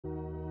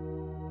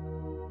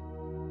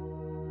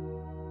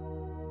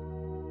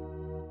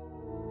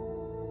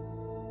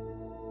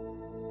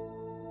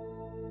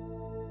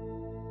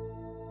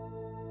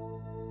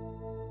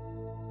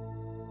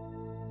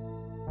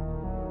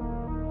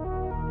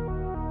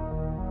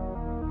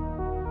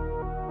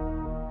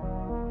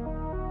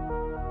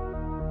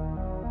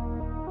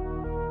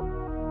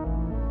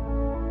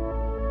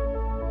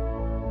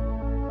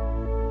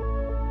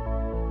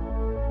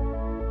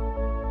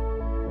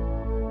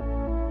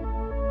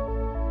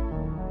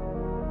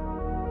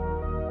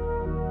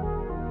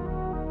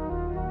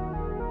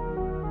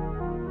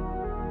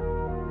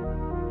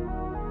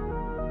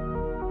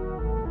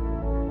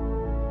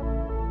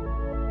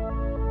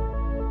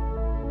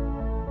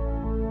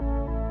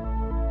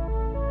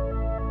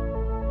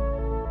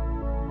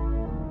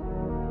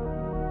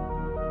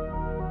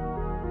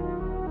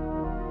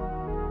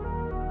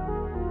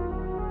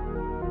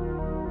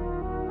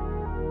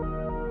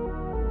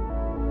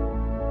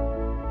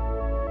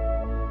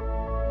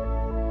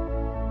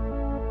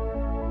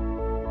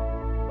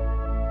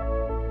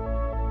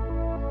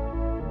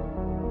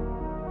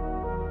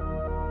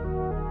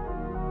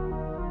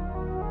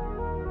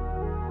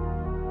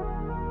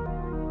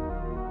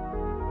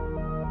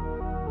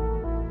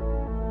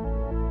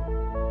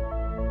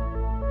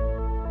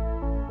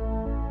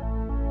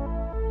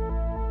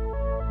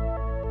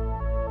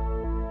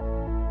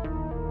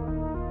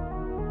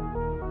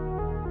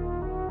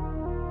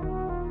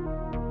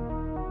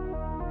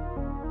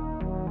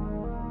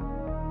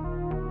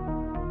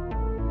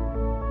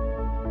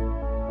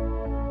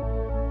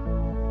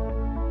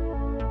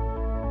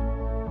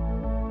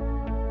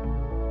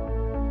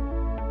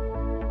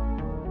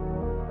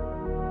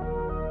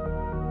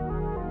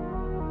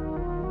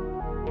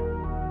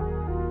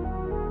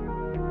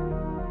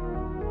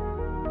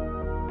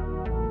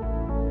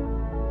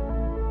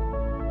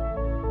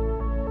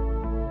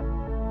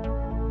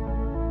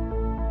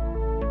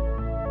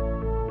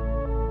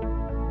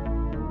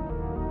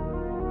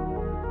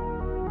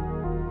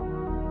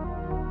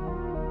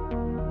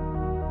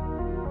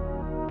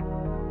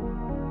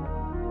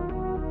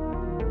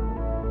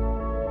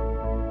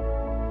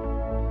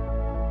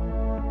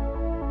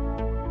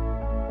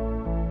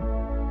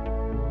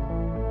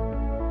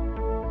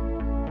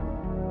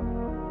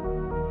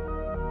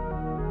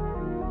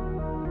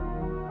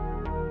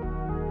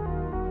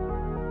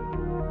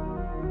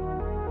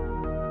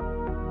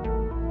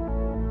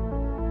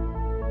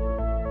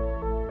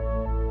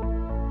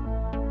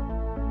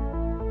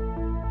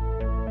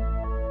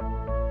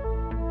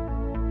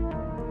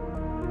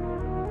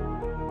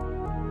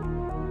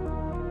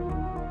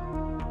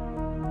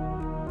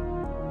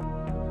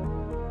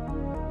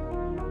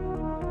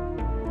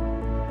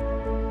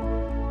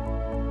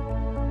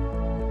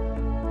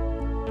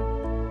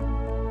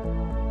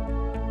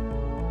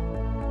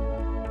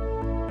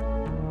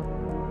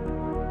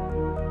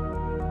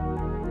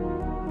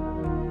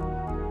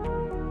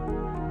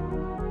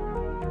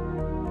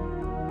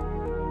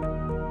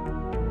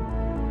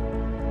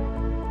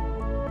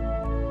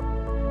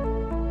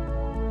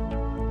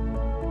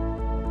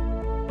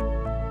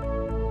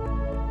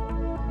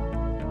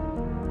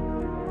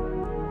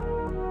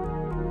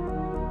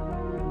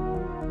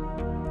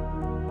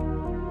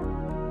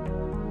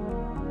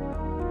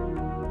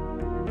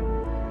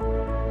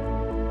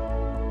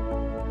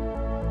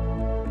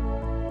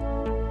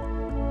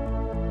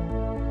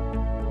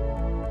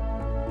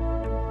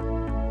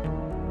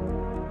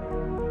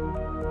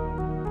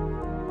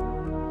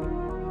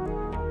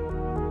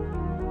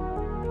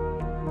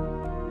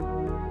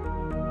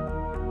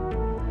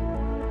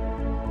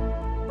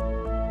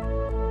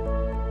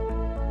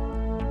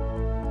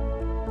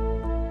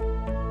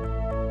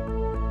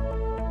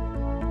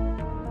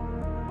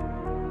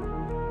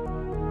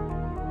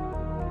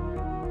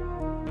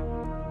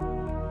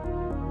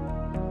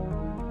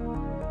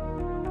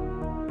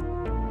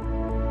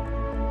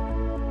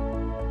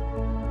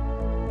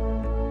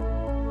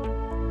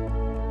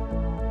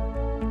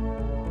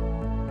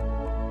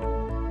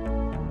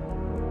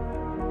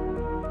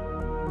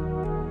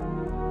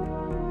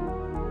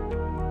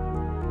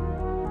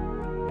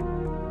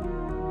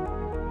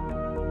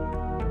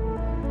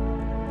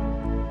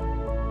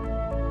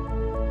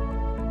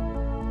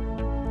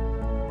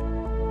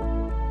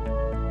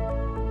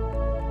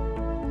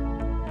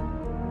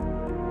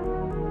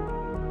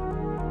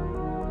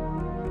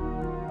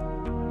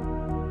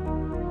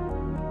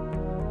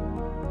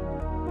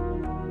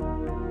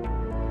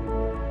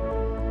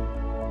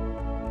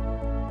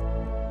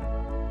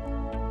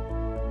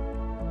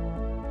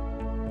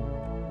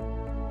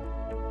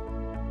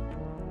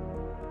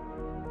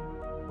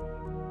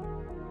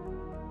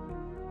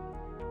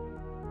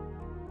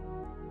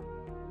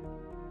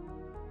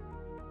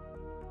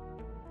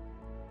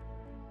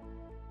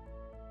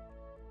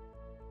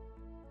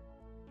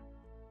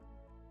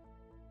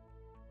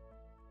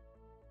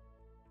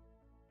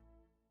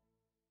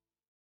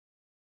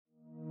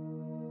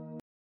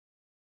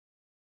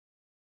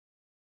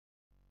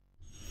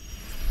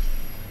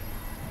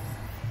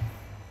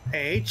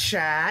Hey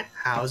chat,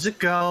 how's it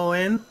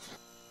going?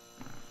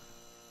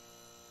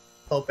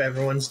 Hope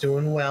everyone's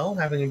doing well,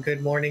 having a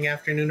good morning,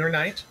 afternoon, or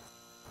night.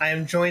 I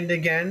am joined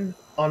again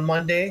on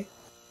Monday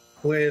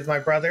with my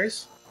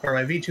brothers, or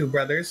my V2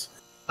 brothers,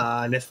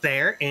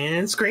 Nether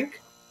and Skringk.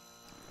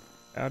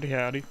 Howdy,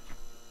 howdy.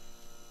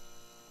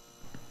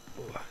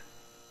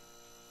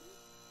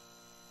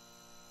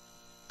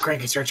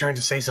 Skringk, it's your turn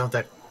to say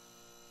something.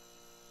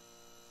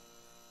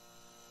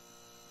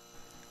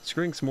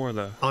 Skrink's more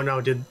the Oh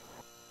no, did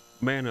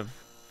man of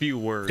few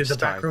words. the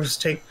type. backrooms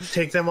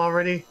take them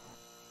already?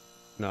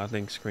 No, I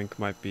think Skrink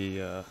might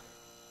be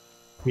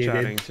Muted.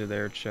 chatting to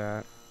their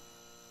chat.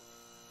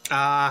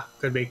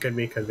 Could be.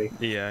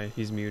 Yeah,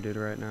 he's muted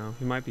right now.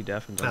 He might be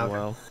deafened as Okay.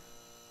 well.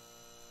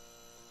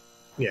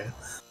 Yeah.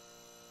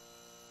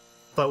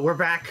 But we're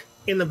back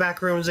in the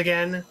back rooms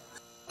again.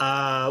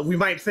 We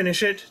might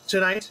finish it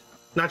tonight.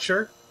 Not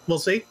sure. We'll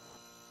see.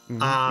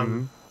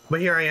 But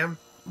here I am,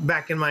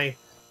 back in my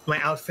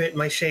outfit,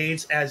 my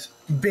shades as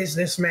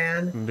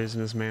businessman.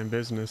 Businessman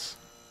business.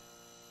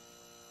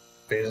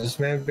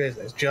 Businessman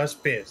business.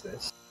 Just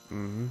business.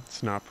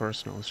 It's not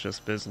personal, it's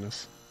just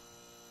business.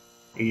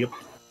 Yep.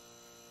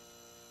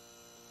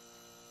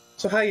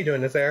 So how you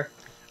doing there?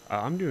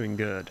 I'm doing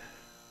good.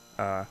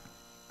 Of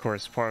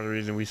course, part of the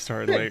reason we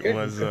started late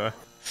was I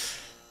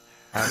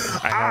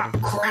had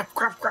crap.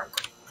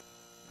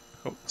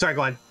 Oh. Sorry,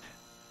 go on.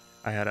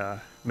 I had I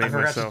made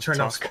forgot myself to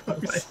turn off.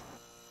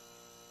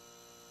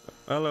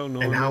 Hello,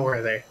 Norman. And how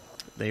were they?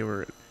 They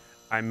were.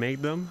 I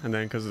made them, and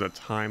then because of the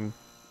time,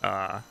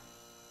 I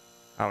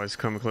was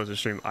coming close to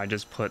stream. I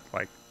just put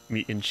like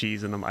meat and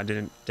cheese in them. I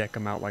didn't deck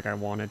them out like I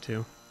wanted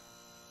to,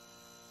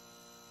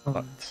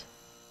 but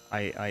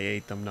I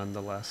ate them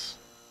nonetheless.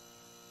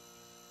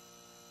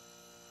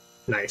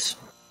 Nice.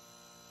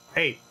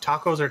 Hey,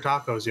 tacos are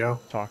tacos, yo.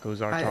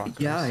 Tacos are tacos.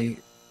 Yeah,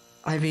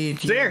 I mean,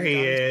 There he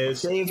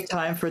is. Save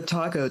time for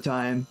taco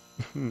time.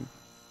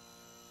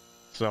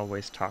 It's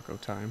always taco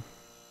time.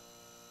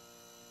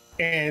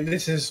 And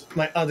this is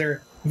my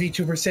other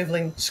VTuber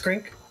sibling,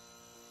 Skringk.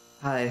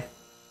 Hi.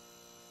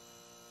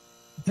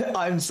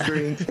 I'm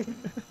Skringk.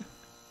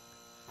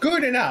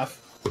 Good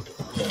enough.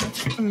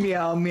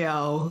 Meow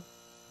meow.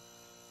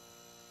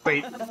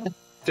 Wait,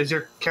 does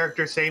your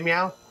character say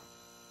meow?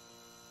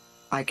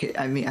 I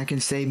can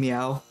say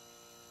meow.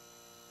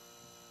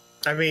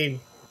 I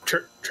mean,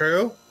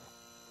 true?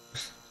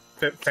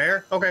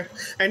 Fair? Okay.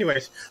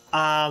 Anyways,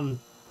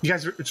 you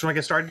guys just want to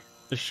get started?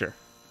 Sure.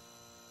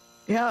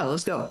 Yeah,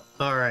 let's go.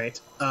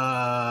 Alright,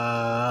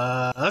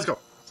 let's go.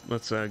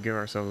 Let's give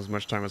ourselves as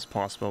much time as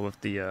possible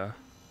with the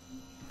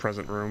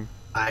present room.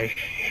 I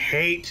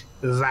hate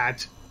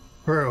that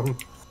room.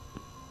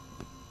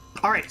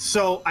 Alright,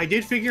 so I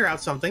did figure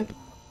out something.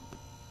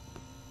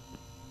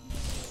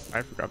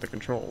 I forgot the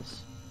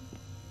controls.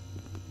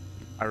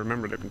 I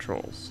remember the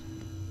controls.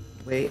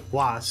 Wait.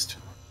 Lost.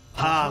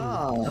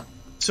 Ah.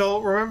 So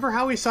remember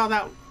how we saw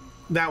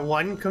that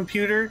one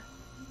computer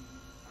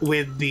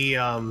with the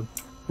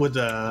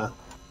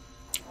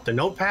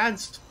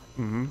notepads?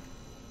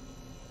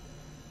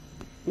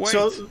 Wait,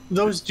 So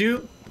those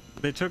do.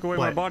 they took away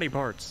my What? body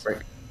parts.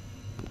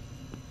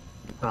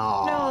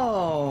 Aw.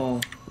 No.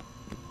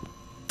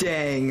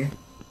 Dang.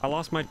 I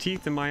lost my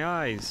teeth and my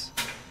eyes.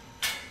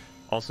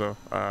 Also,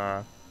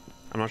 I'm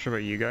not sure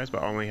about you guys,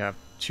 but I only have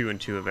 2 and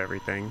 2 of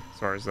everything, as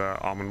far as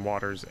almond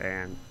waters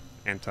and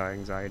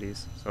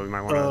anti-anxieties. So we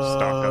might want to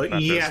stock up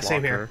at yeah, this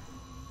same locker. here.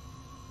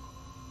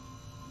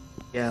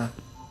 Yeah.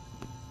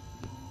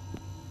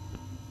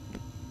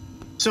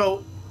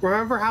 So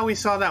remember how we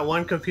saw that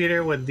one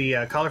computer with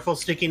the colorful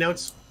sticky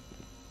notes?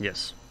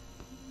 Yes.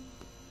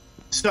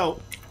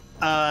 So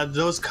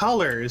those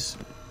colors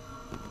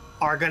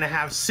are going to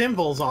have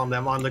symbols on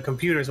them on the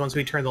computers once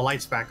we turn the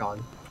lights back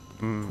on.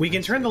 We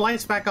can turn the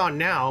lights back on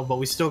now, but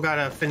we still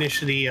gotta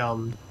finish the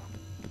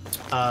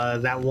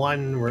that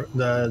one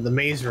the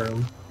maze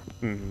room.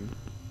 Do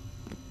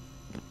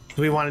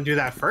we want to do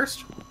that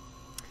first?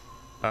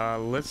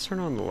 Let's turn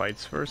on the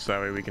lights first,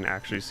 that way we can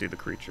actually see the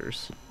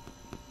creatures.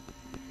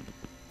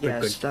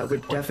 Yes, that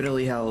would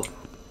definitely help.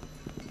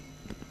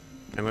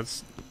 And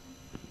let's...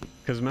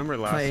 Because remember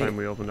last time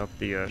we opened up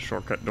the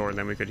shortcut door, and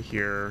then we could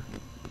hear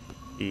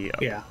the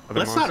Yeah, other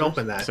let's not monsters?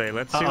 open that. Say,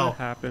 let's see what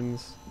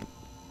happens.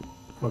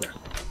 Okay.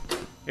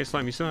 Hey,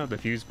 Slime, you still have the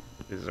fuses,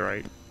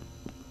 right?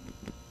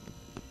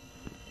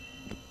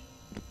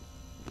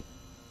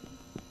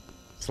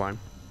 Slime,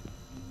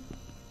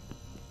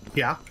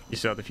 Yeah. you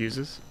still have the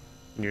fuses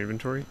in your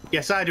inventory?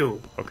 Yes, I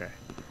do. Okay.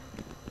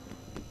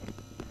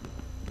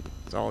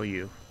 It's all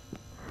you.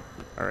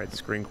 Alright,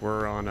 Skringk,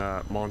 we're on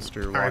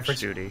monster watch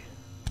duty.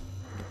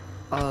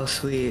 Oh,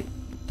 sweet.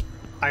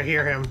 I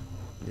hear him.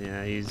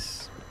 Yeah,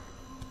 he's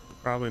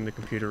probably in the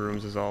computer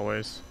rooms as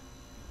always.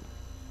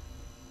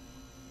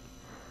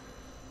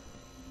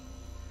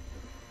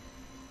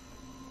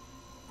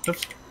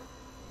 Oops.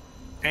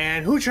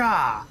 And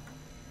hoocha!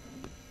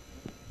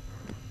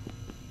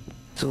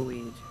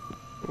 Sweet.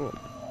 Cool.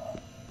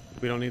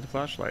 We don't need the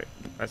flashlight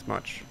as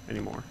much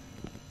anymore.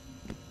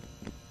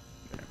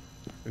 Okay.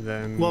 And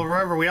then... Well,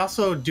 remember, we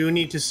also do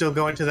need to still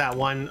go into that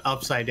one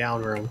upside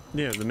down room.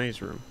 Yeah, the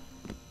maze room.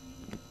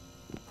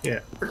 Yeah.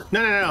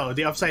 No.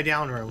 The upside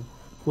down room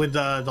with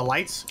the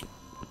lights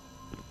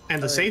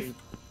and the safe.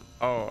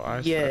 Oh,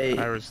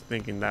 I was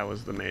thinking that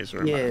was the maze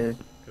room.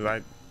 Yeah.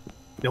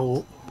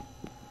 No,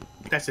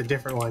 that's a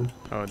different one.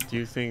 Oh, do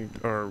you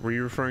think, or were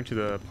you referring to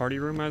the party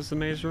room as the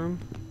maze room?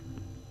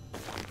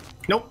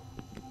 Nope.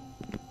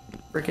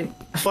 Freaking.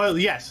 Well,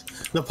 yes,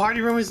 the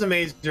party room is the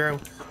maze room,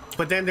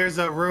 but then there's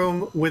a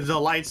room with the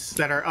lights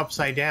that are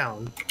upside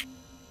down.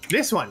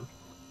 This one.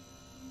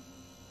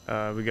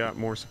 We got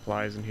more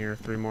supplies in here,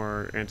 3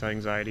 more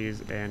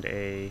anti-anxieties and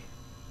a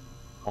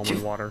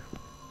almond water.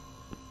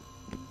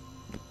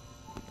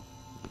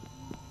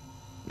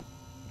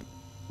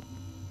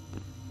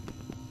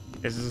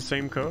 Is this the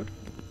same code?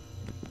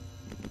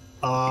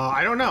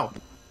 I don't know.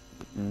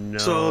 No,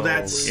 So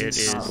that's it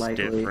is not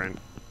likely. different.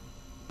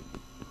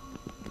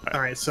 All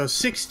right, so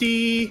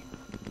 60,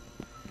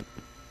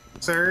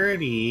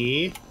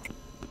 30,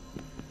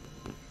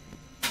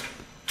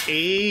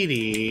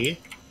 80.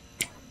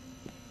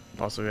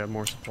 Also, we have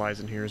more supplies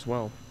in here as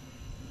well.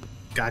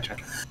 Gotcha.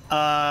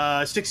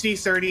 60,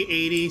 30,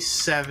 80,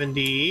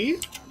 70,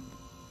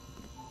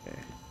 Okay.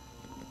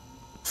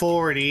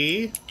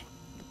 40.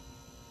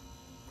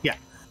 Yeah.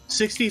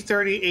 60,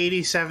 30,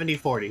 80, 70,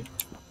 40.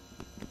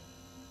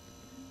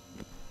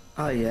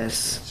 Oh, yes.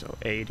 So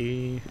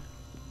 80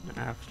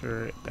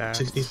 after that.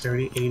 60,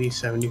 30, 80,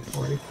 70,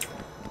 40.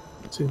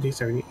 60,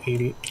 30,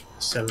 80,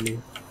 70,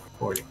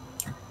 40.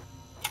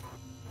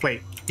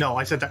 Wait, no,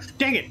 I said that.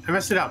 Dang it, I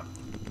messed it up.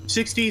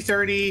 60,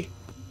 30,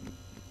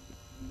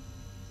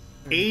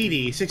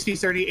 80. 60,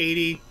 30,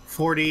 80,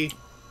 40.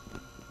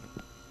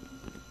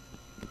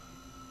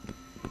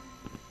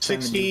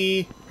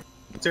 60,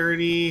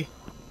 30,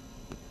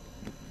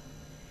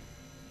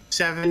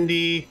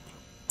 70.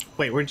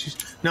 Wait, where'd you...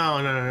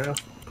 No.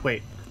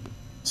 Wait.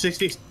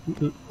 60...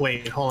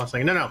 Wait, hold on a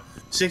second. No.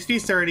 60,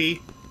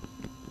 30...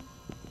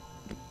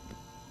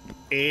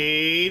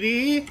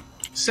 80...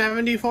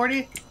 70,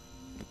 40?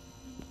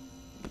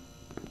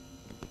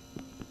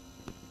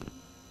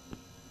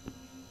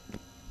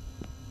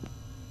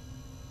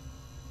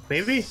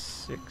 Maybe?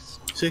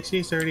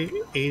 60, 30,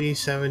 80,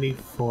 70,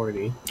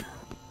 40.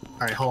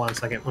 Alright, hold on a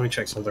second. Let me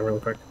check something real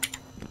quick.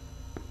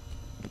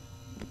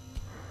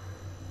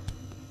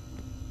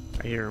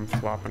 I hear him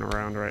flopping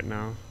around right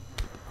now.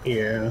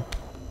 Yeah.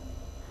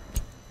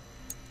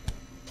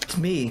 It's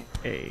me.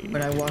 Hey.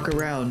 When I walk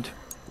around.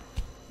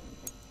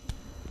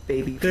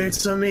 Baby.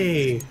 It's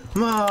me,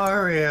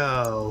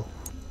 Mario.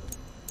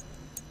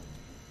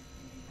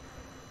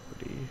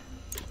 40,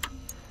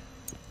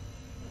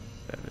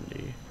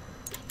 70.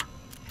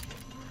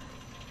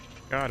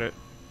 Got it.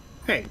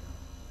 Hey.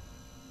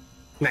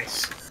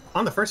 Nice.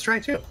 On the first try,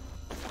 too.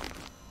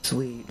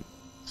 Sweet.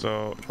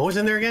 So, What was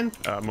in there again?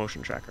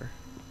 motion tracker.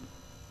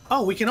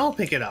 Oh, we can all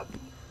pick it up.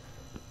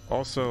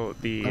 Also,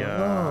 the,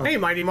 Oh. Hey,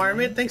 Mighty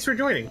Marmot, thanks for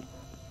joining.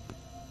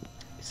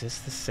 is this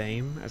the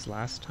same as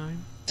last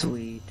time?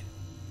 Sweet.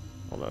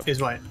 Hold up.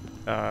 Is what?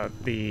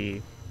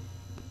 The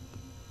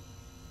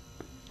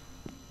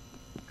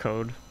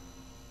code,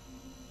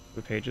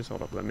 the pages.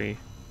 Hold up, let me.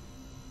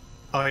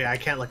 Oh, yeah, I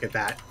can't look at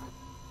that.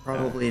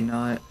 Probably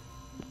not.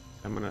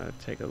 I'm gonna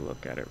take a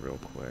look at it real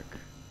quick.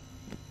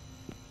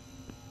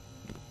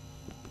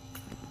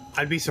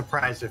 I'd be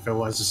surprised if it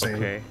was the same.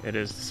 Okay, it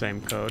is the same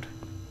code.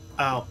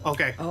 Oh,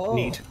 okay. Oh.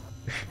 Neat.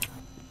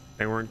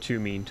 They weren't too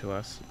mean to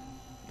us.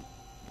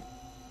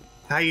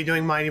 How you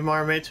doing, Mighty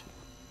Marmot?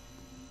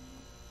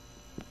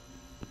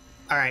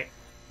 Alright.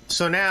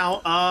 So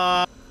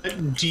now,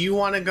 do you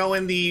want to go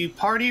in the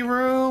party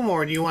room,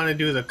 or do you want to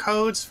do the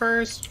codes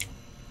first?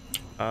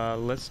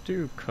 Let's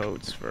do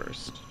codes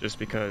first, just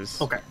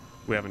because Okay.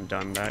 we haven't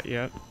done that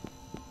yet.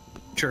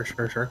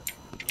 Sure.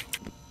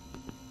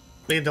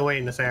 Lead the way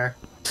in this air.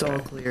 It's all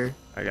Okay. clear.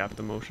 I got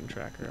the motion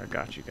tracker. I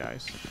got you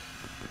guys.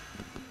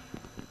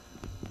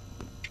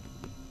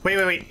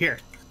 Wait. Here.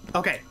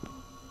 Okay.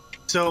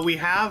 So we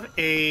have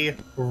a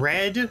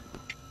red...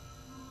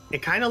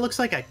 It kind of looks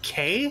like a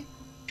K.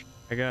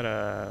 I got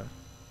a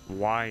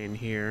Y in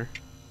here.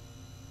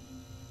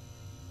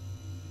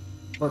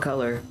 What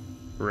color?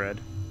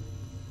 Red.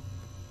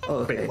 Oh,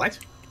 okay. Wait, what?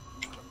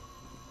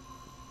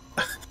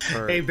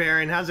 Or- Hey,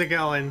 Baron, how's it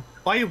going?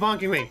 Why are you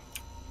bonking me?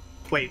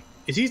 Wait,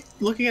 is he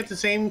looking at the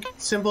same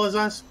symbol as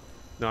us?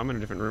 No, I'm in a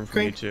different room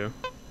from you Skringk? two.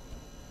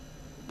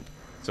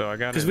 So I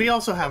got. Because we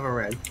also have a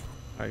red.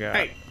 I got.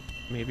 Hey.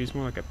 Maybe it's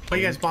more like a pink. Why are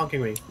you guys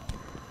bonking me?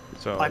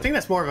 So I think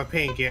that's more of a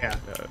pink, yeah.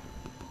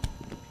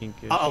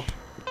 pinkish. Uh-oh.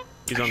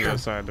 He's on the other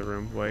side of the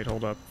room. Wait,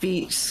 hold up.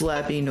 Feet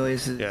slapping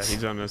noises. Yeah,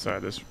 he's on the other side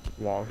of this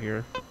wall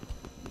here.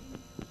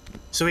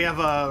 So we have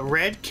a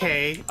red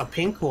K, a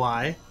pink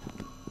Y.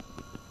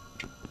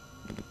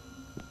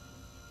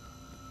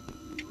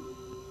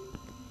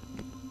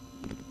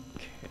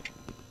 Okay.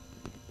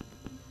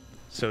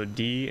 So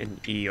D and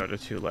E are the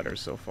 2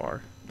 letters so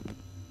far.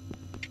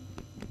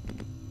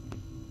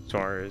 As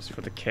far as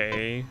for the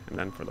K and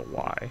then for the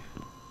Y.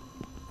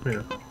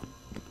 Yeah. So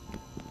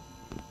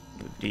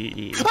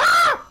D-E.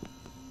 Ah!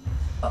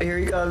 Oh, here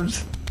he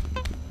comes.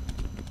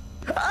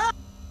 Ah!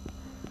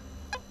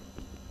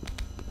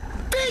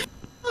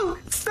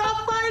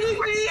 Stop fighting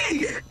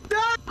me!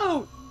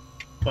 No!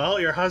 Well,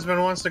 your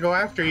husband wants to go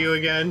after you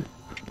again.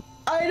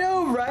 I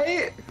know,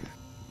 right?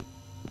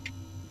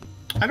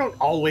 I don't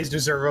always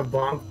deserve a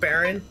bonk,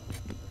 Baron.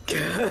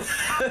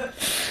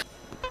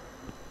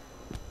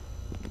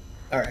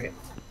 Alright.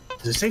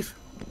 Is it safe?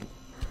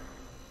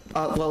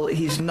 Well,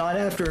 he's not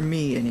after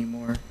me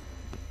anymore.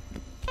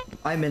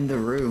 I'm in the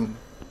room.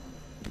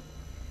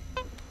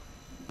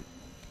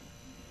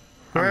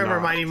 Remember,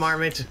 Mighty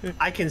Marmot,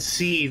 I can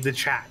see the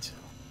chat.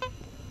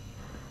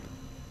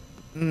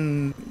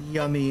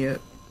 Yummy.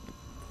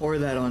 Pour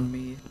that on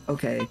me.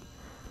 Okay.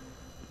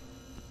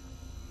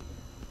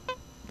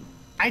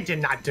 I did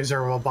not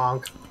deserve a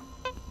bonk.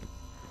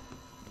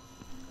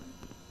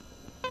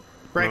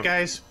 Right,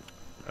 guys?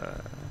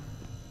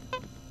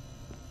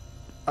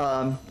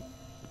 No,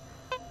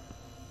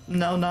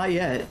 not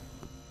yet.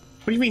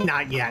 What do you mean,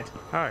 not yet?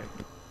 Hi.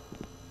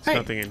 There's Hey.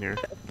 nothing in here.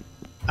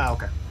 Oh,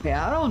 okay.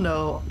 Yeah, I don't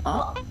know.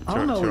 I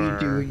don't know what you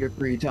do in your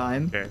free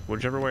time. Okay,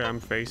 whichever way I'm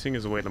facing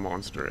is the way the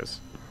monster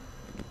is.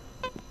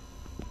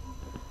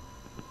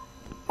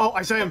 Oh,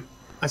 I saw him.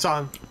 I saw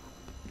him.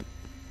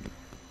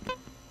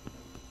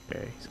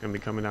 Okay, he's gonna be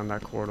coming down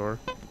that corridor.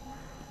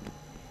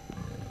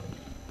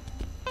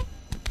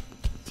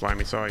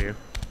 Slimy saw you.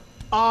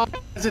 Oh,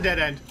 it's a dead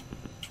end.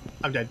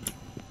 I'm dead.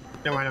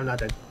 Never mind, I'm not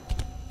dead.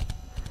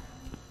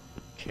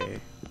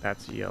 Okay,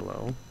 that's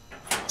yellow.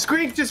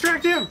 Skringk,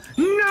 distract him!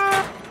 No!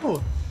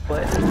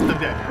 What? I'm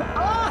dead.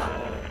 Ah!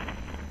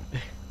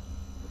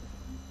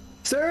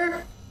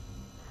 Sir?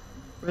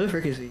 Where the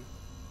frick is he?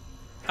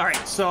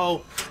 Alright,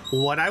 so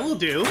what I will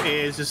do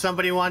is, does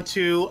somebody want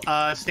to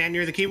stand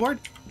near the keyboard?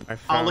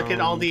 I'll look at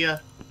all the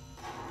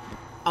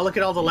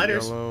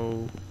letters.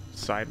 Yellow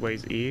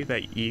sideways E.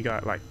 That E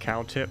got like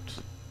cow tipped.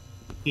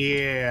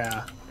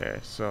 Yeah. Okay,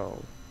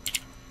 so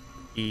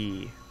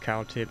E,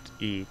 cow tipped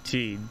E,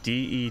 T, D,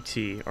 E,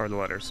 T are the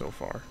letters so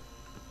far.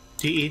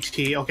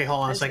 D-E-T. Okay,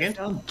 hold on a second.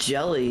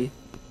 Jelly.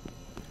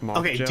 Moth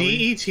Okay, jelly?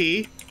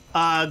 D-E-T.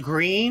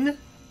 Green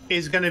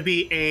is going to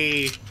be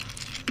a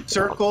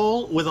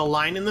circle with a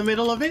line in the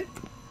middle of it.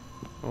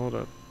 Hold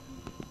up.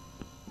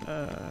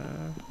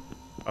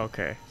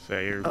 Okay, so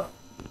you're...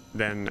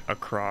 Then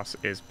across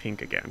is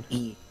pink again.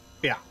 E.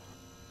 Yeah.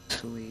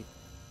 Sweet.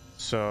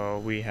 So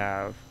we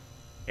have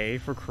A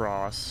for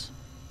cross,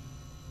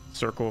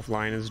 circle with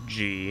line is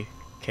G,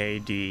 K,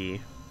 D,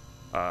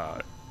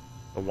 the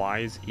Y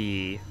is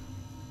E,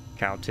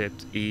 cow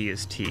tipped E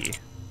is T.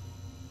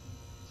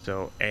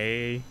 So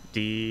A,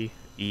 D,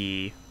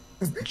 E,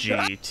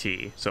 G,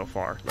 T so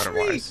far, letter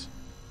wise.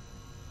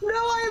 No,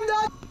 I am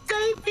not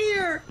safe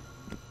here!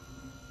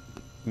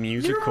 You're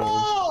Musical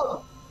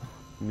wrong!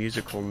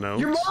 musical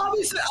notes. Your mom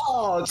is...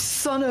 Oh,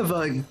 son of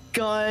a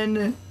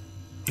gun.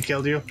 He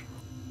killed you?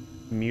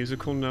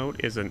 Musical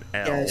note is an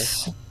L.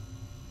 Yes.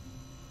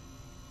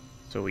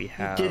 So we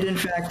have Did in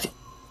fact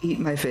eat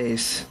my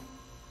face.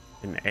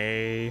 an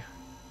A,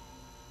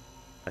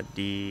 a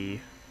D,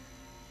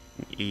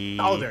 an E.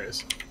 Oh, there it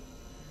is.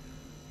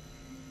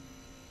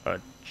 A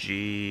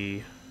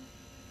G,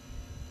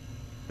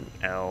 an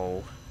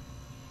L,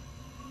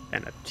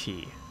 and a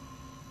T.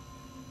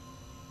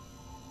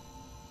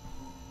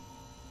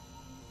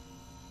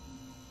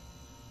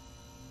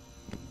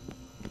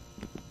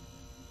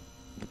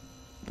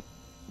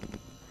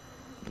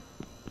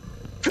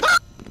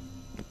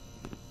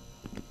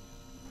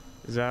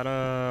 Is that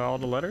all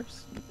the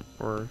letters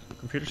or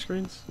computer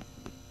screens?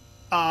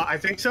 I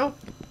think so.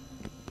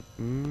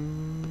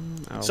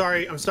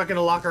 Sorry, I'm stuck in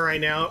a locker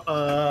right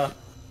now.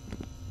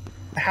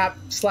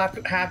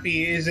 Slap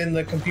Happy is in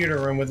the computer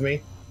room with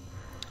me,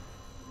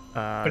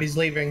 but he's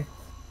leaving.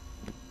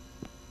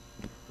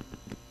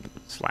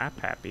 Slap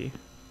Happy? Is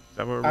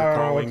that what we're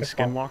calling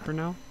Skinwalker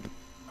now?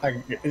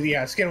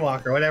 Yeah,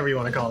 Skinwalker, whatever you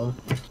want to call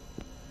him.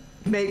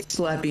 Make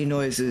slappy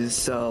noises,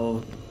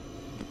 so...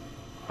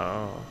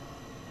 Oh.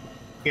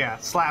 Yeah,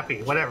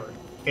 Slappy, whatever.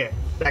 Yeah,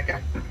 that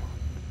guy.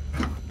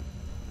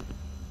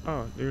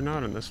 Oh, you're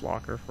not in this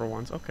locker for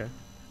once. Okay.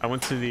 I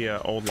went to the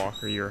old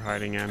locker you were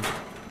hiding in.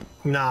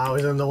 Nah, I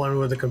was in the one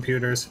with the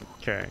computers.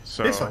 Okay,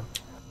 so... This one.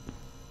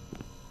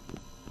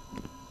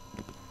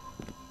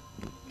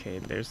 Okay,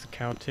 there's the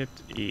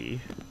cow-tipped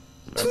E.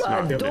 So Where's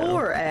my good.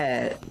 door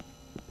at?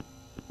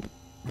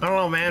 I don't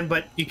know, man,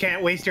 but you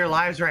can't waste your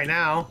lives right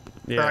now.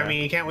 Yeah. Or, I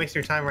mean, you can't waste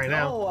your time right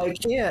now. No, I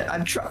can't.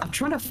 I'm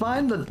trying to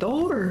find the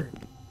door.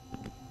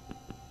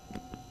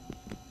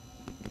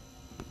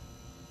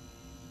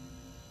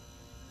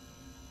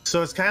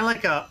 So it's kind of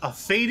like a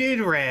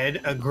faded red,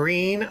 a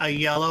green, a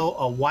yellow,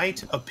 a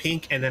white, a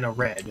pink, and then a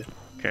red.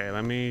 Okay,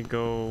 let me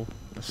go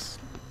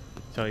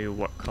tell you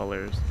what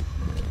colors.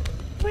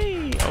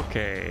 Whee!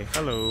 Okay,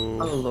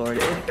 hello. Oh lord,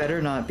 it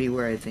better not be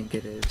where I think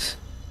it is.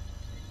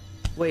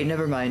 Wait,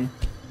 never mind.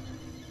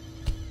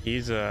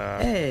 He's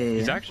Hey.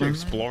 he's actually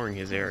exploring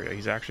his area.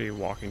 He's actually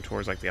walking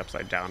towards like the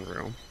upside down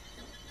room.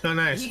 Oh,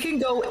 nice. He can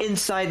go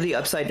inside the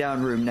upside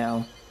down room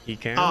now. He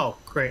can? Oh,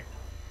 great.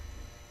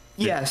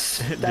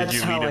 Yes, that's Did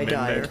you how meet I him in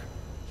died. there?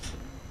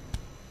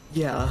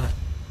 Yeah.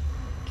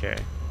 Okay.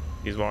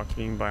 He's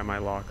walking by my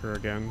locker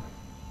again.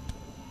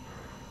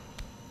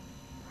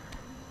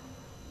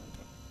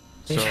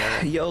 So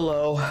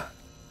YOLO.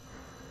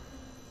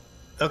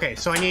 Okay,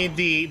 so I need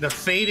the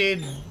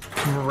faded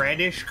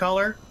reddish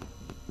color.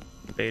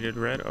 faded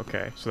red?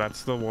 Okay, so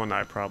that's the one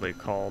I probably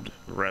called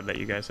red that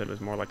you guys said was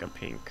more like a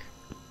pink.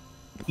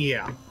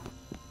 Yeah.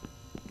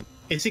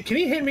 Is it? Can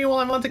you hit me while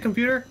I'm on the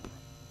computer?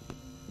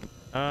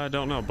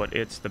 Don't know, but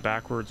it's the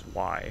backwards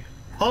Y.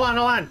 Hold on,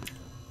 hold on.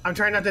 I'm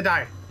trying not to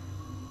die.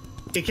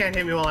 He can't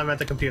hit me while I'm at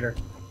the computer.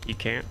 You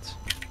can't?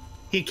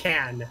 He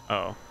can.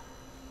 Oh.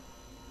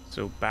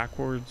 So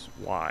backwards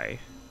Y.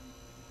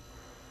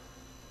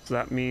 So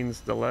that means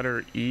the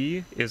letter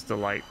E is the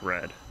light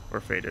red, or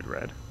faded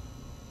red.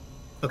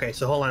 Okay,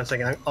 so hold on a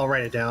second. I'll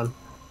write it down.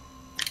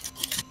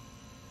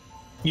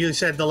 You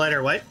said the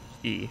letter what?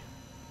 E.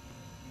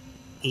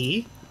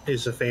 E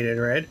is the faded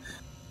red.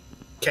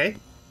 Okay.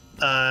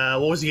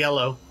 What was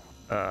yellow?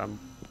 I'm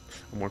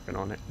working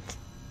on it.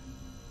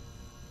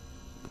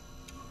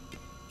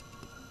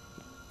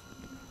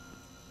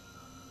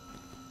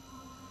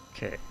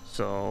 Okay,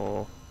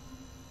 so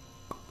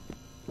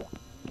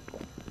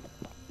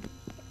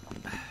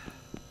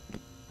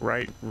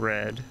right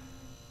red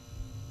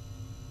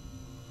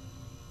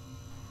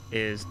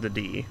is the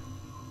D.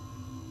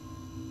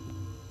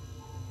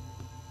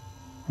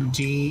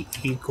 D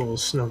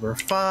equals number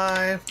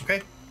 5.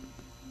 Okay.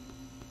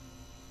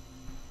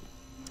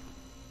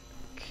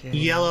 Okay.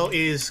 Yellow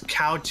is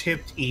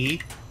cow-tipped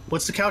E.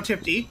 What's the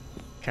cow-tipped E?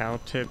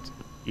 Cow-tipped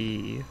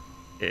E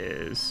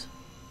is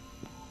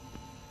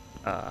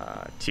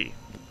T.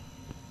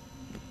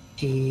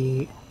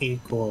 E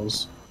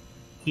equals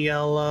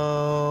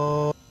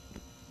yellow.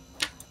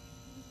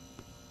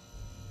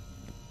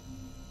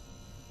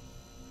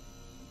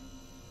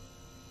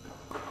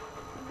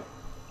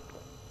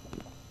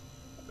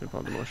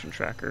 About the motion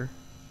tracker.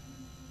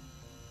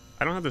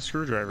 I don't have the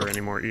screwdriver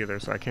anymore either,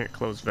 so I can't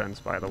close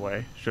vents, by the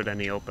way, should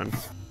any open.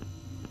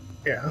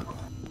 Yeah.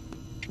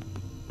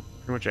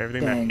 Pretty much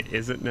everything Dang. that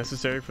isn't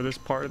necessary for this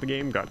part of the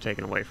game got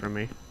taken away from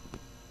me.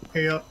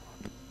 Yep.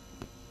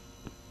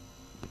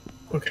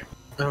 Okay.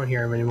 I don't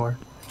hear him anymore.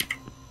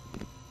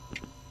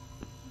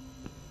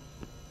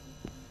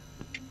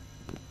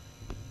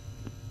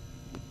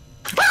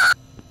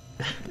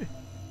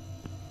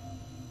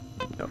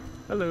 Oh,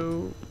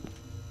 hello.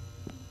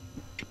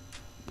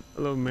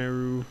 Hello,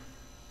 Meru.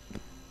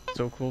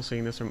 So cool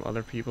seeing this from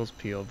other people's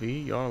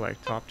POV. Y'all are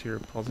like top tier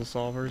puzzle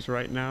solvers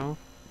right now.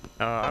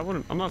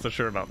 I'm not so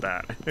sure about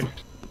that.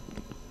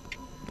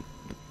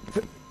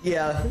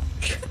 Yeah.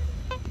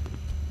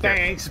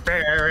 Thanks,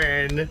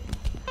 Baron.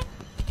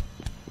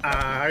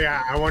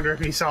 Yeah, I wonder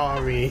if he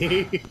saw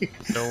me.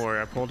 Don't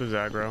worry, I pulled his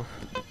aggro.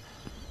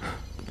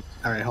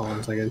 Alright, hold on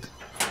a second.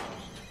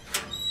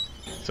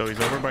 So he's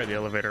over by the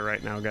elevator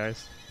right now,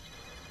 guys.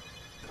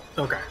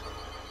 Okay.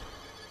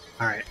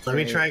 Alright, let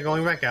me try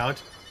going back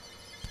out.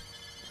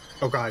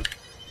 Oh god.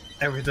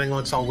 Everything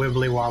looks all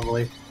wibbly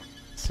wobbly.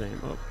 Same.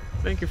 Oh,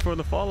 thank you for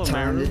the follow,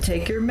 Time Meru. to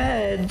take your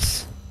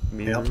meds.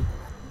 Yep.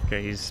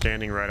 Okay, he's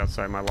standing right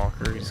outside my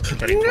locker. He's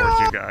heading towards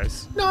you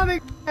guys. Not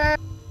again!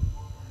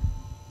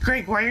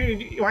 Skringk,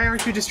 why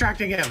aren't you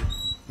distracting him?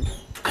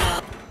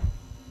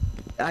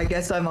 I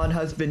guess I'm on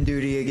husband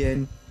duty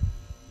again.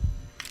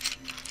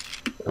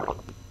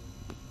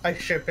 I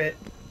ship it.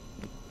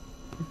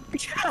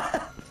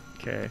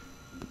 Okay.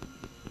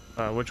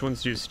 Which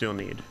ones do you still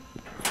need?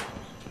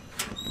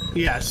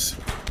 Yes.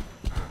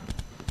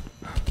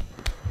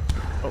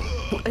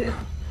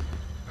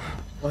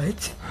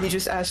 What? He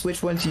just asked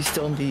which ones you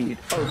still need.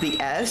 Oh, the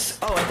S?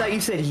 Oh, I thought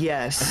you said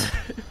yes.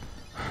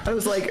 I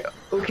was like,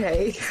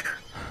 okay.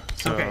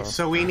 Okay,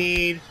 so we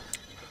need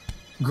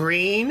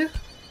green,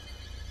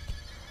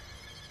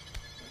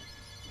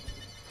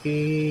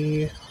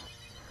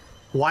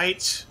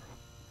 white,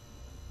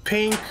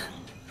 pink,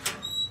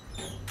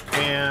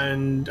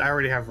 and I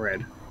already have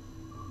red.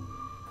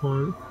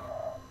 1,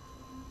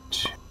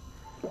 2,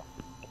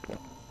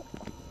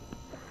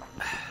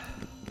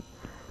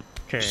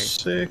 Okay.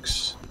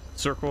 6.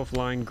 Circle of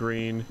line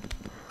green,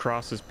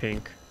 cross is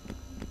pink.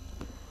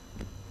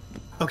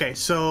 Okay,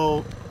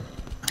 so.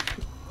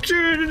 So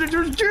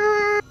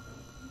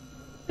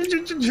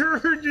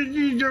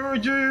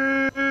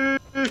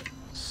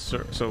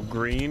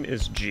green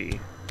is G.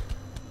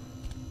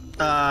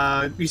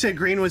 You said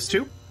green was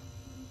 2?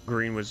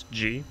 Green was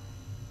G.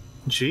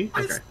 G?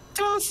 Okay.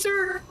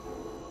 Toaster!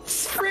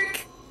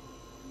 Frick!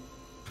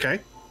 Okay.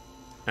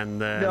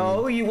 And then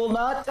No, you will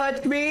not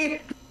touch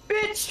me!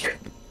 Bitch!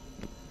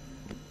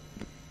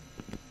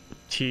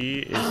 T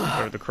is,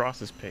 or the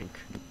cross is pink.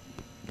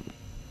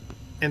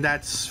 And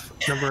that's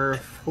number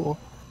 4.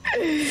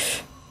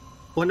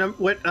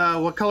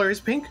 What color is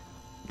pink?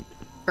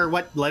 Or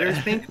what letter is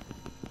pink?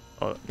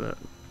 Oh,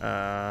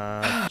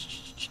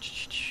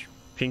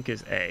 pink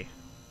is A.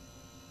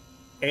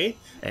 A?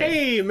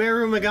 Hey,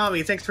 Meru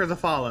Megami, thanks for the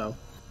follow.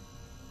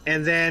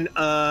 And then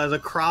the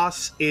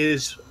cross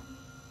is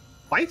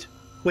white?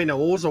 Wait, no,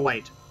 what was the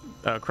white?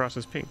 Cross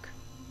is pink.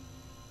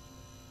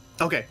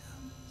 Okay.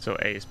 So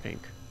A is pink.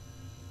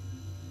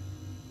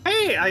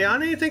 Hey,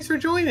 Ayane, thanks for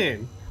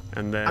joining.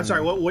 And then I'm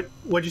sorry.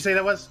 What'd you say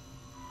that was?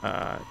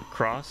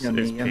 Cross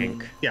Yummy, is yummy.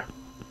 pink. Yeah.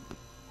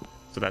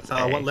 So that's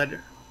A. What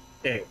letter?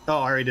 A. Oh,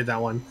 I already did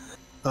that one.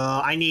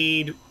 I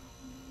need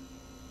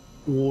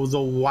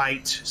the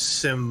white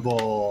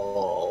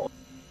symbol.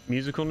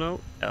 Musical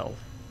note L.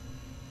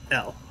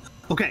 L.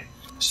 Okay.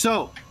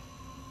 So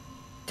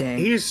Dang.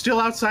 he's still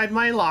outside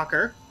my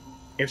locker.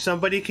 If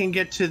somebody can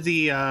get to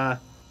the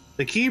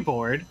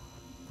keyboard,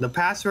 the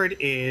password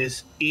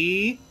is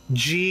EGTADL.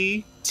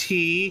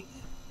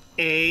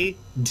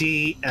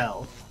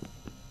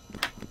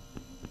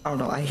 I don't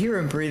know. I hear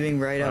him breathing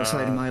right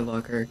outside of my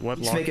locker. What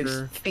He's locker?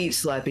 making feet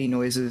slappy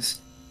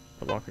noises.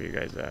 What locker are you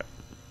guys at?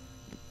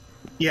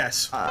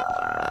 Yes.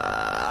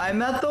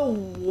 I'm at the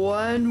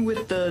one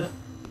with the,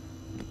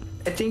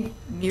 I think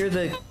near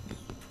the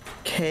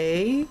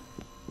K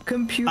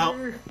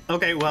computer. Oh,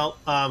 okay. Well,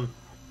 I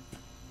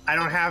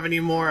don't have any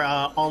more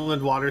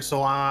almond water,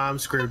 so I'm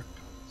screwed.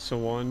 So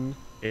one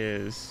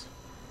is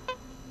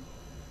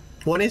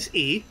One is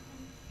E.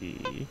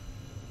 E.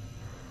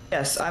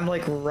 Yes, I'm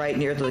like right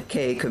near the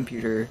K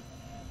computer.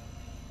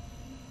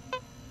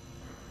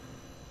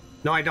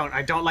 No, I don't.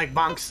 I don't like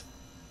bunks.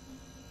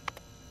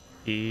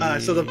 E.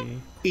 So the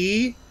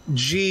E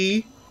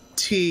G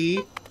T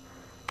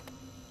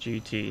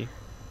GT.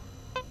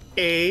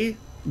 A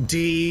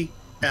D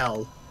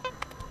L.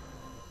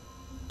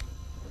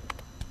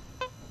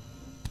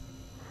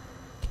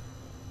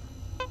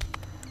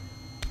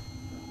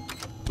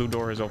 Blue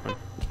door is open.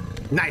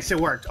 Nice, it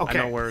worked. Okay.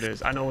 I know where it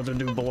is. I know the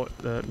new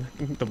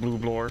the blue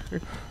blower.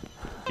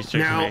 He's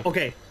chasing Now, me.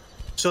 okay.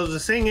 So the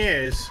thing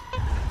is,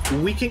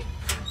 we can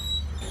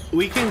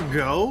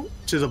go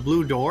to the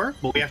blue door,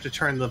 but we have to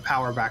turn the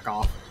power back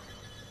off.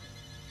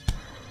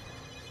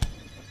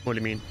 What do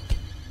you mean?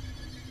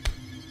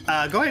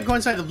 Go ahead, go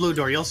inside the blue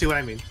door. You'll see what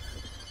I mean.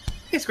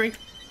 Hey, Skringk.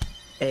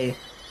 A.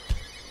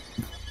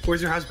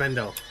 Where's your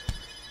husbando?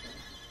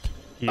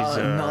 He's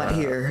Not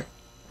here.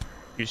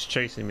 He's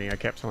chasing me. I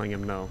kept telling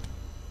him no.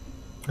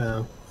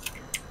 Oh.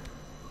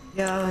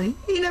 Yeah,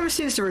 he never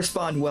seems to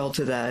respond well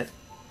to that.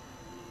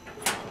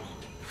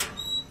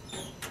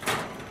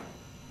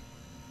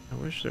 I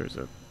wish there's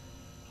a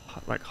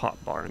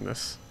hot bar in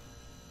this.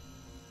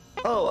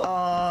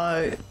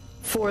 Oh,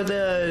 for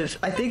the,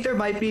 I think there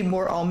might be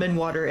more almond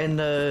water in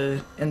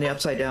the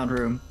upside down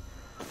room.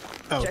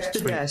 Oh, Check the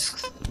sweet.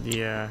 desks.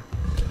 Yeah.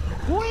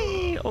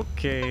 Whee!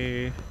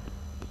 Okay.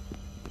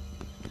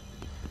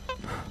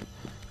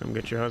 Come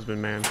get your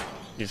husband, man.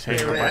 He's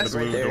hanging There out by it the is,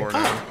 right blue there. door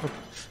now. Oh,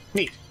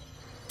 neat.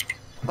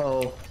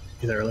 Oh,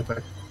 Be there really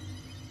quick.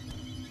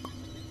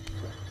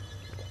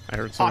 I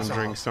heard someone Awesome.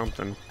 drink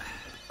something.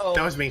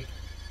 That was me.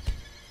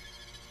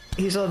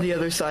 he's on the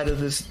other side of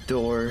this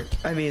door.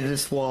 I mean,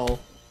 this wall.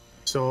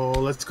 So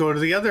let's go to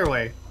the other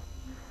way.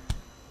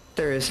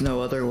 There is no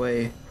other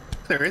way.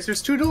 There is.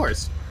 There's two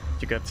doors.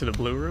 To get to the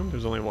blue room,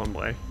 there's only one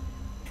way.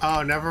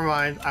 Oh, never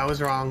mind. I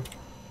was wrong.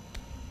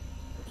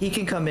 He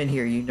can come in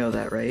here, you know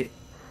that, right?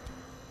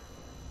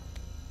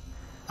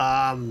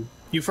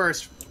 You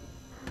first.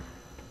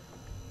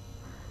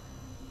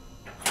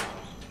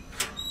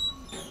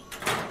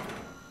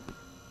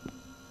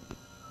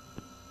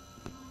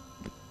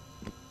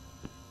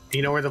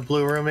 You know where the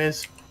blue room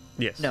is?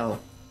 Yes. No.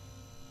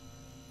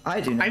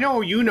 I do not. I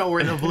know you know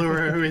where the blue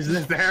room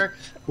is there.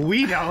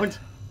 We don't.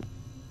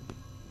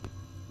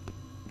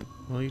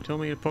 Well, you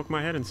told me to poke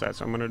my head inside,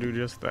 so I'm gonna do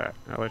just that.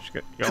 I'll let you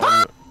get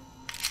y'all.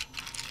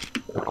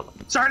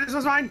 Sorry, this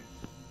was mine.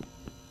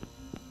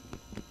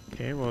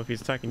 Okay, well, if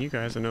he's attacking you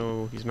guys, I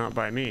know he's not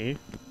by me.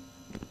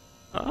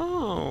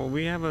 Oh,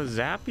 we have a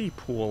zappy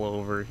pool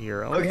over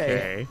here.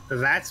 Okay.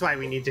 That's why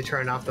we need to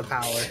turn off the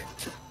power.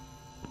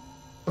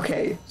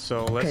 Okay.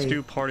 So let's Okay.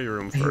 do party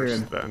room I hear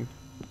first, him. then.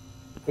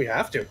 We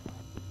have to.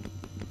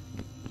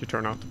 You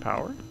turn off the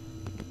power?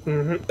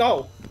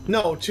 Oh,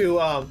 no,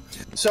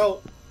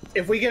 so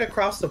if we get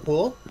across the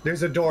pool,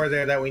 there's a door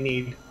there that we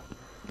need.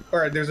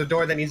 Or there's a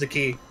door that needs a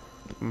key.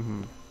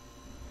 Mm-hmm.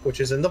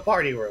 Which is in the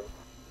party room.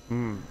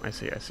 I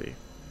see, I see.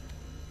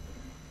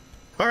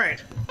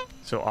 Alright.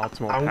 So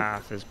optimal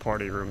path is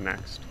party room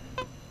next.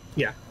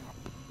 Yeah.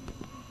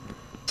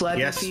 Slappy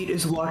Yes. Feet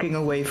is walking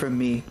away from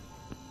me.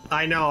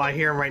 I know, I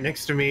hear him right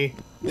next to me.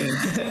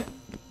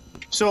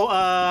 So,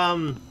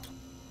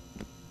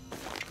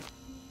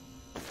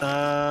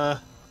 I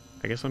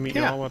guess I'll meet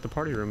Yeah. y'all at the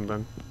party room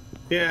then.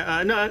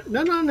 yeah,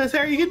 no,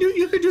 necessarily.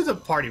 You could do the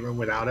party room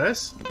without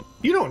us.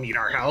 You don't need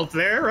our help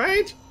there,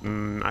 right?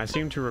 I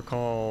seem to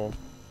recall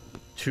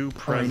two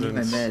Oh, I need my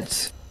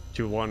presents meds.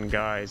 to one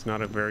guy is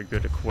not a very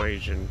good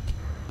equation.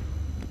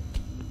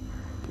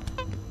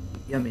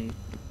 Yummy.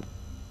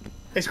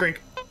 Hey, Skringk.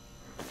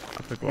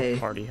 I'll pick up Hey. a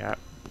party hat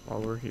while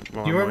we're here. Do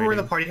you remember where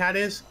the party hat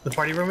is? The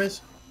party room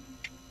is?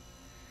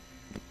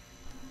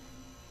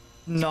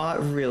 Not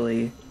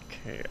really.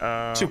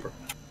 Okay, Super.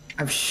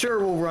 I'm sure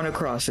we'll run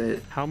across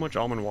it. how much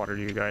almond water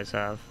do you guys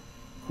have?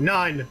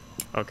 None.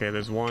 Okay,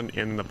 there's one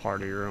in the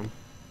party room.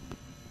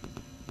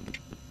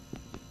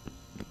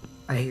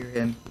 I hear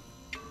him.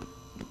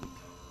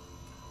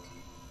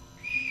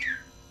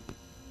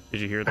 Did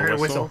you hear I the heard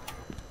whistle? a whistle.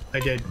 I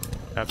did.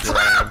 That's where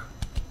I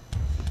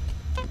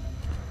am.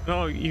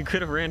 No, you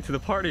could have ran to the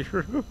party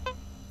room.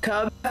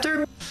 Come after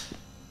me.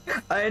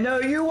 I know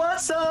you want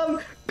some,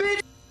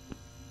 bitch.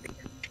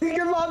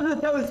 Your mom's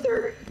a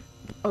toaster.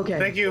 Okay.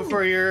 Thank you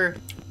for your.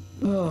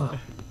 Oh.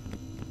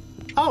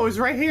 Oh, it's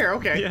right here.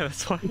 Okay. Yeah,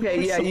 that's why.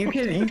 Okay, yeah, you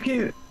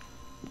can.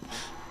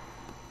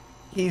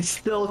 He's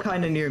still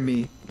kind of near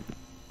me.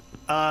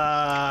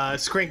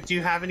 Skringk, do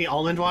you have any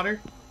almond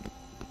water?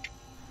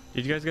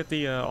 Did you guys get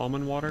the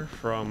almond water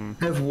from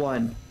I have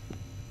one.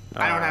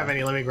 I don't have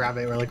any. Let me grab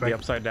it really quick. the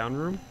upside down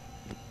room?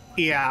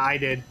 Yeah, I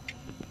did.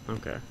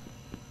 Okay.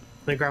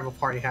 Let me grab a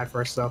party hat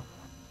first, though.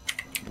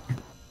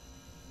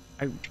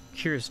 I'm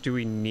curious, do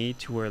we need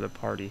to wear the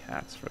party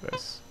hats for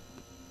this?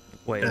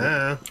 Wait,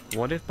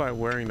 what if by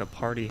wearing the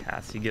party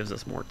hats he gives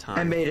us more time?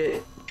 I made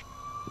it.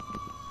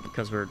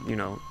 Because we're, you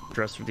know,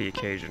 dressed for the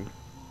occasion.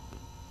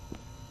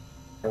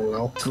 Oh,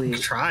 well,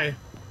 Sweet. try.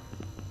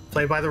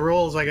 Play by the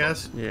rules, I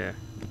guess. Yeah.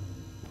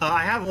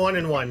 I have 1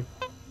 and 1.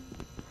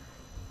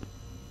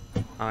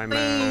 I'm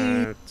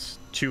at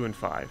 2 and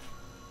 5.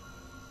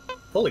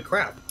 Holy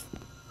crap.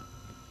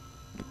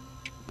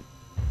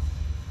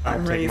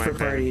 I'm ready for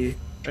party.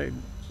 Hey,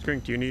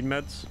 Skringk, do you need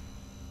meds?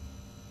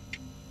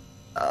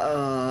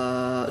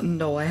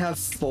 No, I have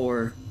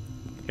 4.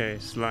 Okay,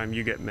 Slime,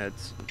 you get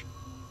meds.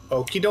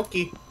 Okie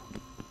dokie.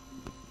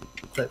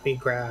 Let me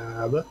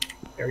grab.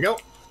 There we go.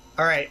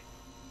 Alright.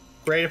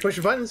 Ready to push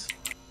the buttons?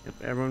 Yep,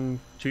 everyone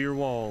to your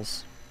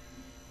walls.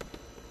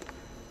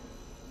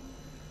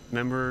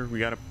 Remember, we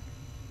gotta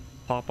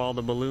pop all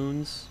the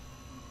balloons.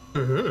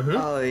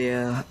 Oh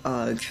yeah.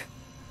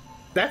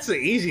 That's the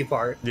easy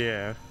part.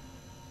 Yeah.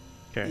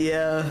 Okay.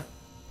 Yeah.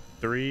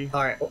 3,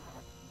 Alright.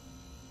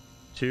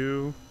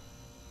 2,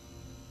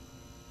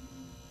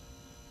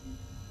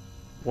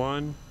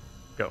 1,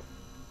 go.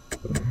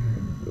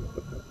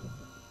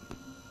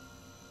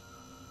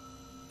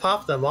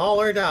 Pop them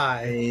all or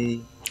die.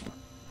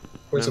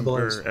 Where's the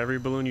Remember, balloons? every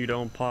balloon you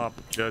don't pop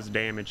does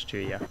damage to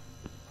you.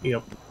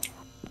 Yep.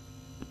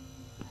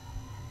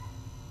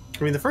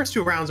 I mean, the first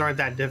 2 rounds aren't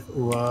that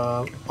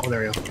oh,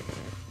 there we go.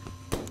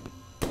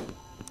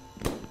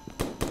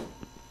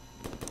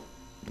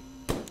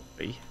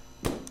 Hey.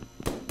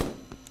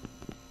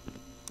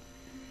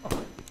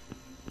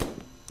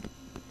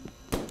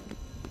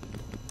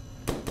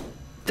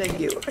 Thank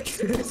you.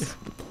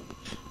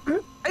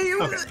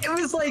 It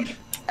was like,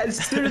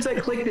 as soon as I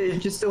clicked it, it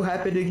just so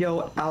happened to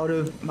go out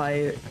of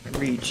my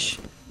reach.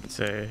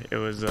 Say, it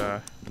was,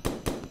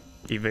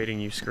 evading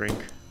you,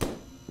 Skringk.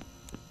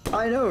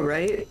 I know,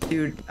 right?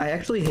 Dude, I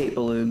actually hate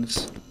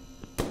balloons.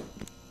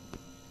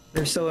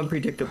 They're so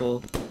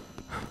unpredictable.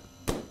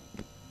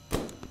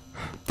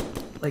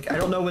 Like, I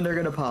don't know when they're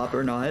gonna pop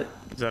or not.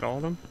 Is that all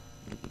of them?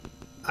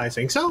 I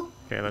think so.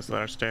 Okay, let's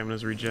let our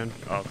stamina's regen.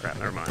 Oh crap,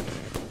 never mind.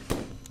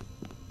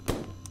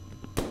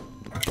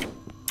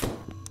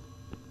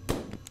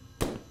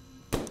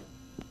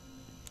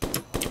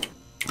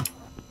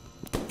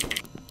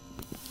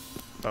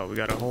 Oh, we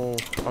got a whole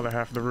other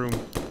half of the room.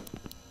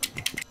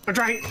 I'm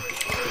trying.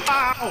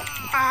 Ow!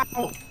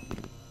 Ow!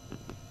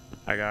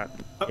 I got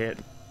hit.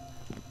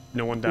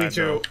 No one died. Me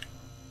too. Though.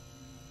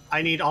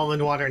 I need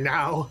almond water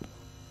now.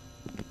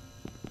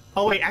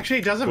 Oh wait, actually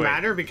it doesn't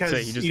matter because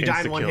Say, he just you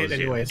die in 1 hit insta-kills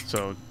you, anyways.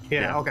 So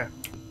Yeah, okay.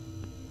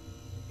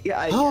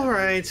 Yeah,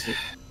 Alright.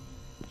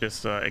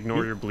 just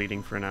ignore your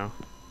bleeding for now.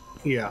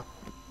 Yeah.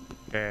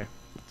 Okay,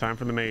 time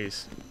for the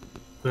maze.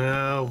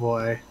 Oh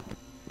boy.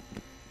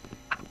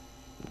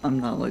 I'm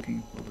not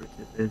looking forward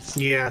to this.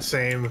 Yeah,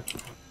 same.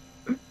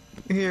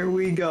 Here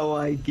we go,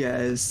 I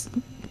guess.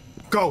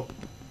 Go!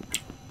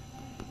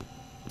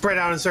 Spread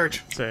out and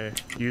search. Say,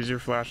 use your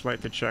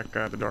flashlight to check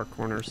the dark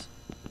corners.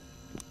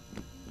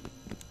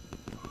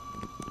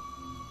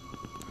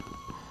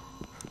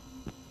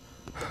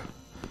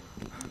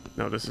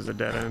 No, this is a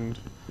dead end.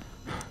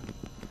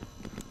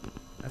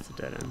 That's a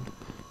dead end.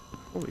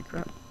 Holy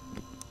crap.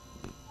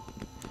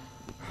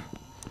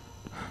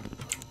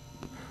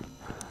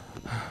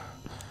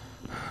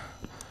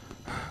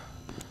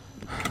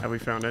 Have we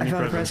found any I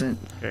found a present?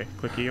 present. Okay,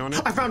 click E on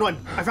it. I found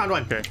one! I found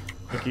one! Okay,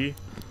 click E.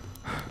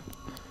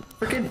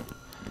 Frickin'.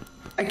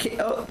 I can't.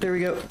 Oh, there we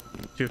go.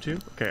 2 of 2?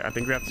 Okay, I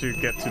think we have to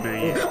get to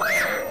the...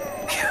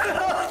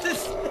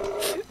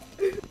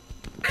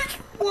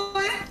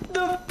 What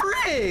the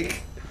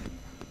frick?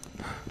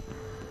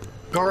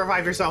 Go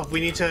revive yourself. We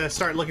need to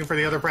start looking for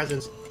the other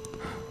presents.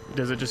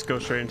 Does it just go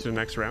straight into the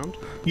next round?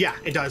 Yeah,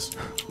 it does.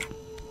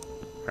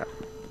 Crap.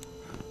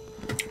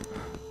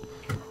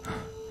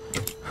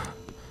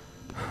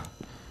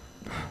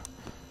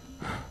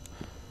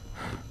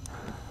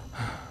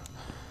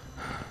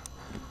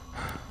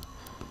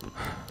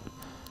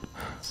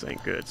 This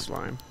ain't good,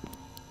 Slime.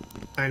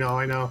 I know,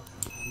 I know.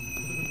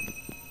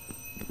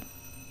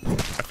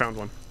 I found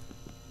one.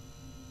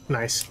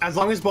 Nice. As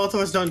long as both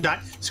of us don't die.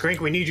 Skringk,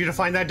 we need you to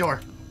find that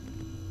door.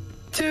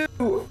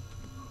 2.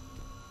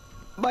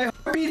 My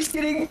heartbeat's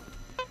getting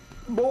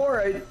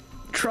more. I'm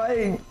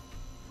trying.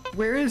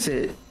 Where is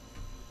it?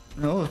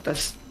 No,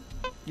 that's...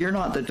 You're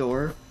not the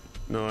door.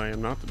 No, I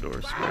am not the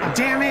door.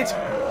 Damn it!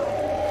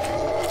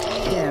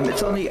 Damn,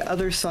 it's on the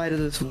other side of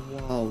this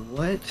wall.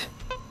 What?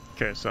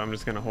 Okay, so I'm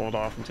just gonna hold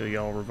off until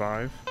y'all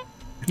revive.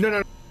 No, no,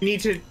 you need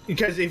to,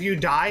 because if you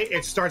die,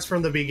 it starts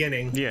from the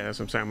beginning. Yeah, that's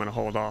what I'm saying. I'm gonna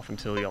hold off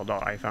until y'all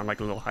die. I found like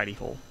a little hidey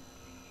hole.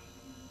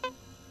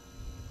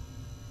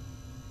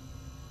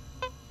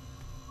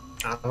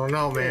 I don't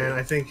know, man.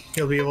 I think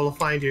he'll be able to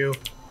find you.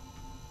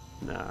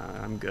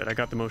 Nah, I'm good. I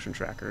got the motion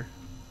tracker.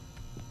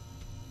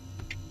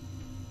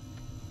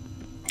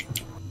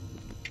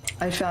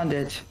 I found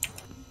it.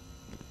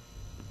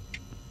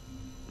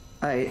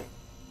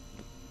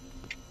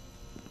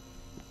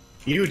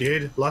 You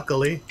did,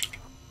 luckily.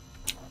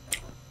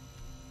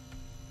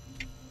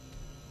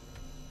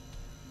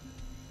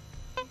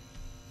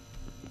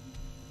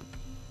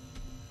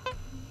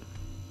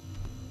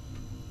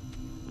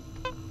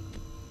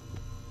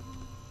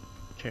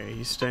 Okay,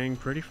 he's staying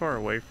pretty far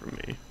away from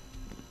me.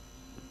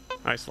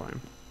 Hi, Slime.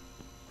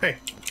 Hey.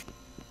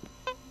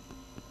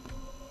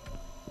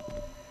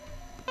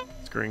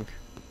 Skringk.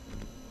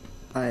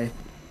 Hi.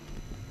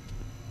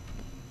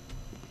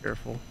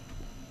 Careful.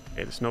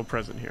 Hey, there's no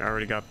present here. I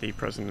already got the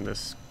present in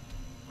this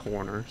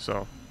corner,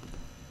 so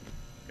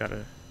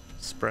gotta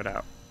spread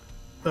out.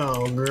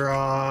 Oh,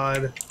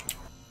 God.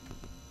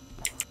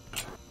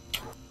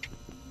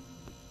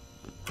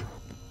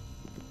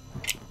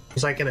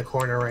 He's like in a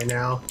corner right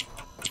now.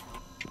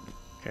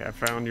 Okay, I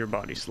found your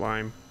body,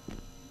 Slime.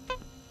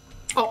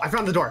 Oh, I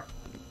found the door.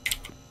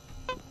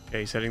 Okay,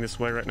 he's heading this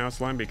way right now,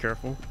 Slime. Be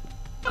careful.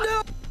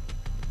 No!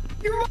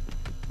 You're...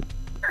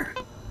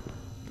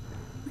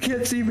 You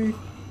can't see me.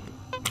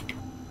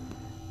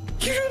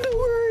 You don't know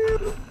where I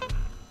am.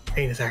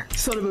 Pain is there.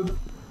 Son of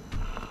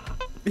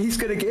a... He's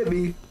gonna get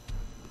me. He's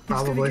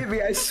Probably. gonna get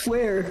me, I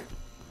swear.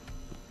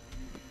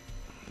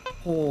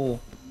 Oh.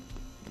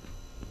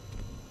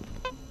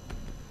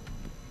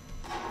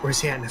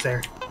 Where's he at? Is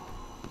there?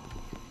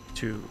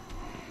 Two.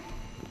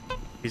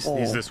 He's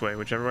this way.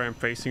 Whichever way I'm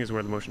facing is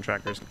where the motion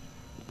trackers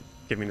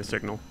give me the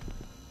signal.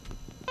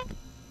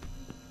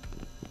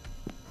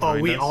 Oh,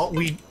 Behind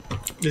us.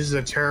 This is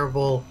a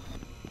terrible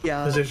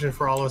position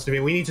for all of us to be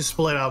in. We need to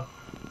split up.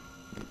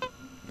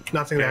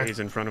 Nothing Yeah, there. he's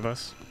in front of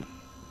us.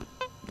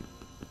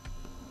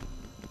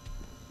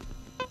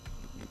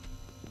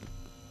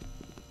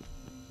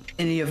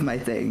 Any of my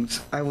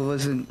things. I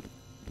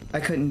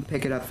couldn't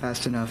pick it up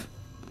fast enough.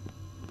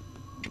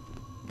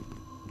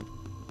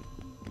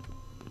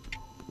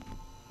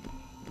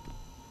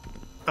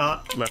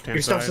 Left hand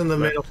your stuff's side, in the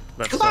left, middle.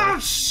 Left Ah,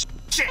 side.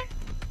 shit!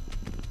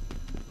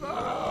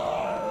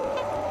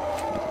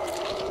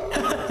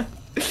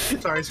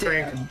 Sorry,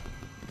 Skringk.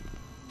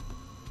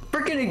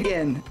 Frickin'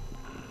 again.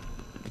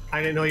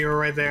 I didn't know you were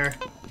right there.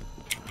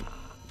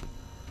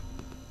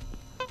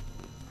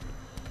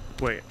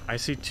 Wait, I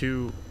see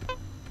two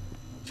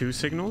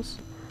signals?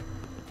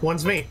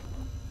 One's me.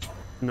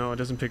 No, it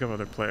doesn't pick up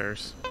other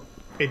players.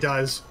 It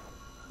does.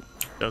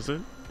 Does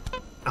it?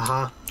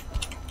 Uh-huh.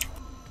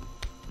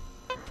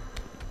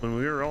 When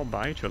we were all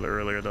by each other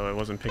earlier, though, it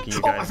wasn't picking you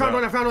Oh, guys I found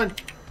up. one, I found one!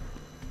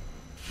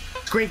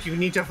 Skringk, you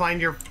need to find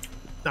your...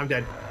 I'm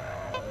dead.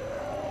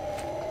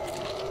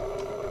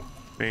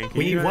 Man, can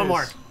We you need one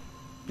more. guys-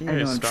 You I know,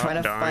 guys I'm stop trying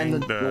to dying.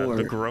 find the door.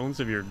 The groans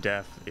of your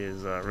death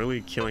is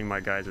really killing my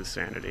guys'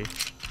 sanity.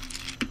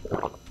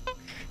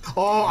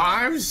 Oh,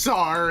 I'm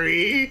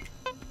sorry!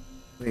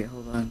 Wait,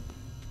 hold on.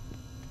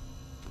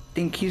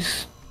 Think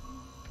he's...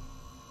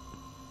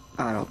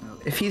 I don't know.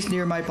 If he's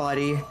near my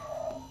body,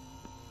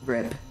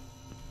 rip.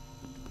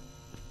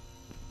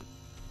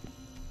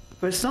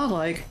 But it's not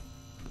like...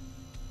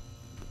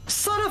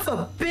 Son of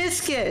a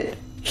biscuit!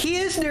 He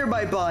is near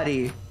my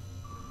body!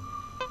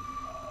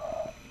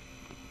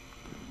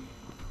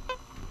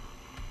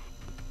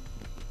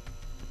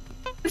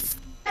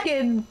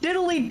 Fucking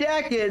diddly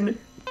dackin'!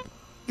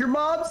 Your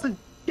mom's a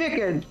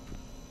chicken!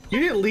 You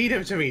didn't lead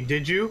him to me,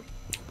 did you?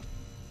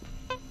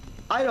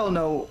 I don't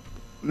know,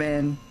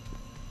 man.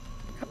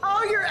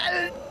 Oh, you're...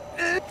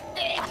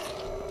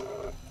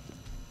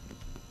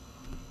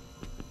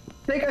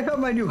 think I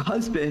found my new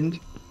husband.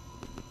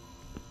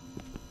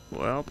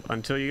 Well,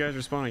 until you guys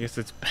respond, I guess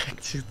it's back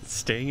to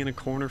staying in a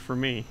corner for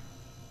me.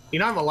 You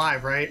know I'm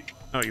alive, right?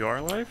 Oh, you are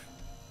alive?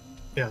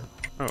 Yeah.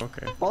 Oh,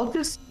 okay.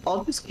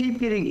 I'll just keep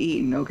getting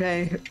eaten,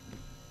 okay?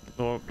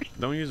 Well,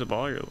 don't use up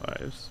all your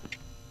lives.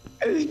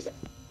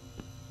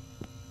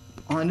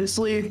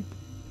 Honestly,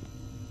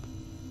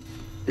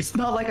 it's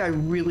not like I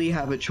really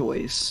have a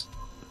choice.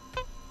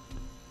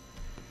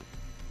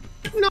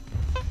 No.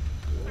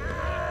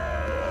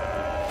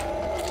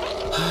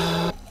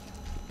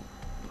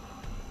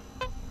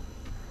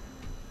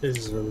 This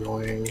is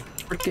annoying.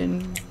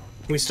 Freaking...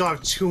 We still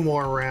have two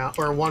more round,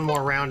 or one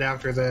more round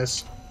after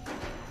this.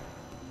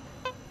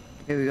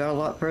 Hey, we got a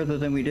lot further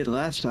than we did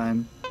last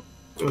time.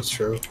 That's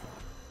true.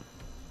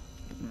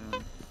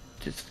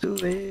 Just too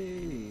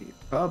late.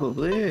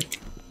 Probably.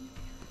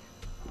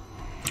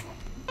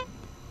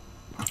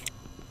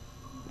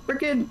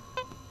 Freaking...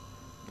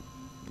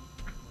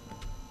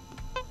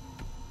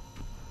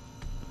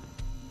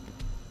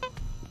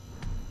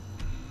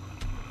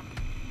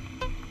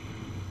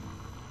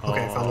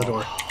 Okay, I found the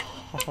door.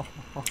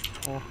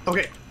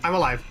 Okay, I'm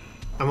alive.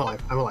 I'm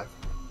alive. I'm alive.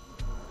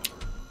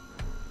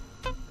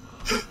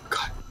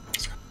 God.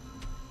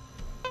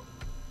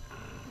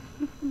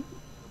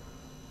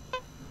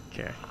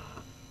 Okay.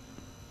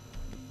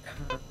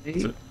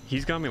 So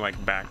he's got me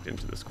like backed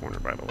into this corner,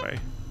 by the way.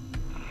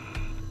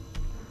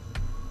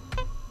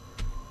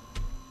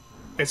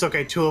 It's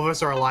okay, 2 of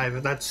us are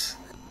alive. That's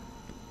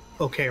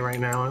okay right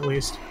now, at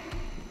least.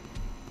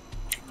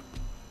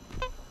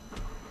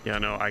 Yeah,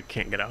 no, I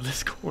can't get out of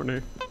this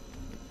corner.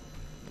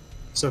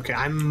 It's okay.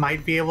 I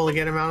might be able to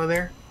get him out of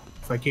there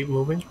if I keep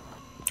moving.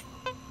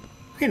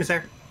 Hey, it's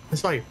there. I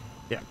saw you.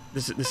 Yeah,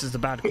 this is the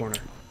bad corner.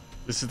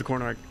 This is the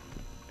corner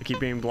I keep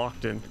being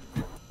blocked in.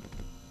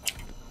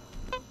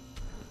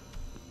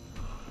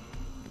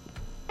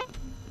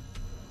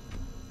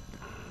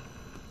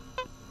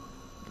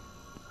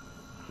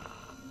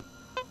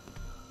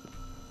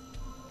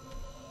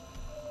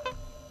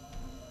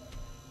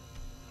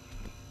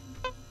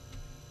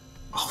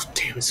 Oh,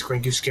 damn it,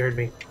 Skringk, you scared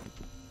me.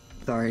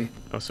 Sorry.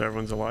 Oh, so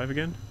everyone's alive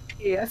again?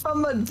 Yeah, I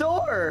found the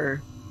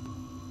door.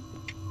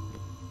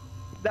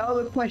 Now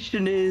the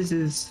question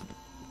is,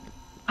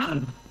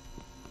 am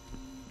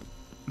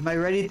I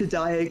ready to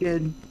die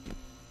again?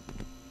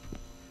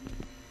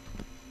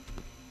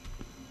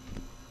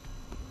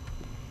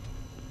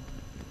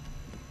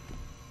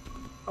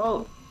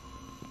 Oh.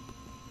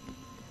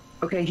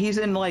 Okay, he's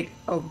in like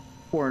a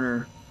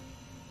corner.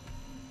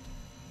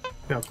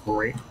 Oh,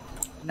 great.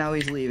 Now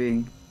he's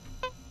leaving.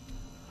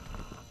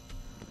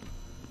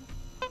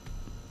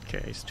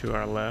 Okay, he's to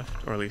our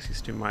left, or at least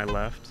he's to my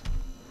left.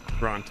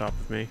 We're on top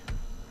of me.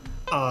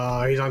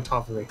 He's on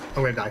top of me.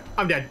 I'm gonna die.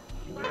 I'm dead.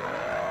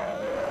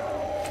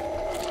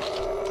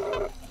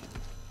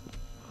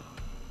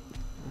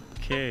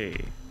 Okay.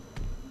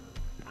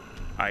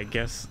 I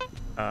guess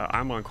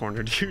I'm on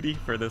corner duty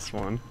for this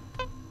one.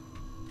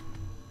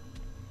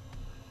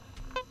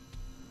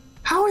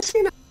 How is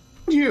he not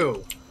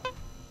you?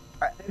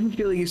 I have a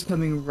feeling he's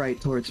coming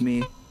right towards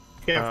me.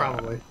 Yeah,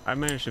 probably. I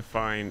managed to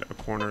find a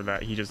corner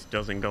that he just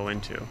doesn't go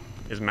into.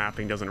 His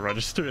mapping doesn't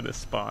register this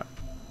spot.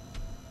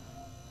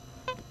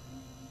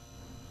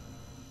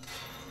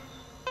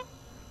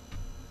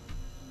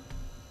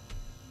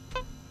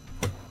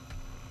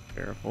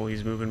 Careful,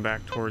 he's moving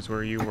back towards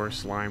where you were,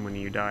 Slime, when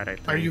you died, I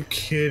think. Are you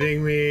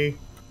kidding me?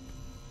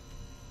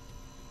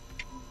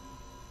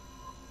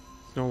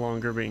 It's no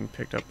longer being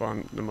picked up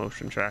on the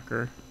motion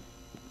tracker.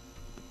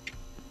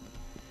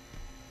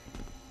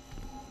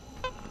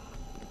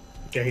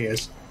 Yeah, he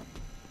is.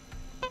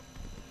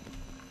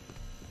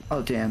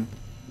 Oh, damn.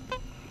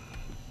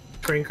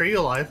 Skringk, are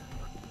you alive?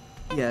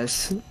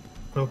 Yes.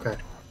 Okay.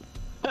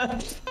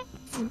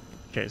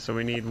 Okay, so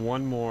we need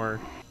one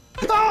more.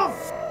 Oh!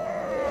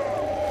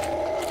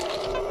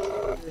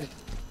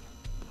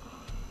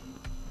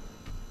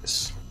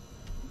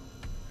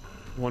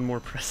 One more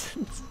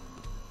presence.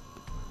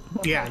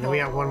 Yeah, and then we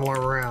have one more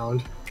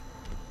round.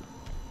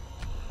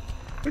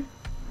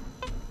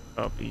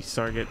 Oh, he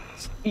started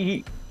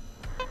getting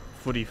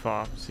footy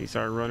fops. He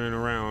started running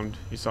around.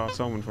 He saw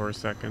someone for a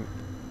second.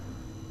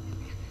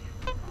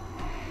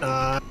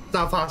 It's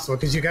not possible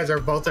because you guys are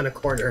both in a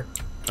corner.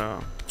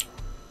 Oh.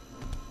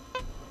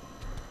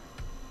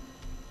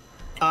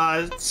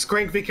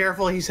 Skringk, be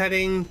careful. He's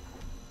heading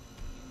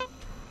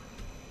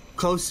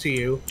close to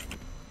you.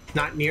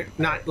 Not near,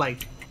 not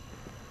like.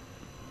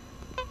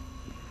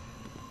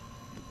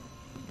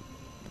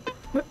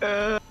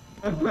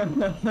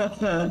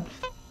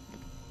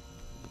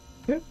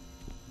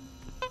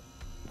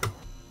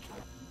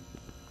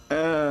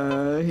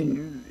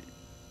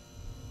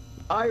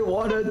 I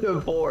want a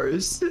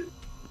divorce.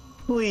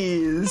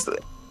 Please.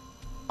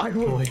 I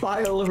will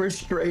file a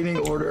restraining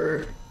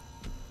order.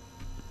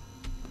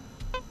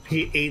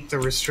 He ate the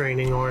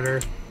restraining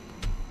order.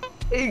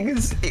 Oh, he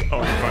finally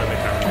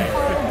found me.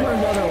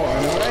 Another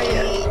one,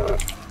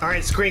 right?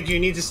 Alright, Skringk, you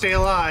need to stay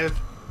alive.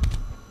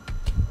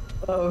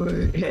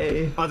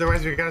 Okay.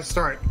 Otherwise, we're gonna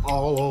start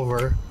all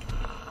over.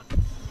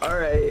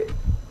 Alright.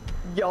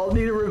 Y'all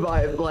need to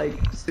revive, like,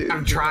 soon.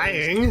 I'm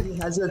trying. He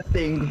has a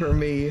thing for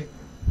me.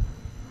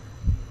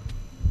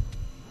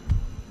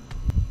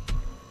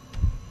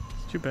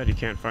 It's too bad you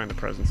can't find the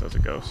presence as a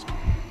ghost.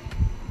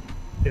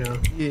 Yeah.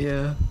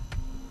 Yeah.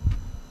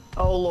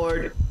 Oh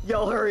lord.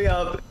 Y'all hurry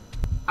up.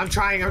 I'm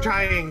trying, I'm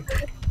trying.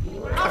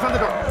 I found the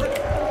door.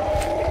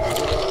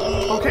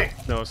 Okay.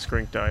 No,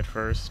 Skringk died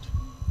first.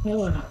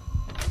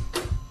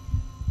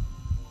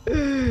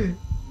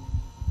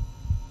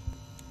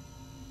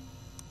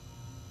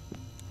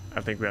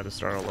 I think we have to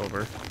start all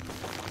over.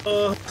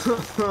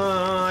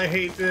 I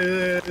hate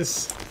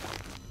this.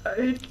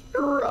 I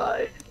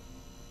tried.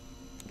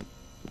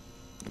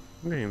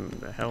 I'm getting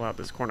the hell out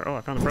this corner. Oh,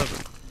 I found a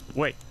present.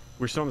 Wait,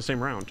 we're still in the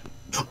same round.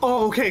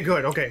 Oh, okay,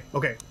 good. Okay,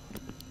 okay.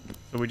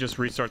 So we just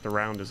restart the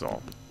round is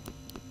all.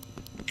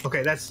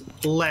 Okay, that's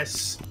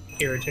less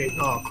irritating.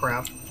 Oh,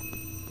 crap.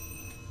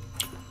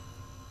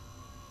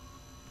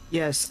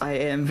 Yes, I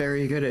am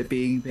very good at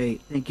being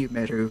bait. Thank you,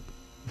 Meru.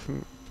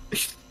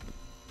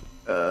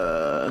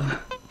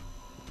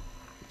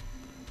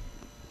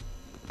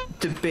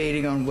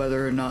 debating on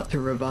whether or not to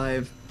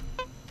revive.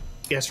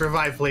 Yes,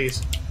 revive,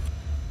 please.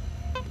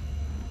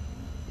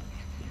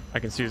 I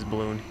can see his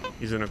balloon.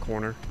 He's in a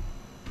corner.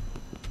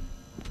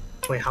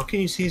 Wait, how can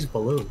you see his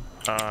balloon?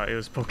 It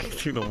was poking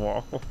through the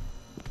wall.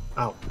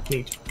 Oh,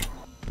 neat.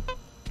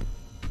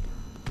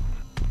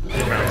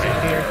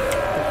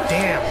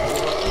 Damn.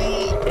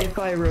 If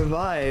I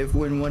revive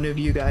when one of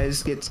you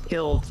guys gets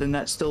killed, then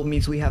that still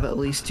means we have at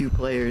least 2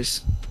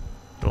 players.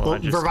 Well, I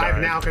just revive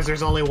died. now because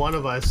there's only one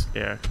of us.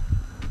 Yeah.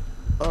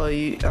 Oh,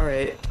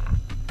 alright.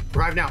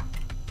 Revive now.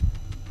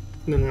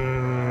 You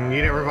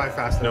didn't revive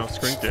fast No, enough.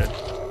 Skringk did.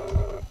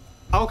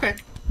 Oh, okay.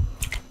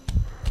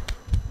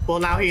 Well,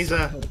 now he's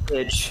a...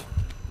 Bitch.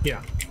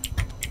 Yeah.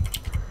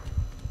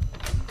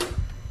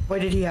 Why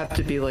did he have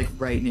to be like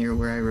right near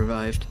where I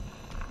revived?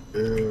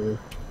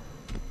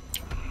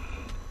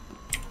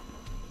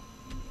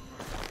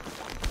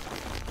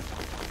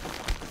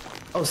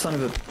 Oh, son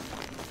of a...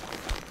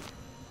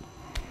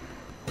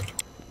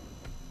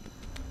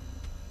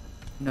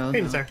 No,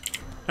 Hey, no. sir.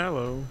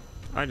 Hello.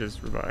 I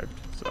just revived,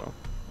 so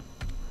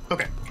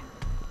Okay.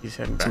 he's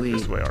heading back Sweet.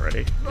 this way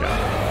already.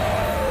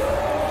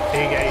 Yeah.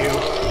 Did he get you?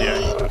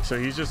 Yeah. So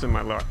he's just in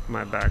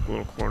my back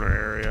little corner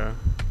area.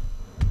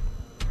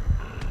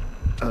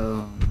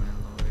 Oh, my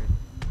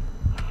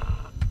lord.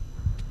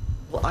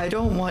 Well, I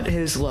don't want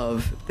his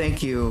love.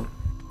 Thank you.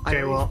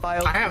 Okay, well,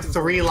 I have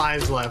 3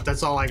 lives left.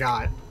 That's all I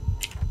got.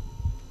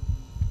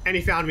 And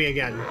he found me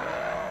again.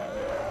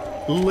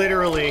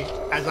 Literally,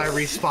 as I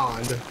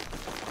respawned.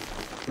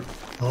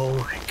 Oh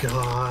my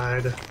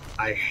god.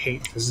 I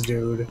hate this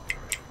dude.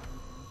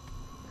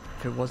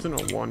 If it wasn't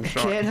a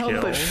one-shot Can't help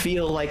kill, but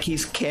feel like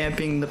he's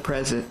camping the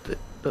present,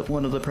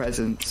 one of the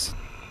presents.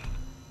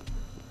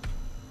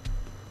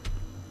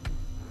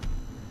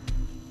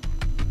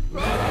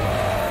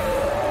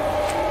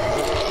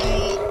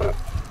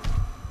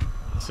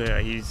 so yeah,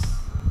 he's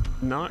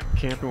not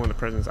camping one of the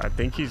presents. I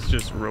think he's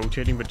just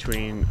rotating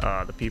between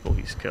the people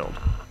he's killed.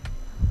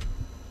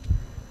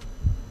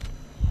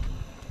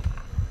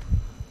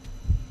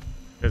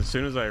 As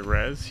soon as I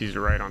res, he's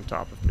right on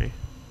top of me.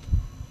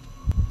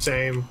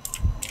 Same.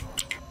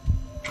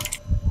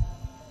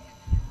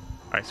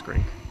 Hi,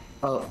 Skringk.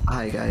 Oh,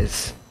 hi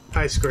guys.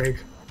 Hi, Skringk.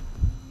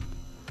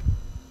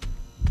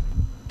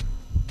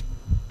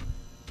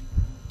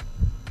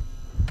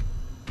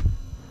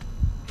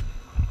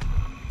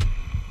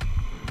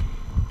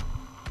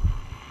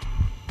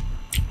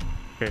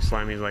 Okay,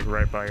 Slimy's like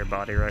right by your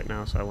body right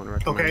now, so I wouldn't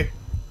recommend. Okay.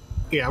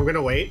 Yeah, I'm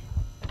gonna wait.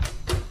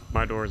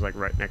 My door is like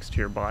right next to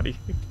your body.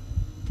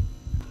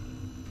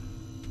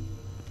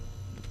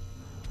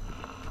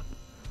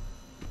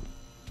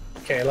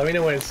 Okay, let me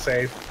know when it's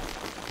safe.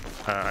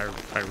 I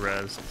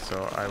rezzed,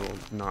 so I will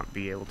not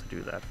be able to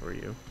do that for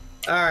you.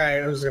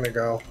 Alright, I'm just gonna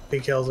go. He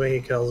kills me,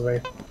 he kills me.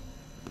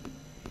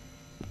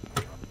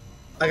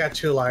 I got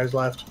 2 lives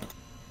left.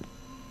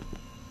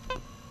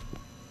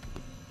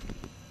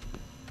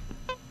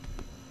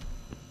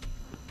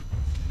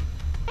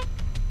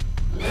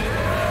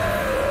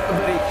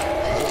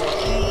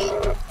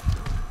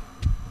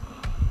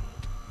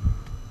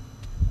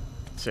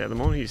 So yeah, the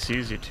moment he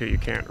sees you too, you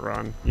can't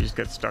run. You just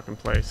get stuck in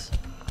place.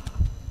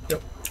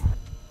 Yep.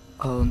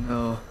 Oh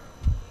no.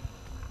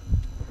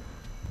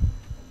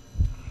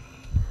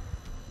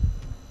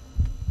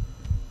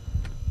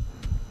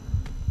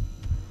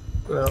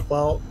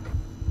 Well,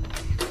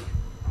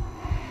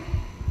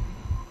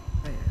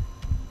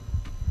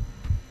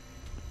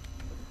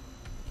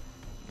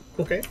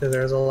 okay,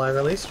 there's a live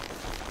at least.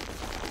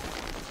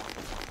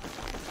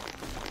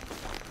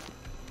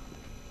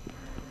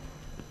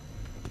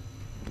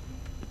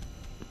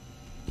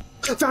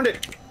 Found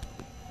it!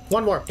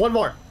 One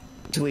more!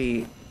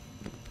 Sweet.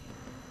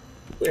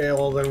 Yeah,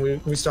 well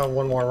then we still have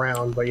 1 more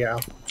round, but yeah.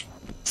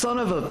 Son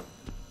of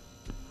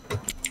a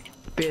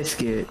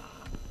biscuit.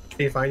 Did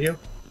he find you?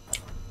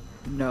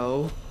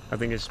 No. I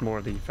think it's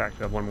more the fact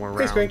that one more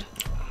Hey, round. Skringk.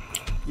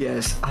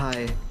 Yes,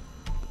 hi.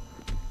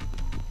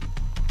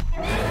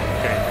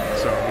 Okay,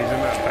 so he's in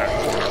that back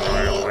corner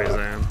where I always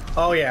am.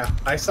 Oh yeah,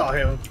 I saw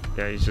him.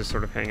 Yeah, he's just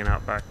sort of hanging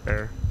out back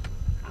there.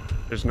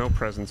 There's no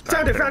presence back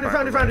Found it, there. found it, by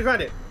found the it, found way. it,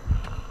 found it!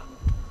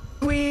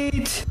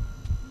 Sweet.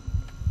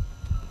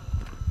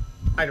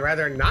 I'd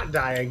rather not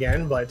die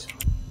again, but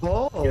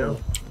Oh. you know.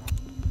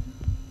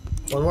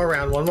 1 more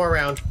round, 1 more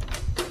round.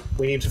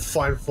 We need to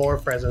find 4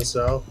 presents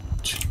though.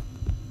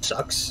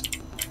 Sucks.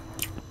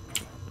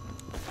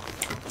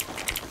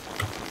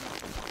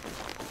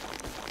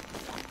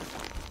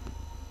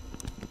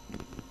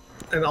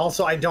 And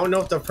also, I don't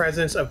know if the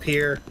presents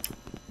appear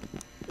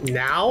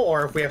now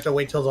or if we have to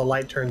wait till the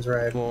light turns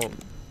red. Well,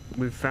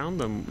 we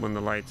found them when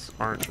the lights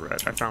aren't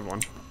red. I found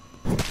one.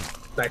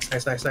 Nice,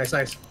 nice, nice, nice,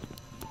 nice.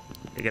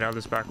 Okay, get out of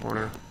this back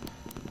corner.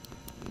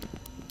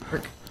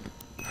 Frick.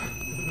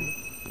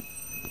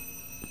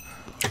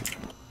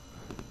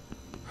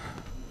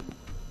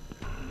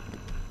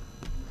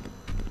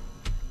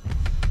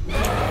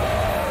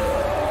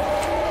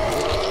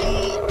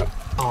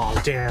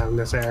 Oh, damn,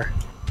 this air.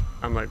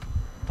 I'm like,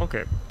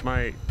 okay,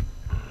 my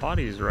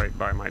body's right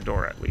by my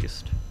door at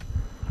least.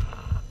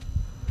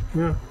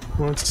 Yeah,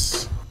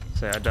 let's...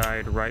 Say I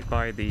died right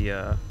by the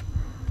I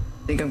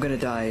think I'm gonna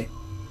die.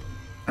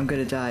 I'm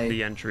gonna die.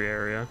 the entry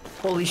area.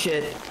 Holy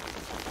shit.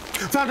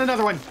 Found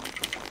another one!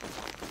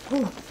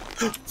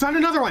 Found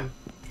another one!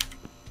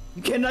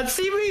 You cannot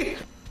see me!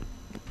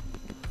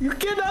 You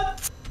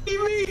cannot see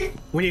me!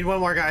 We need one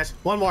more, guys.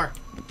 One more.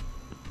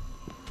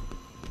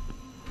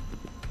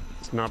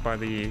 It's not by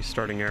the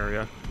starting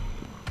area.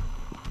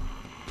 I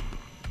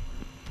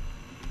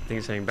think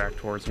he's heading back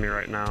towards me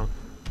right now.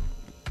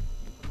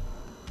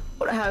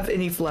 I don't have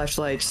any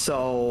flashlights,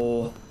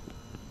 so...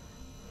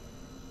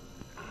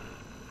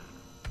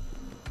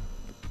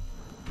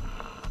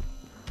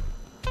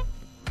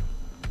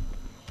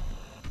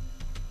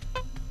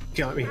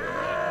 Kill me.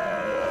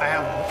 I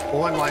have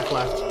one life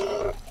left.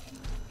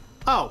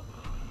 Oh!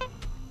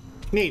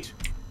 Neat.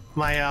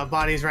 My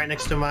body's right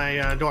next to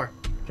my door.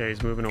 Okay,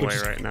 he's moving away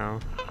right now.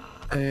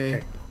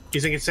 Hey.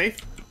 You think it's safe?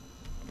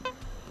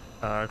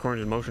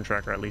 According to the motion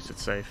tracker, at least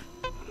it's safe.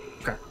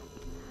 Okay.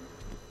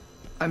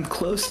 I'm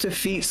close to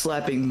feet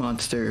slapping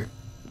monster.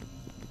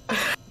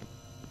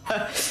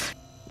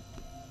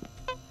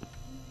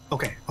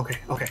 Okay.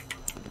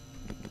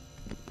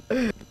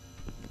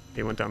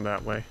 He went down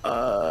that way.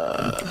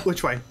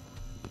 Which way?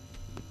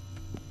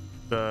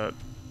 The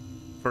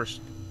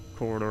first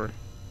corridor.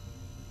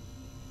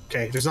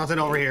 Okay, there's nothing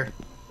over here.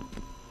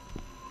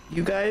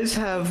 You guys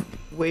have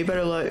way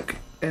better luck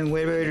and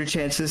way better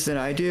chances than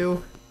I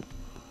do.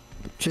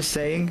 Just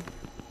saying.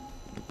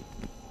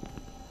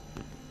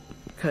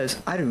 Because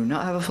I do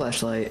not have a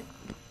flashlight.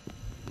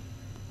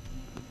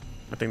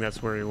 I think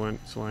that's where he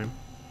went, Slime.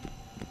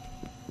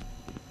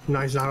 No,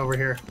 he's not over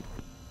here.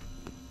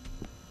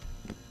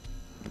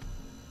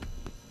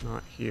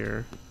 Not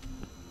here.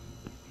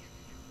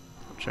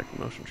 I'll check the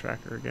motion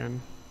tracker again.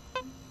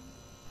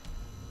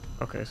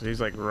 Okay, so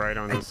he's like right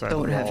on the side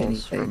of the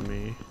walls from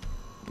me.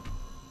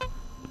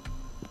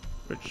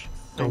 Which,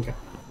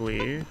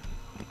 thankfully...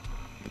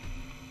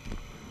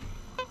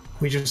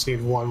 We just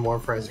need one more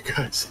present,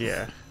 guys.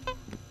 Yeah.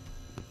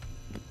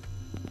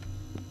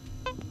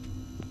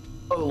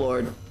 Oh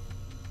lord.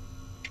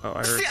 Oh,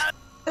 I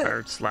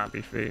heard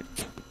slappy feet.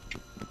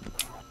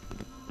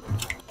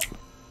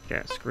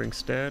 Yeah,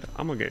 Skringk's dead.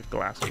 I'm gonna get a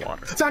glass of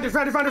water. Found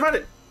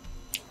it!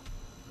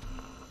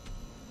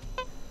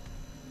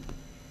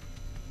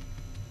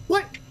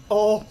 What?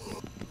 Oh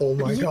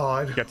my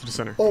god. Get to the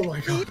center. Oh my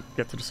god.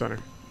 Get to the center.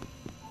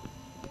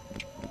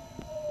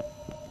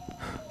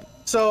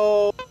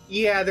 So,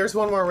 yeah, there's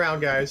one more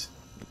round, guys.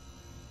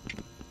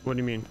 What do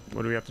you mean?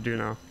 What do we have to do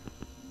now?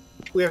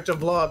 We have to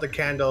blow out the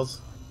candles.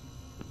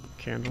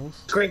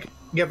 Candles? Skringk,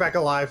 get back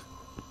alive.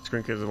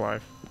 Skringk is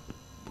alive.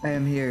 I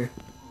am here.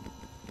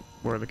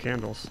 Where are the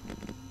candles?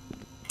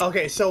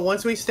 Okay, so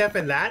once we step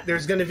in that,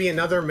 there's going to be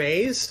another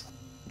maze,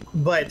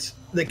 but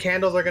the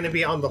candles are going to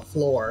be on the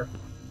floor.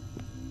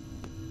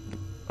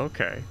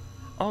 Okay.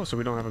 Oh, so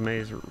we don't have a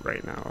maze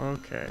right now.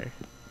 Okay.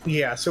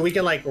 Yeah, so we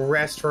can, like,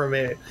 rest for a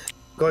minute.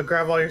 Go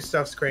grab all your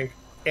stuff, Skringk.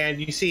 And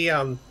you see,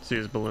 See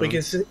his balloon? we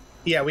can see,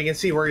 yeah, we can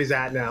see where he's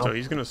at now. So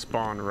he's gonna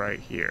spawn right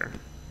here.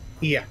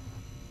 Yeah.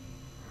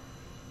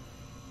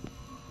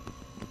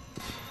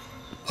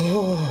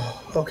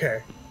 Oh,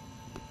 okay.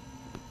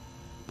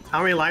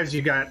 How many lives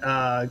you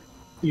got,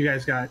 you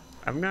guys got?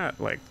 I've got,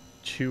 like,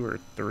 2 or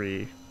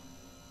 3.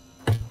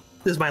 This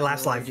is my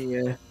last No life.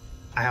 idea.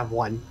 I have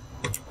 1.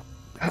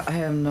 I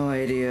have no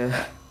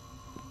idea.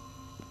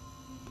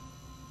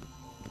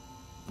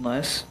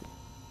 Unless...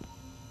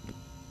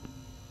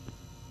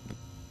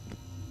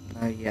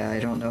 yeah, I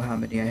don't know how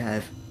many I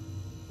have.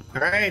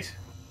 Alright.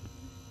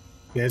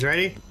 You guys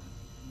ready?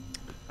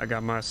 I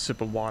got my sip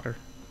of water.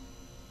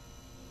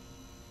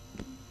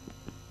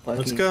 Lucky.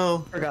 Let's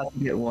go. Forgot to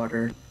get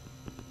water.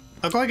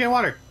 I'll go and get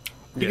water.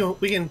 Yeah.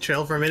 We can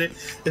chill for a minute.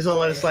 This will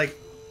let us, like,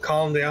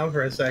 calm down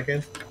for a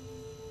second.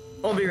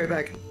 I'll be right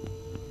back.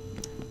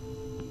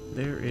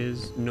 There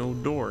is no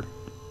door.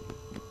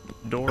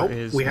 Door Nope,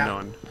 is we have-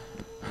 none.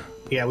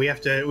 Yeah, we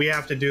have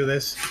to do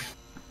this.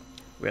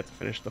 We have to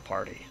finish the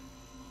party.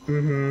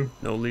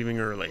 Mm-hmm. No leaving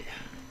early.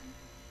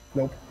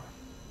 Nope.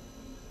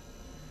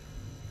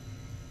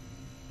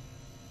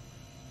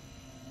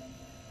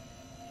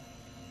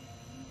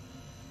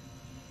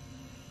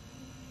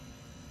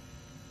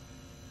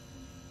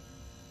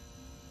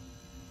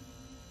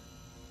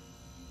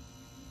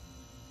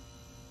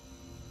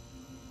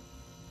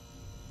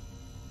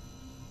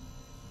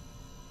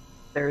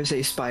 There is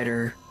a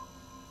spider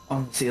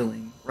on the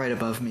ceiling right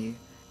above me.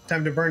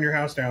 Time to burn your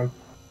house down.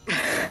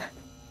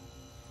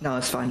 No,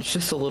 it's fine. It's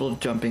just a little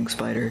jumping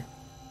spider.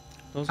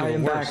 Those are I the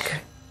am worst.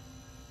 back.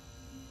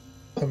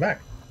 Come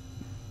back.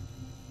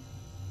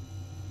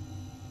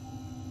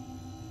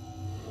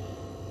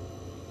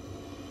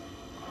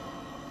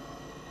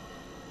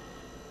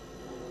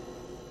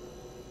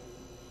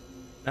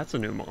 That's a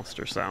new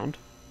monster sound.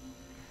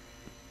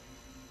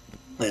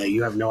 Yeah,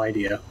 you have no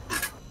idea.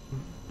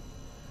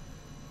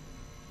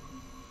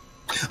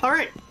 All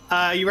right,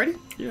 you ready?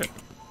 Yeah.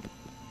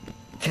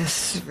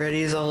 Yes,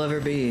 ready as I'll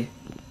ever be.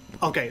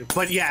 Okay,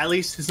 but yeah, at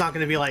least it's not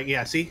going to be like,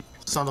 yeah, see?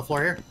 It's on the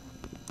floor here.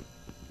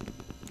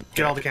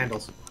 Get all the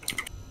candles.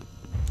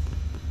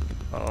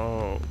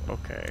 Oh,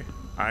 okay.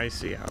 I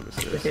see how this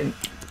is. Freaking-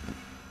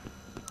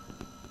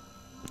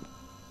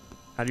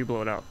 How do you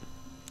blow it out?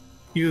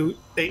 You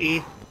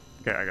AE.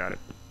 Okay, I got it.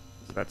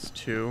 So that's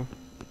 2.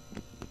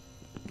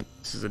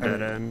 This is a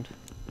dead end.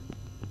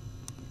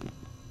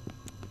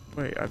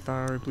 Wait, I thought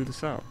I already blew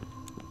this out.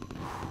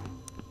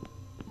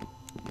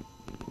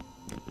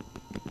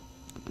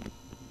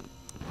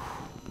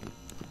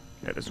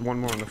 Yeah, there's one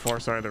more on the far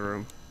side of the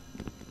room.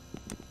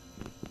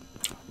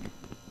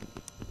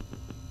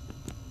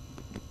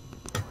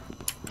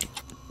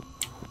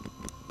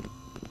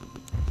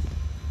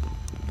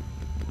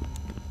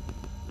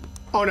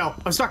 Oh no,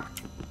 I'm stuck.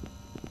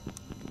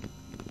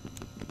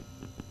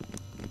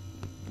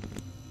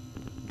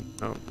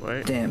 Oh,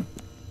 wait. Damn.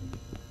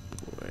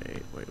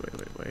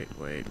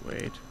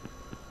 Wait.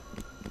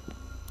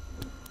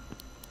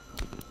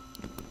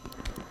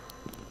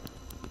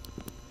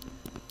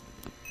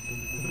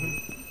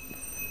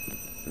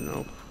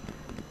 Nope.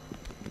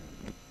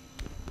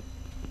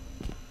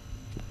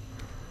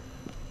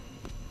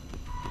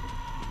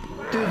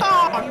 Dude,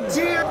 Oh,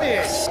 damn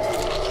it!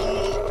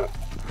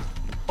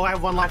 Oh, I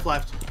have 1 life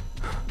left.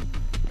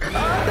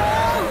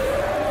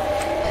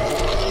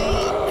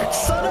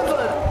 son of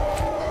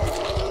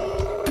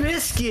a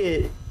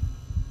biscuit!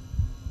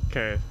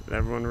 Okay,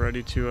 everyone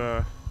ready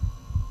to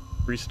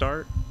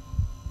restart?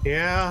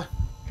 Yeah.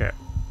 Okay.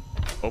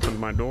 Opened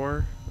my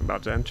door. I'm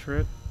about to enter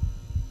it.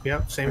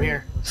 Yep, same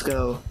here. Let's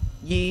go.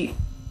 Yeet.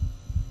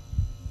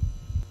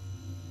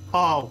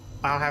 Oh,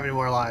 I don't have any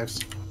more lives.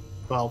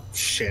 Well,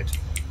 shit.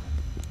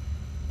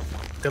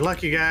 Good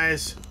luck, you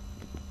guys.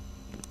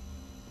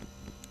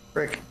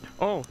 Frick.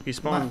 Oh, he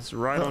spawns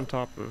right on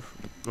top of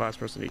the last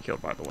person he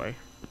killed, by the way.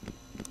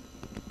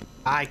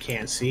 I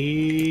can't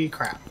see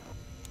crap.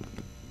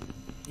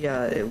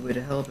 Yeah, it would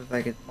help if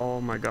I could. Oh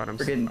my god,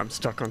 Friggin- I'm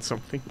stuck on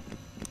something.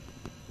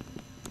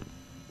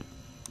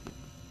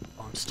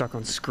 Oh, I'm stuck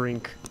on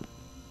Skringk.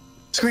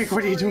 Skringk,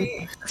 what are you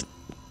doing?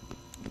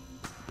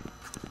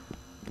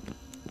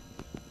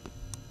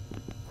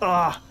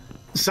 Ugh.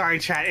 Sorry,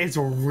 chat. It's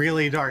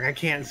really dark. I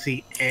can't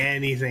see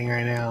anything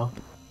right now.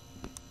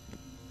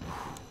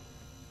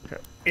 Okay.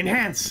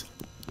 Enhance!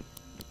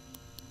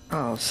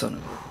 Oh, son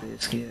of a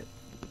biscuit.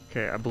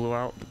 Okay, I blew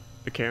out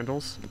the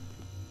candles.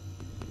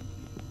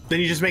 Then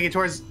you just make it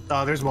towards...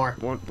 Oh, there's more.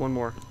 One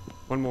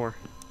more.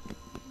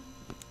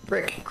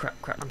 Frick. Crap,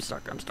 I'm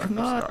stuck. Come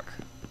on.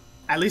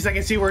 At least I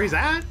can see where he's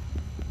at.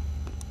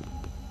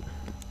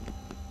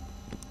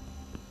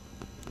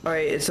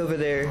 Alright, it's over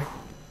there.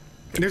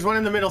 There's one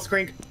in the middle,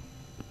 Skringk.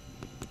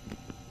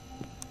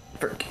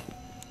 Frick.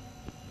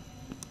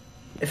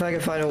 If I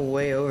could find a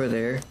way over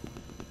there.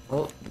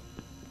 Oh.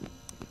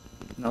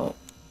 No.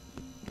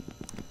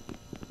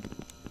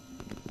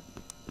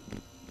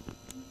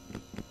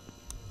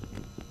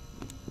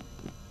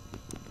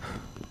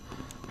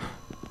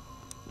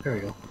 There we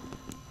go.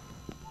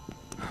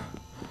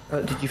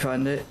 Did you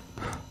find it?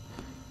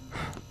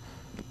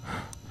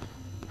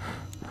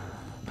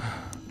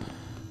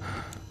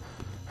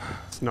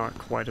 It's not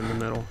quite in the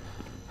middle.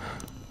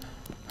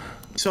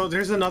 So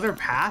there's another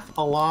path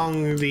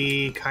along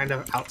the kind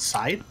of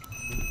outside.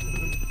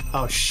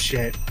 Oh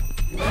shit.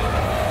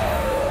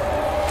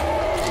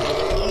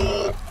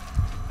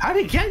 How'd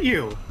he get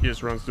you? He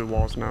just runs through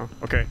walls now.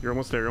 Okay, you're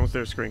almost there,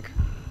 Skringk.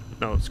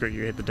 No, Skringk,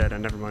 you hit the dead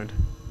end, never mind.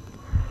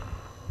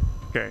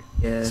 Okay,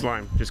 Yeah.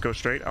 Slime, just go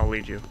straight, I'll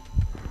lead you.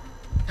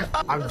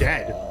 I'm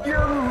dead.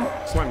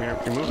 Slime, you're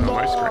moving on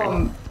my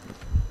screen.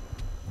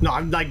 No,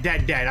 I'm like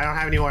dead. I don't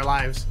have any more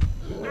lives.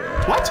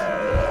 What?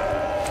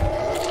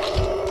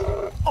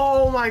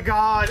 Oh my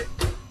god.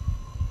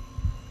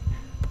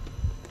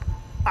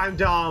 I'm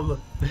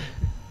dumb.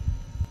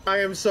 I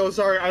am so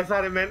sorry. I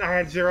thought it meant I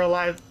had 0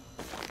 lives.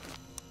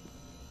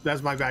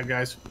 That's my bad,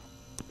 guys.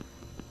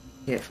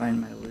 Can't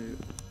find my loot.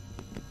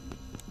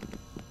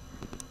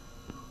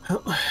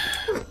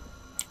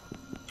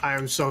 I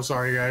am so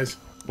sorry, guys.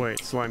 Wait,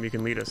 Slime, you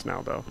can lead us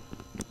now, though.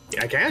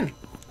 Yeah, I can.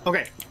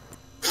 Okay.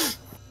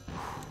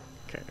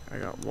 Okay, I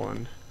got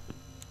one.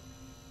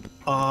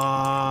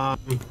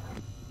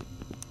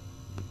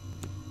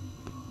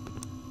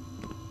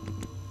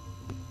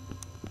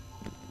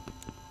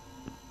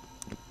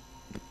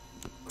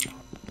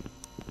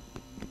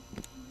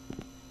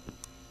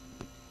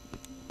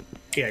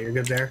 Yeah, you're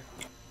good there.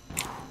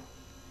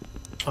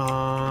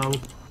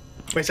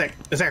 Wait a sec.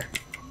 It's there.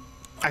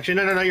 Actually,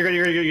 no, you're good.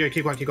 You're good.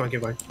 Keep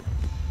going.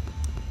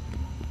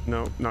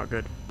 No, not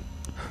good.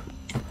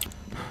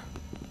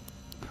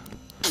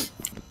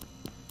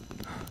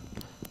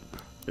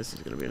 This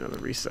is gonna be another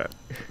reset.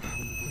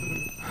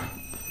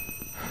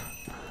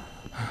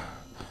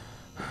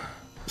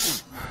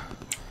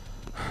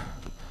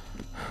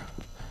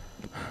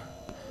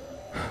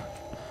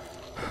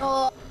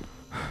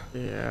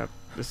 Yeah,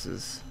 this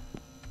is...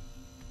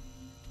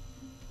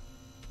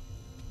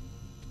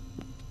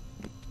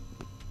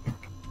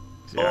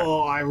 Yeah,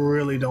 Oh, I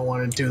really don't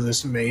want to do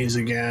this maze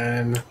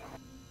again.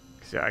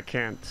 yeah, I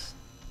can't.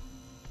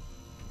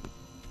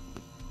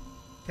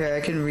 Okay,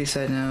 I can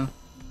reset now.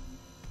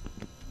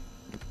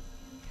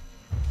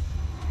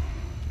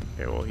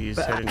 Okay, well he's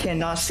But heading. I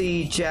cannot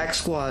see jack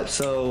squat,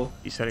 so.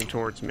 He's heading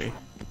towards me.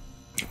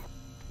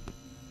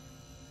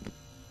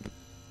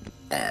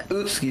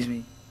 Oops, excuse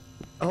me.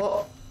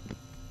 Oh.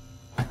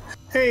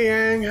 Hey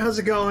Yang, how's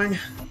it going?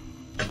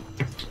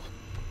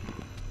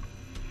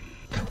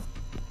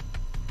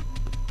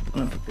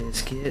 Want a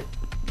biscuit?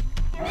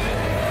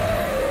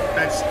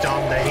 That's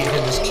dumb that he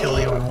can just kill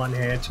you in one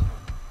hit.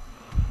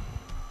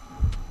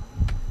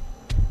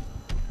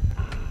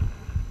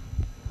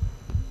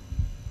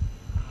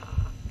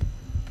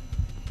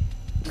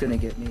 It's gonna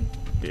get me.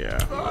 Yeah.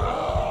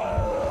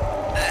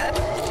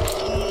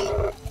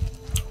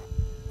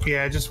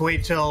 Yeah, just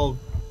wait until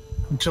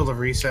the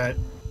reset.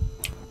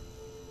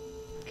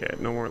 Okay,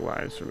 no more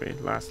lives for me.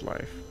 Last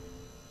life.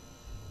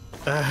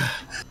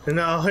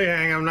 No,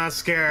 Yang, I'm not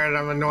scared.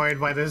 I'm annoyed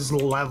by this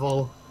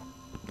level.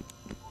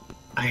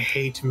 I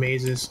hate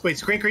mazes. Wait,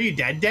 Skringk, are you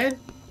dead?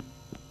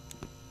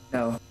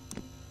 No.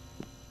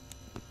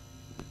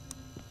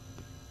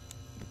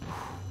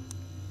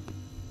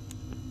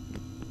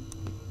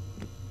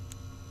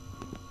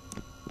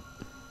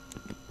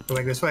 Go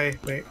like this way.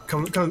 Wait,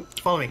 come,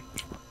 follow me.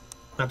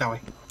 Not that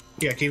way.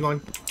 Yeah, keep going.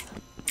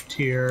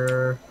 To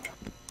your...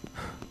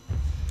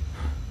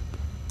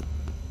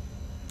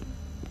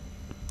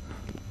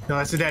 No,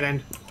 that's a dead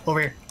end.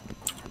 Over here.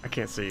 I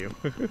can't see you.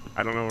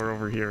 I don't know where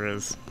over here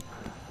is.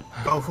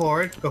 Go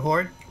forward. Go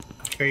forward.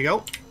 There you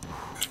go.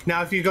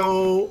 Now if you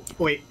go...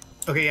 Wait.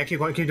 Okay, yeah, keep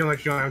going. Keep doing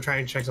what you're doing. I'm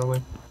trying to check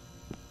something.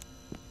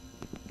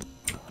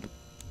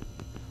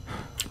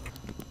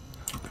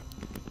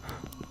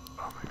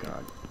 Oh my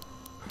god.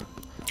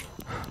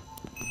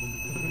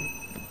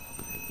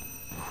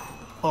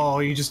 Oh,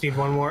 you just need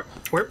one more.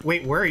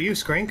 Wait, where are you,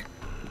 Skringk?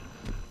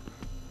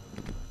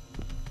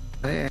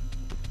 Hey.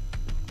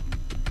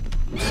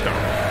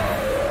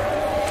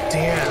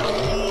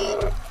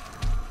 Damn.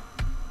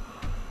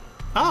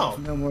 Oh.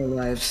 No more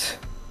lives.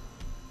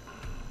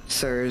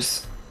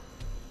 Sirs.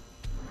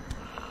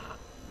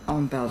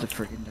 I'm about to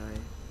freaking die.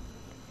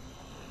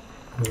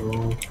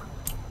 No.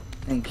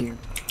 Thank you.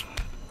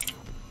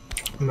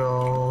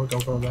 No,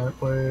 don't go that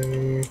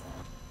way.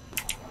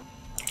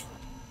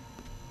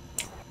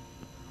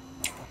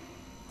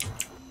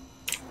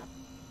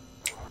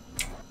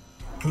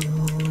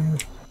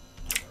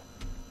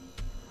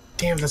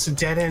 Damn, that's a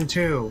dead end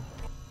too.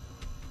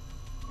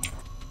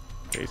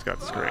 Okay, he's got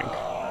Skringk.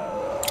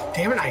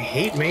 Damn it, I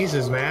hate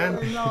mazes,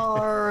 man.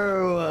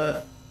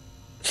 No!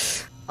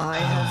 I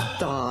have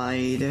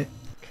died.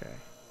 Okay.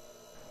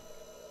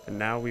 And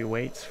now we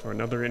wait for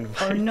another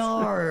invite. Oh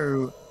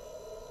no!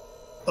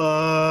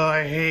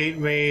 I hate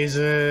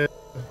mazes.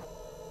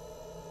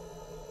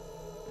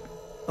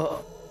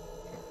 Oh.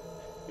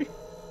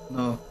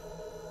 No.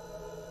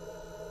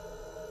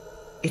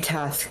 It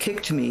has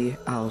kicked me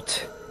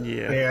out.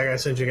 Yeah. Yeah, I gotta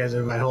send you guys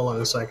an invite. Hold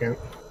on a second.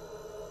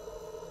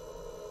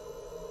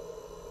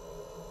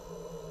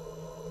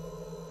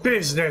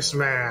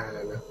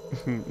 Businessman.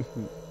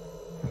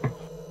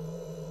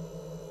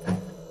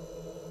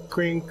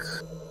 Skringk.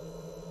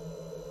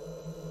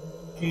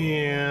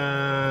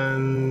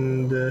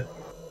 And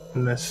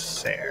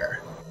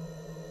Nasser.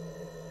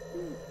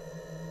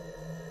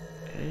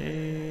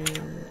 And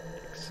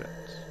accept.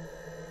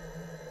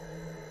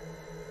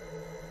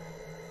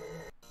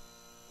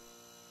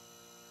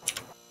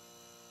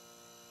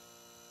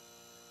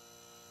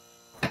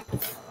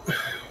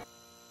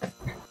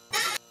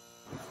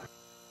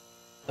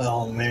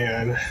 Oh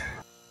man.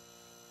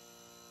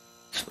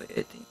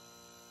 Sweet.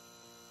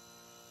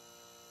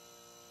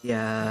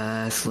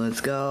 Yes,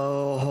 let's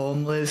go,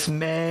 homeless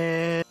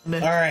man.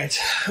 Alright,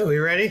 are we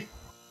ready?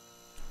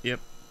 Yep.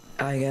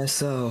 I guess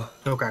so.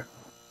 Okay.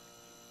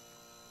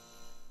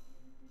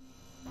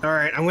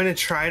 Alright, I'm gonna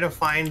try to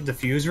find the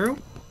fuse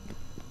room.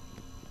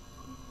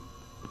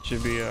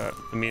 Should be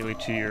immediately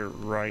to your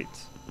right.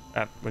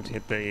 Once you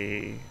hit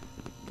the...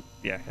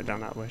 Yeah, head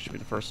down that way. Should be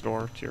the first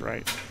door to your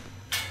right.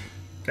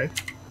 Okay.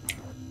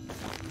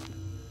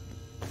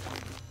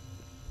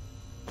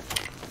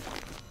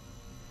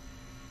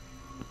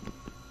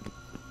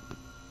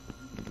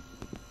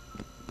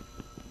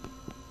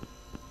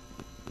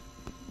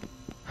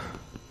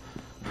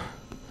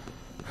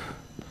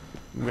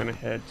 I'm gonna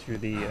head to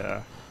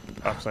the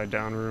upside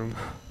down room.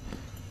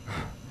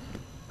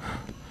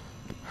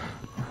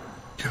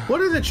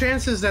 What are the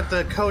chances that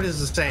the code is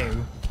the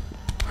same?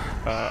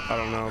 I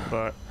don't know,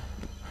 but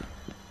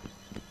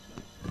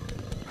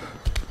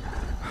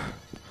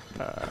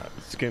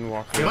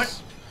Skinwalker What?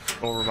 is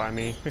over by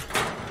me.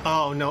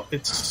 Oh no,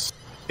 it's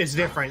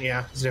different.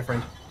 Yeah, it's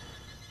different.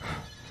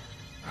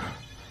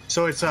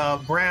 So it's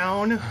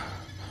brown,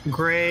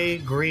 gray,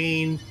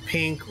 green,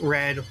 pink,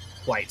 red,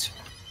 white.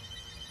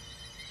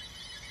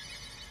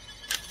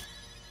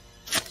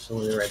 So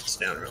let me write this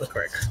down really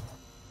quick.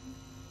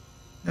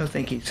 No,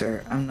 thank you,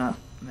 sir. I'm not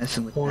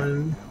messing with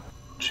 1,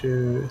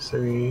 2,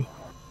 3,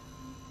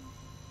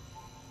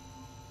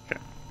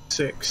 Okay.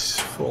 6,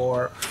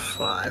 4,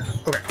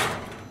 5. Okay.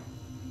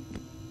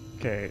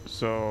 Okay,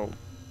 so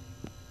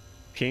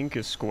pink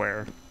is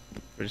square.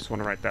 I just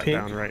want to write that Pink?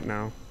 down right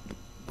now.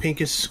 Pink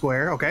is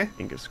square. Okay.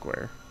 Pink is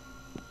square.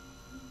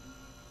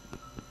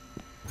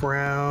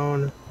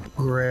 Brown,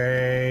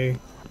 gray,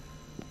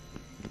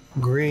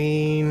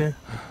 green.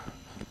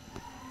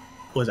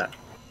 What was that?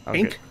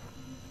 Okay. Pink?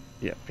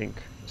 Yeah, pink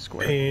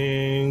square.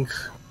 Pink.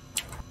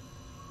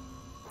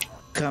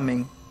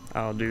 Coming.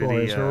 I'll do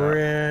Boys the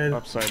red.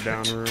 upside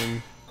down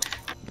room.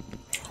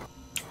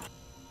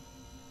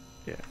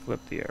 Yeah, flip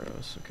the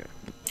arrows. Okay.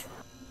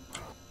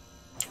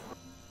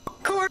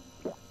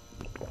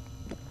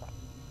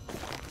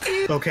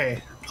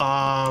 Okay.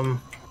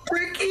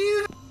 Frick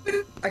you!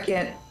 I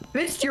can't.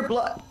 Bitch, your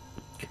blood.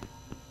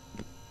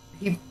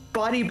 He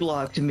body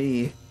blocked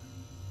me.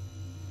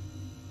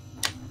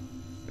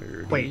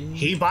 30. Wait,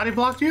 he body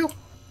blocked you?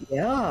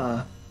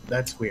 Yeah.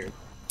 That's weird.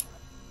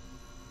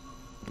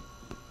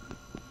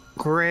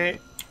 Gray.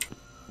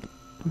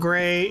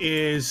 Gray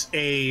is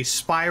a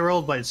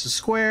spiral, but it's a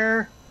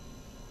square.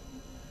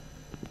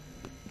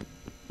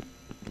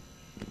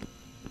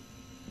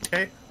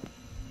 Okay.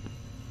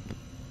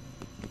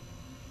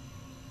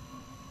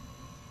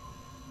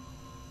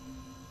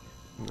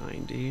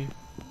 $90.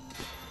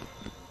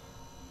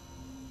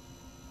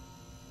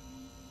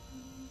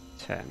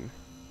 10.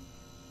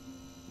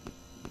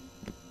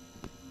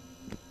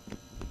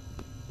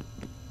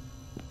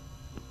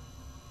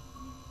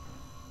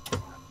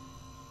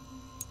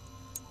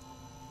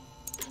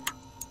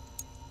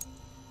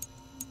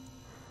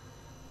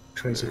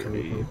 Tracy can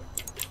 30. move.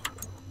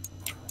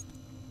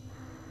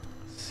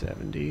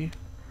 70.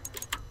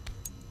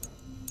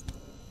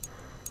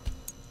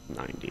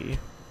 90.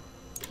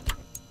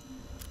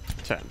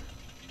 10.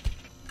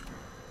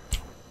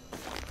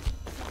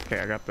 Okay,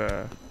 I got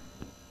the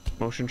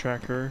motion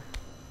tracker.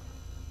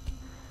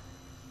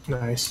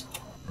 Nice.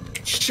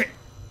 Shit.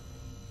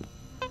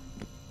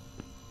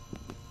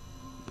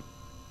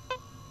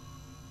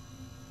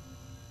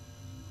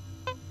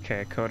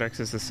 Okay,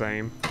 codex is the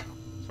same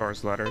as far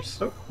as letters.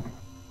 Oh.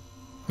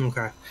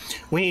 Okay.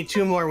 We need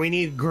two more. We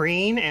need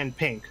green and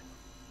pink.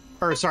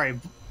 Or sorry,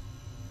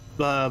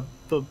 the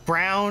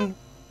brown,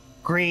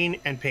 green,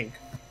 and pink.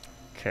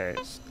 Okay,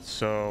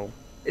 so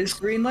Is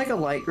green like a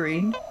light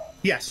green?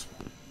 Yes.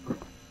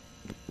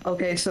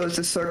 Okay, so it's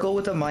a circle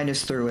with a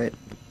minus through it.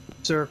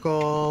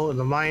 Circle,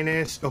 the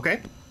minus.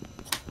 Okay.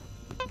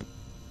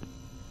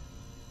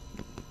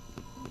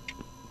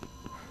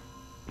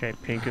 okay,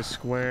 pink is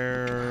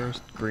square,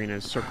 green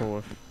is circle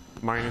with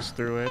minus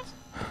through it.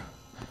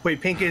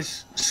 Wait, pink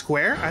is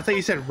square? I thought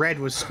you said red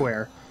was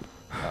square.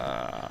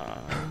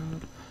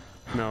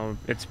 No,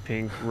 it's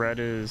pink. Red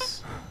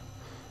is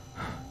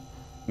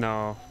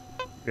no.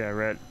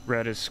 Yeah,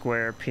 red is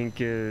square.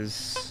 Pink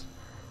is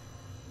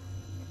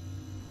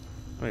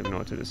I don't even know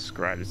what to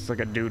describe. It's like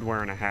a dude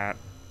wearing a hat.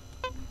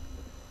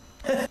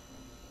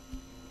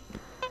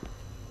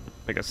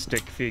 Like a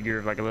stick figure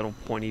of like a little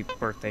pointy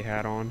birthday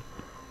hat on.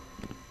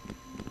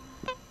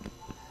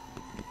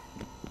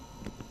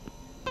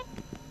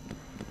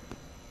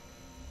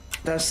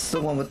 That's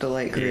the one with the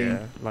light green.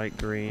 Yeah, light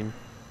green.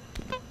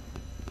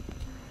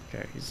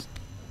 Okay, he's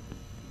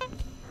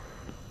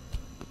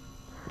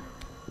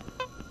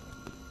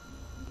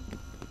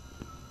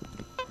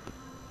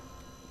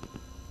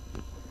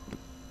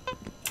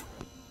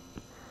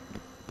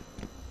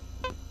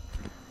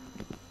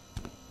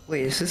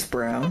Wait, is this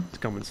brown?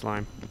 coming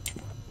slime.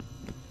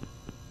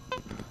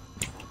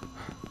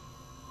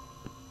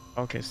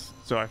 Okay,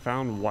 so I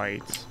found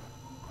white.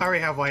 I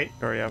already have white.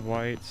 You already have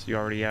whites. You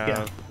already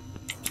have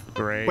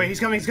gray. Wait, he's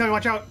coming,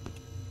 watch out.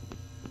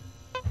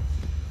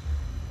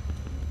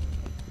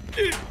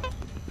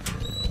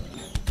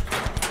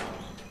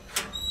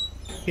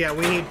 Yeah,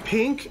 we need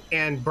pink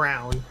and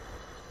brown.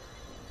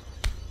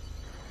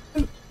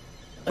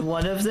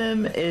 One of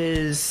them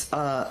is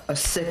a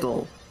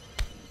sickle.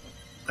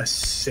 A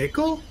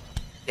sickle?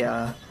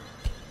 Yeah.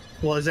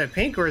 Well, is that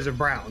pink or is it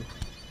brown?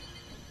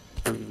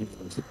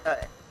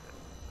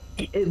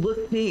 It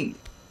looks pink.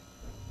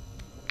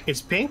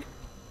 It's pink?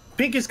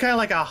 Pink is kind of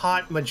like a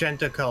hot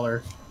magenta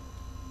color.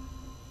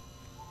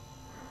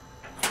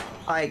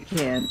 I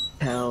can't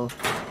tell.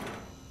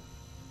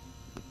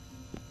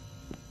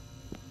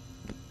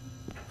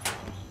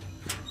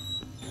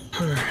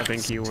 I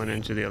think he went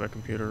into the other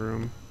computer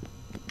room.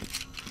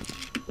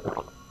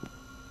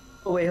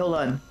 Oh wait, hold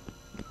on.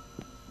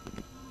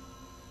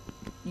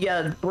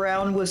 Yeah,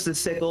 brown was the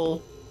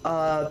sickle.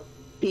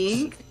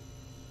 Pink?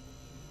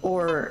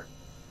 Or...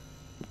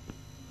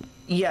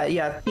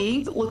 Yeah,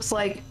 pink looks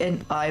like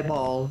an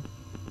eyeball,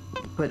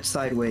 but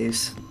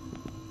sideways.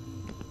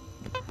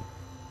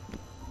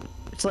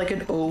 It's like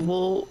an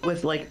oval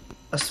with like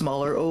a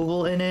smaller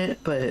oval in it,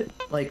 but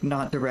like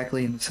not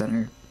directly in the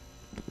center.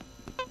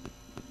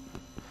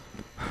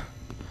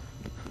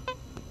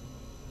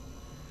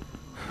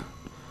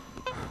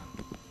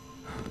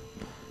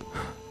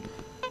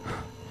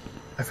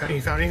 He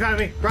found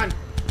me. Run.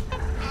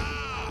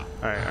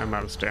 Alright, I'm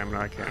out of stamina.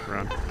 I can't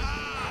run.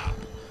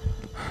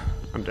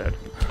 I'm dead.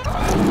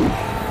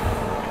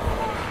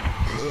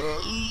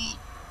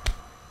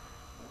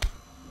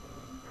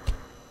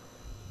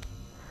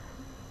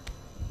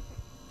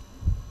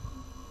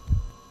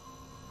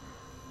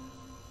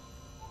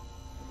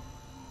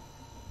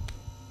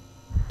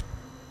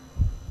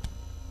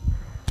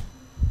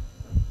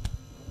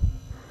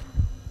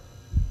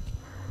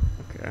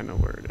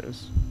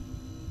 is.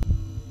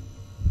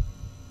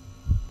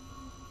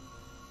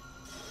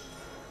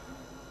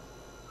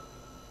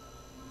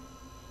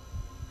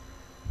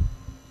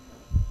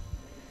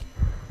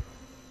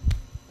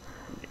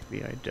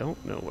 Maybe I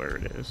don't know where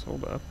it is.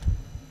 Hold up.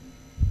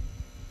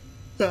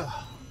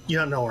 You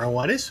don't know where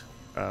what is?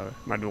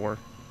 My door.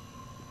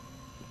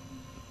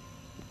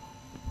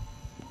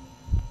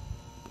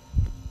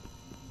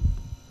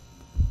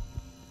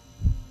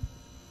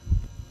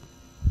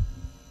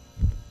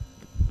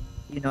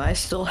 You know, I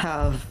still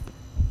have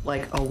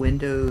like a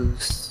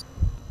Windows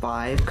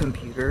 5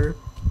 computer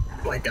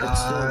Oh my that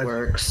still god.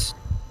 works.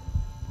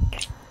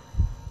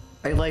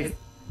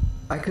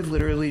 I could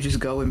literally just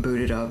go and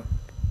boot it up.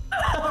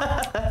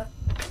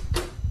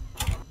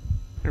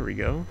 There we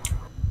go.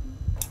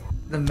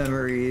 The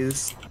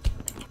memories.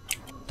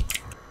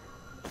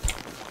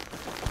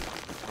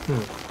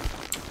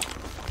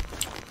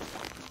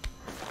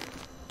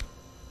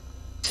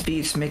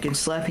 Steve's making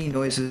slapping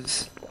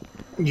noises.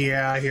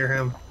 Yeah, I hear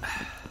him.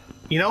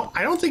 You know,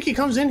 I don't think he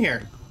comes in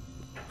here.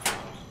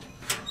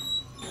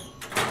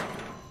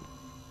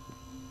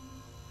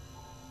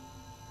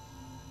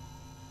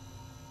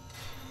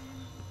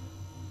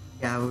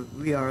 Yeah,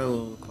 we are a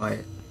little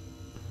quiet.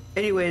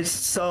 Anyways,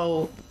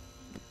 so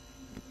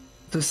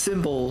the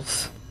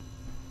symbols.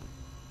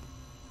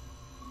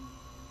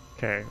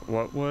 Okay,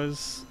 what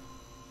was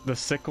the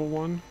sickle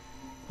one?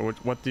 Or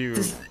what do you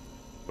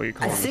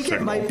call I it? think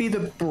it might be the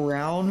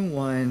brown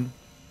one.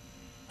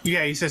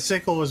 Yeah, he said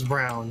sickle was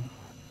brown.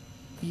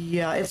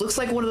 Yeah, it looks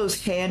like one of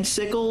those hand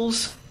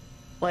sickles,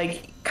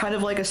 like kind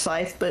of like a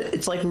scythe, but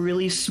it's like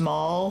really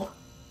small,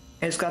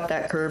 and it's got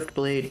that curved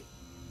blade.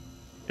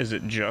 Is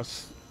it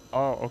just?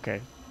 Oh,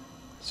 okay.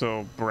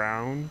 So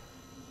brown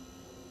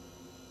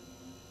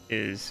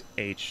is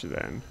H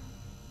then.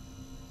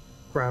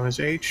 Brown is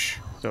H.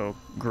 So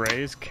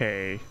gray is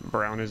K,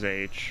 brown is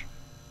H.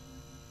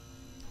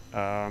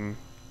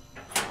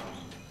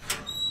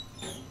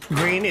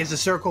 Green is a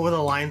circle with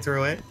a line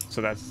through it.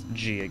 So that's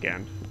G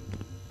again.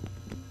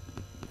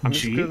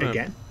 G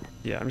again?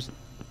 Yeah, I'm just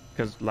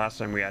because last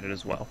time we added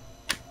as well.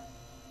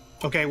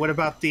 Okay, what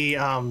about the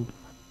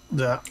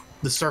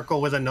circle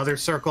with another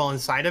circle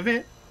inside of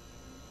it?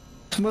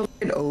 It's more like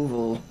an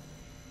oval.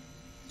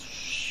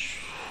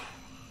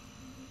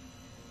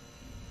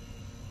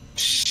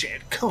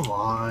 Shit, come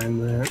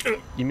on, man.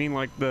 You mean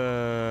like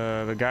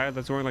the guy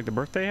that's wearing like the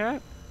birthday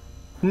hat?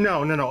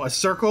 No, a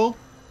circle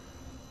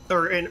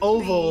or an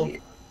oval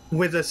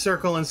with a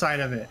circle inside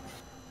of it.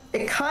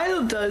 It kind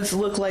of does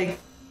look like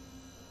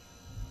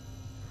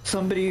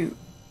somebody Like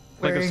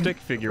wearing, a stick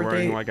figure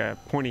wearing like a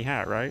pointy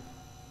hat, right?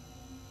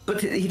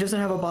 But he doesn't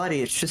have a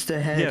body. It's just a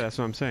head Yeah, that's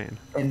what I'm saying.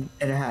 and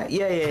a hat.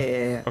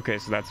 Yeah. Okay,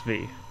 so that's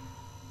V.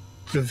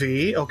 The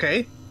V,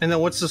 okay. And then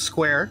what's the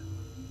square?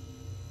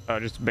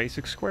 Just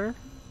basic square.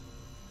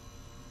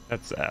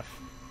 That's F.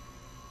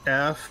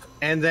 F.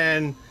 And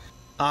then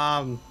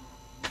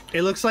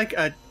it looks like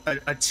a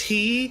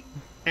T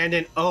and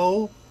an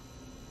O.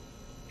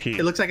 P.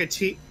 It looks like a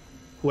T.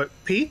 What,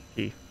 P?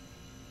 P.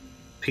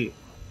 P.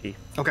 P.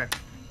 Okay.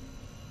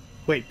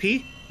 Wait,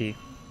 P? P.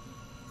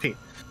 P.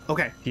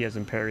 Okay, P as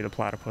in Perry the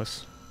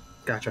platypus.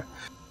 gotcha.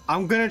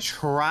 I'm gonna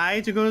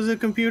try to go to the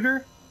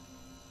computer.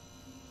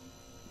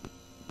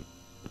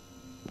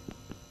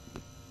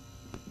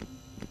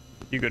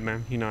 You good,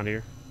 man? He not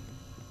here.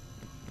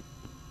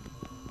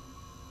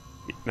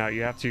 Now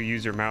you have to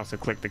use your mouse to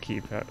click the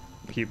keyboard,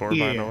 by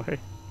the Yeah. way.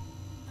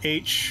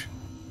 H.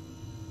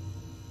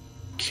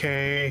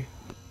 K.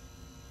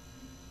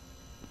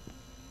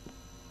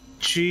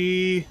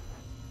 G.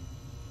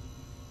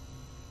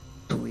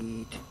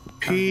 Sweet.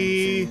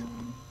 P. Okay, so-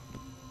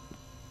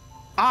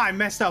 Ah, I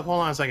messed up.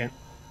 Hold on a second.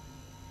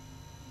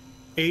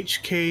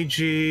 H, K,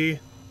 G.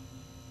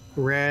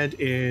 Red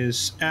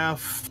is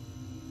F.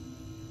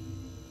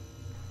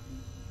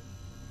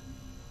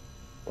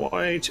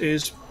 White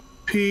is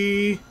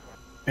P.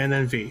 And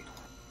then V.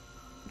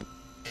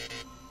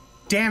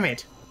 Damn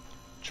it.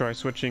 Try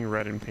switching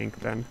red and pink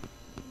then.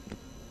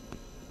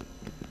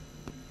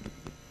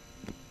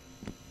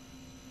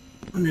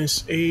 One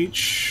is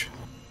H.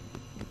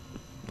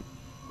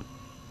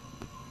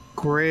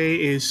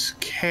 Gray is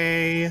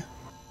K.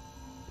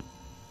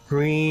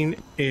 Green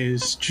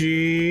is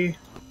G.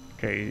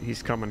 Okay,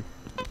 he's coming.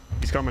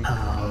 He's coming.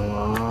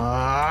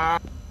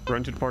 Run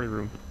to the party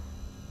room.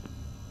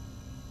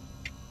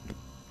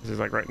 This is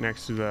like right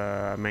next to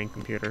the main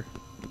computer.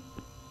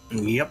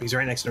 Yep, he's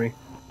right next to me.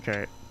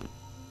 Okay.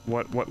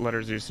 What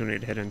letters do you still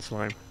need hidden,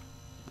 Slime?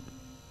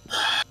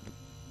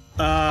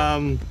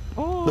 The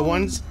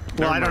ones.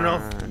 Well, I don't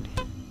know.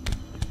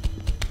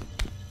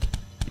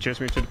 If... Chase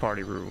me to the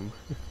party room.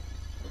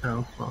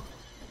 Oh, well.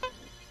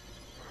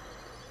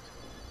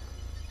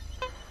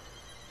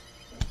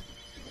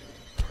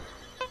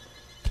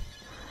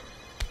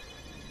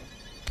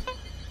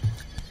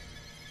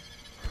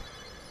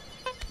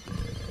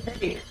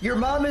 Hey, your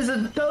mom is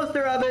a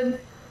toaster oven.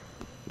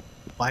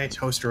 Buy a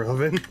toaster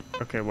oven.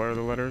 Okay, what are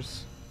the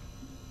letters?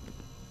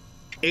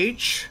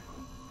 H,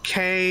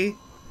 K,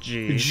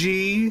 G.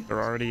 G,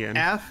 They're already in.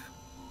 F,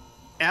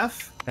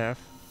 F, F.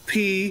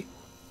 P,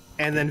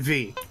 and then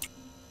V.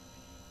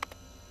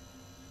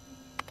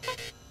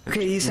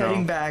 Okay, he's No.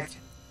 heading back.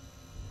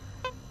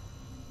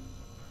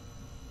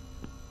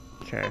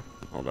 Okay,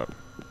 hold up.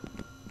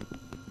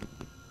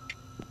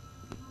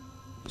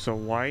 So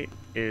white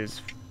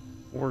is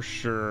for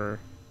sure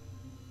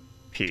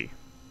P.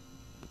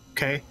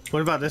 Okay.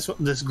 What about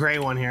this gray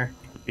one here?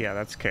 Yeah,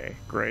 that's K.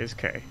 Gray is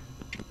K.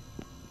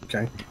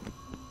 Okay.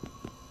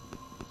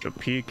 So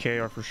P, K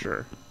are for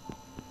sure.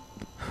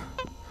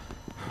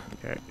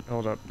 Okay,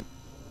 hold up.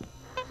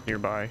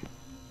 Nearby.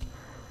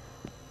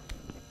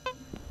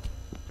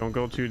 Don't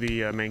go to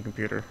the main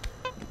computer.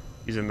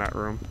 He's in that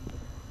room.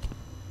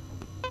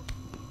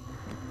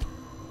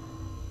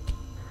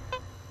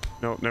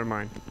 No, never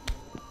mind.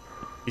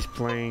 He's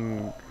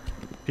playing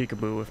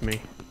peekaboo with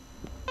me.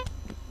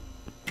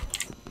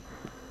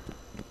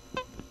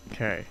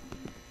 Okay.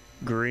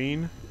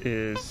 Green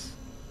is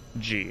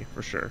G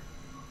for sure.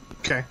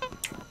 Okay.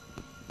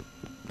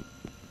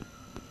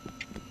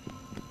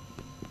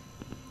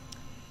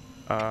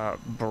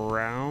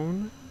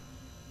 Brown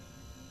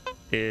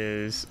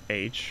is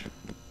H.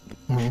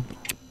 Mhm.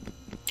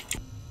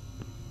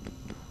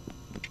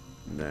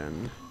 And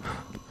then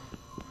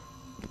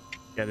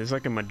yeah, there's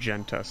like a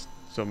magenta.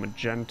 So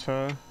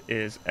magenta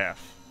is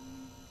F.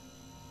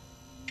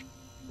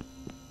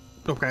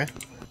 Okay.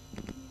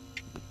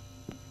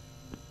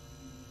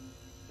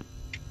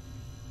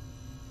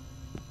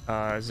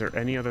 Is there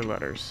any other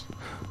letters?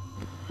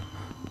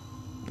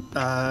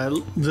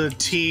 The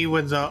T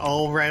with the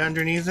O right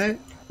underneath it.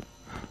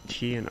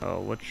 T and O.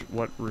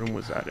 What room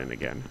was that in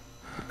again?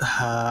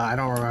 I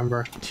don't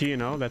remember. T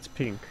and O. That's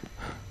pink.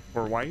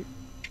 Or white.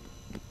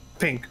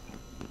 Pink.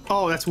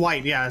 Oh, that's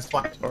white. Yeah, that's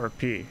white. Or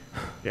P.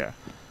 Yeah.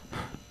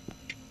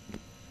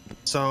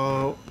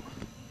 So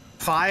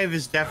 5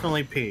 is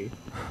definitely P.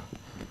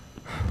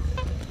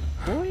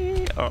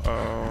 Boy.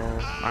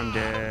 Uh-oh. I'm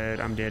dead.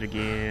 I'm dead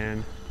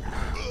again.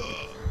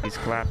 He's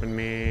clapping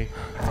me.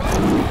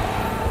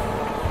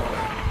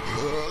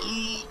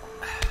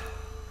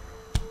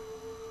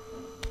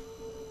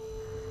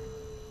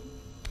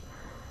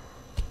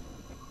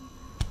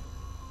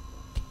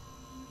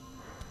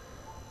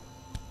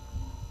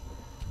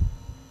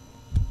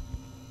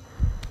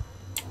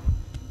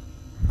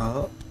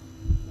 Oh.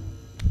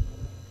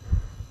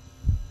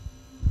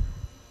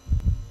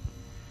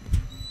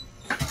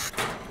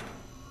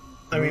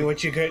 I mean,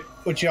 what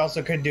you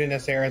also could do in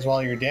this area is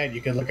while you're dead,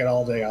 you could look at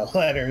all the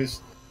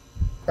letters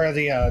or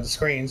the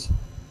screens.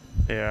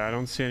 Yeah, I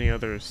don't see any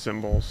other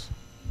symbols.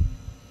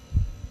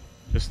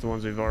 Just the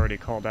ones we've already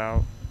called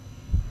out.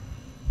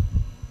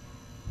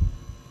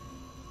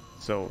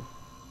 So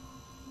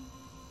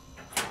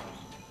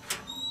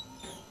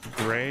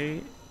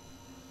gray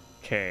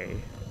K,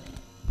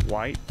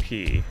 white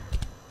P.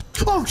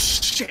 Oh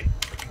shit!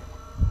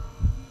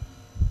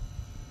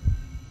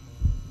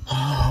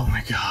 Oh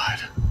my god.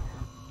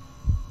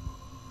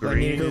 I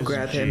need to go Green is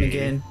grab him G.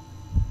 again.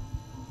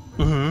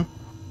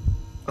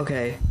 Mm-hmm.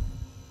 Okay.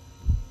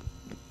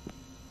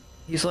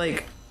 He's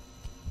like,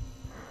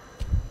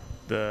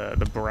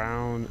 The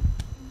brown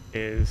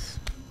is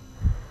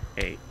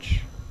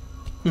H.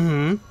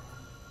 Mm-hmm.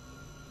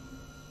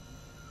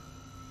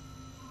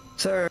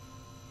 sir.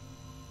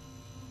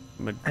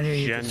 I knew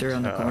you could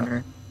around the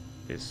corner.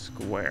 Is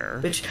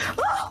square. Bitch.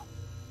 Ah!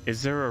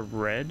 Is there a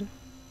red?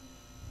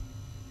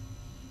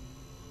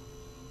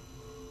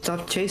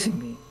 Stop chasing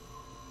me.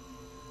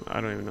 I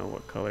don't even know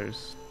what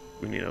colors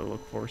we need to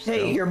look for still.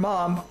 Hey, your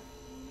mom.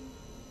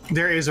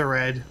 There is a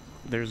red.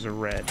 There's a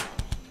red.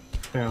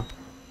 Yeah.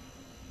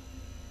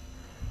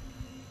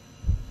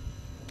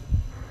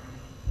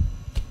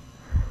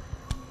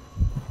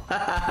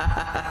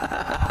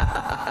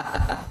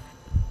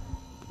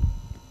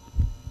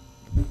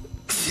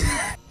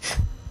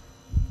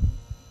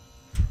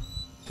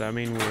 Does that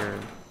mean we're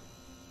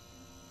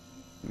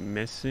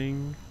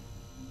missing?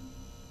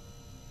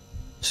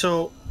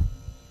 So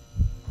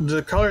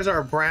the colors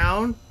are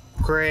brown,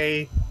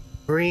 gray,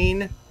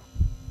 green,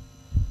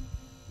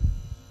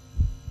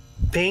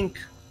 pink,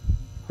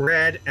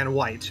 red, and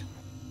white.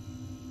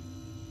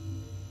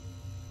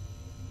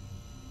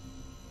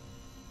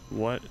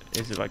 What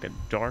is it, like a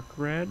dark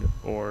red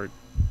or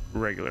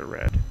regular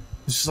red?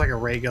 It's just like a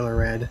regular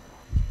red.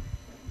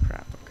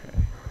 Crap, okay.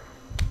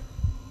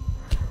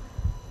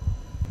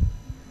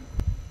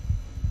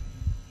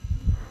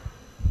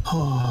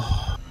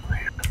 Oh,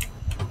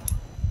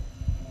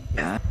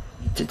 Yeah,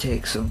 I need to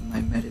take some of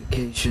my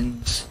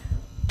medications.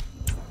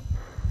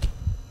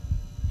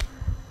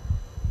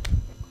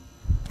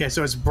 yeah,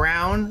 so it's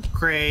brown,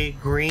 gray,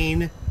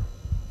 green,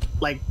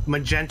 like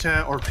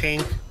magenta or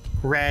pink,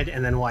 red,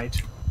 and then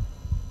white.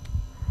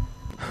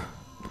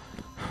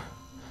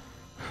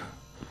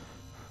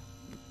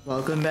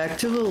 Welcome back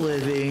to the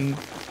living.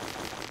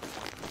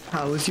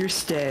 How was your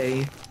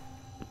stay?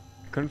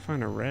 I couldn't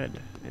find a red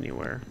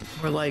anywhere.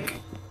 We're like,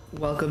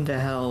 welcome to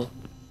hell.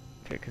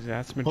 Okay, because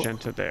that's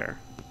magenta there.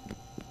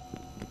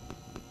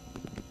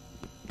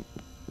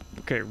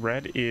 Okay,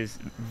 red is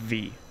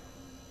V.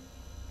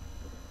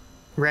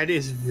 Red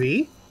is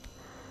V?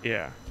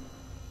 Yeah.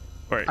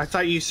 Wait. I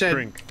thought you said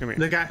Skringk, come here.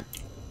 the guy.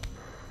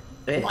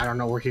 Eh? Oh, I don't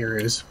know where here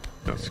is.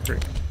 No,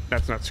 Skringk.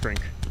 That's not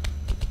Skringk.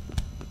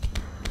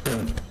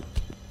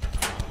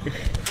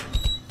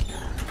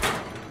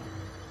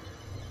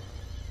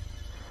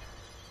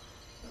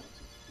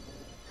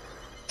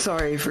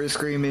 Sorry for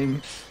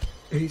screaming.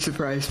 He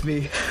surprised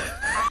me.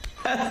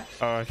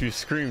 If you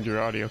screamed, your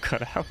audio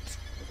cut out.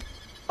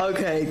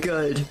 Okay,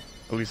 good.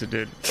 At least it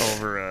did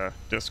over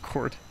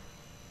Discord.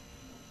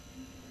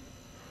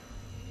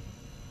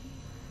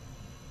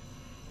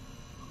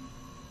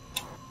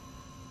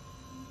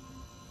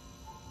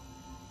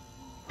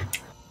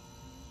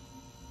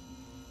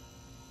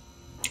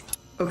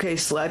 Okay,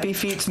 Slappy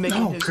Feet's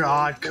making Oh his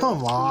God, way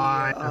come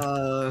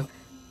on.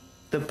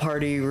 the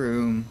party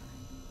room.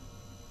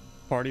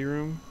 Party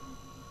room?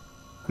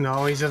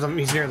 No, he's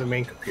near the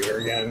main computer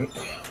again.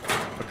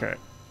 Okay.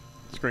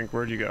 Skringk,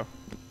 where'd you go?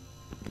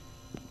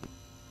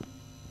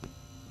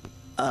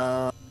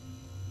 A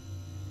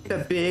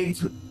big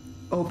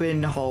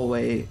open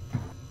hallway.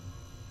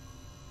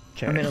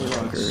 Okay. I'm in a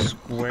locker.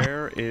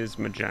 Square is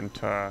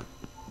magenta.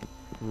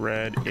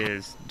 Red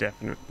is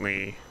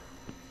definitely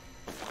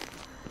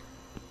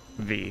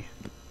V.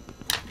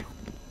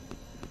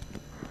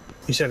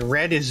 You said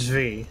red is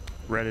V.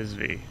 Red is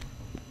V.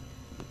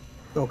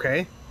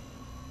 Okay.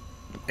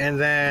 And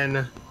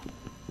then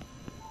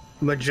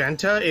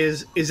magenta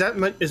is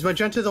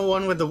magenta the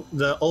one with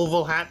the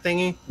oval hat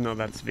thingy? No,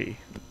 that's V.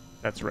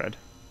 That's red.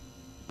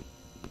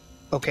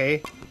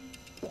 Okay.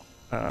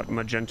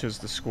 Magenta's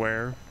the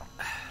square,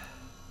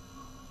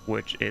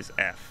 which is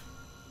F.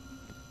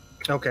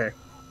 Okay.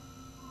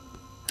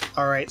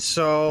 All right.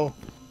 So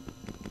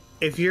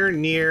if you're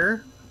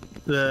near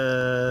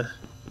the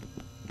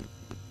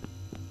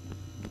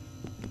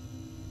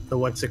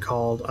what's it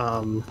called?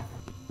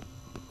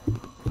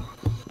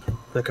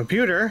 The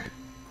computer,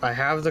 I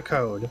have the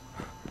code.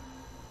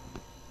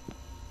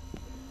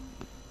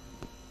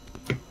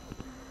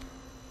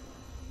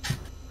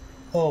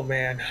 Oh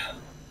man.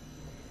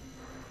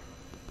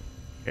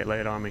 Okay,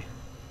 lay it on me.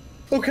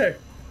 Okay.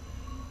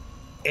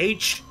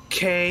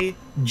 HKGFVP.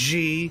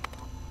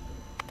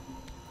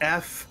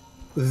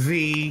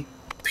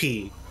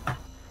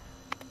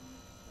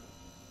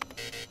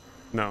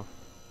 No.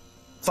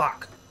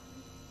 Fuck.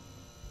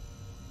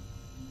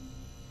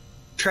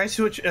 Try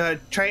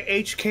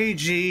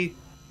HKGVFP.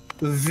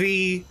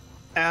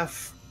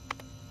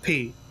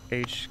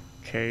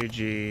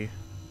 HKG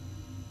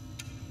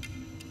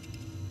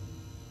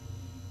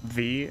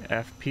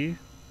VFP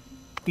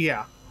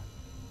Yeah.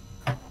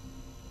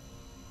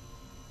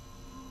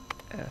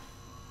 F.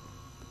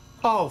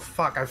 Oh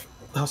fuck!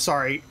 Oh,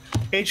 sorry.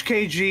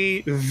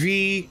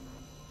 HKGVPF.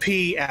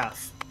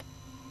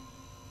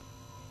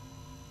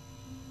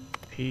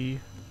 P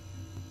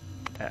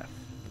F.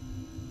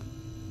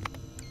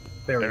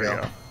 There we There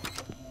go.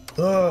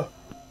 we Ugh.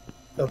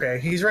 Okay,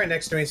 he's right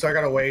next to me, so I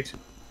gotta wait.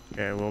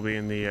 Okay, we'll be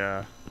in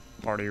the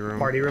party room.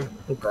 Party room.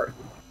 Okay.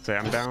 Say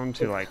I'm down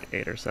to like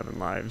 8 or 7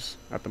 lives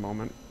at the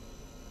moment.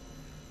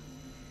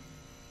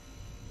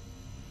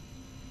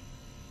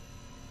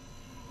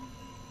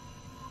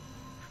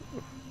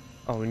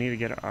 Oh, we need to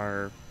get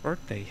our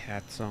birthday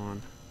hats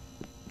on.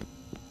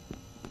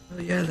 Oh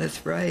yeah,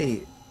 that's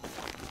right.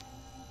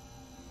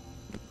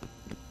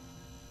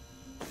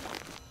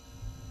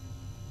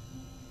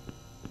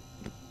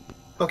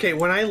 Okay,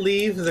 when I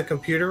leave the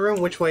computer room,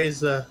 which way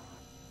is the...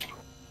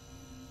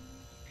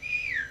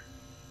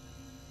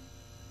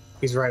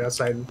 He's right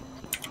outside.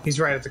 He's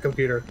right at the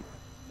computer.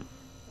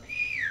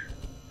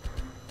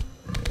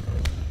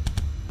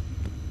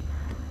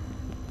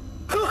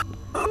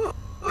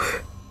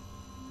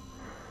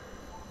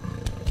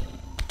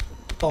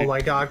 Oh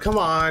my god, come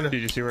on!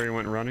 Did you see where he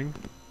went running?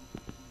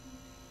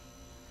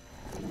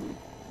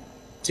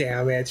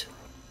 Damn it.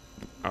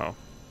 Oh.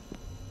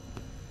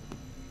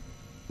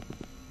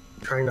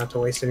 Trying not to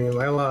waste any of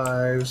my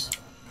lives.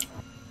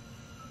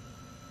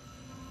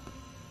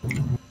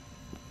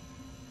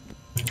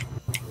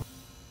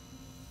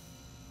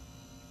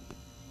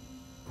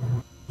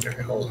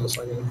 Okay, hold on a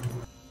second.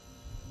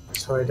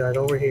 So I died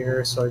over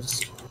here, so I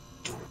just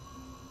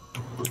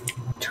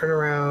turn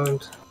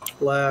around,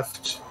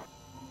 left.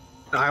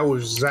 I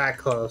was that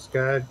close.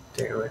 God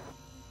damn it.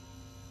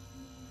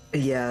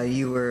 Yeah,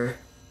 you were.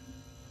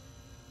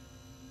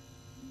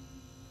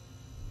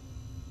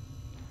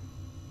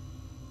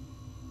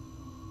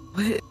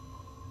 What?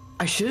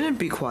 I shouldn't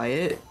be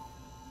quiet.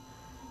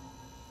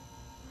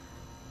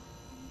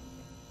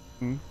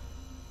 Hmm?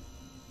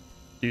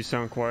 Do you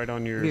sound quiet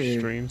on your Weird.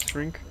 stream,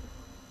 Skringk?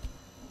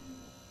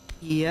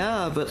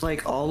 Yeah, but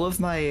like all of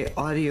my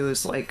audio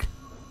is like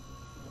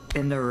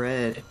in the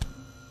red.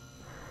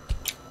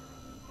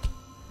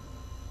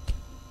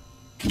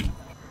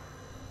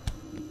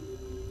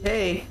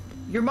 Hey,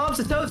 your mom's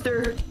a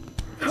toaster.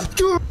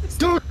 Dude!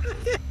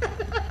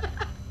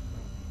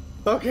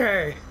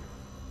 Okay.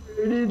 I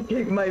didn't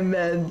take my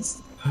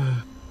meds.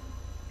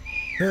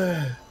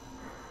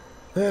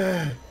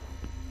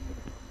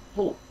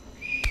 Hold.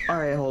 All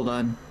right, hold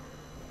on.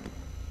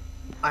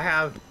 I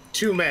have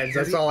 2 meds.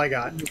 That's all I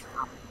got.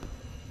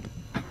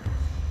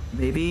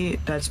 Maybe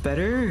that's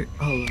better?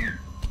 Hold on.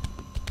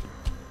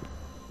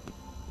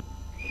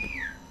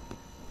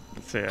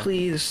 So,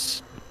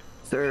 Please,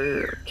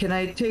 sir, can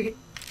I take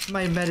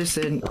my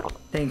medicine?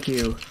 Thank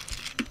you.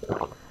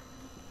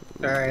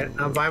 Alright,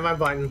 I'll buy my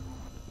button.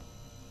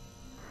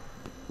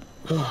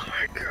 Oh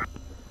my god.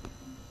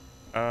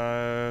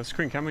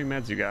 Skringk, how many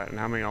meds you got, and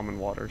how many almond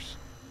waters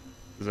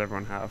does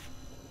everyone have?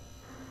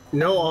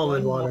 No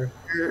almond water.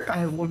 I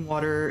have 1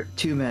 water,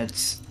 2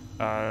 meds.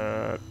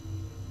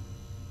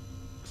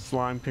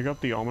 Slime, pick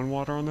up the almond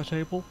water on the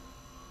table.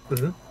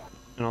 Mm-hmm.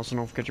 And also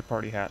don't forget your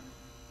party hat.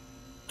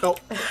 Oh,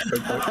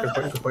 good point, good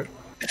point, good point.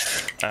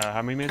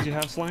 How many meds you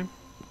have, Slime?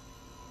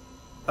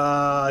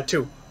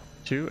 2.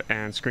 2,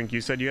 and Skringk,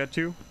 you said you had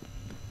 2?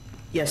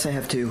 Yes, I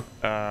have 2.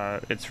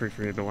 It's free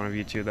for either one of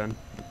you two then.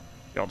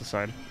 Y'all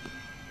decide.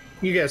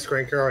 You guys,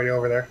 Skringk, you're already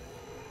over there.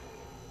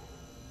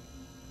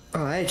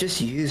 Oh, I just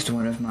used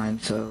one of mine,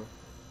 so...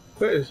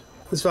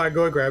 It's fine,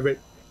 go and grab it.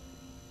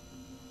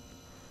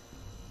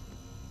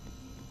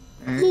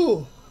 Alright.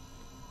 Ooh.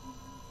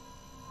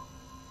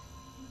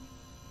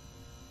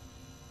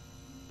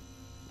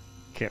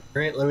 Okay.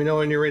 Alright, let me know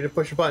when you're ready to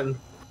push a button.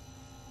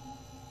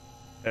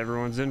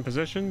 Everyone's in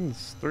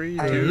positions. 3,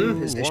 I am 2, in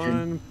position.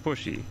 1,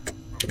 pushy.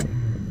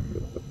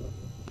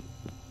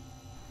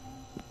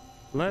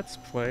 Let's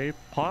play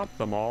Pop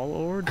Them All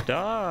or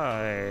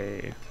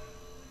Die.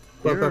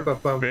 Your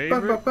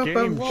favorite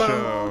game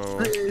show.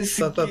 This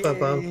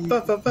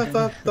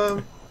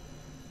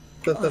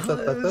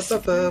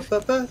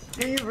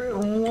favorite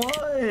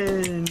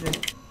one!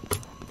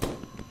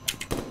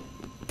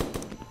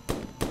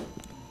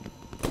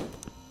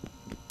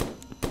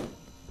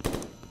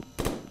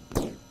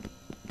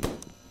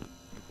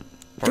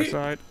 Far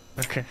side.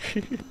 Okay.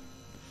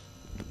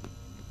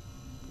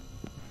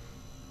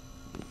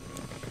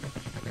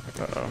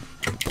 Uh-oh.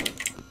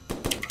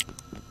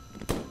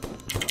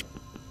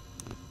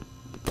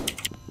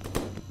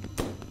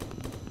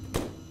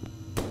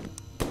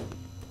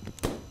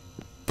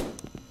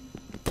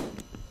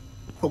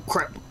 Oh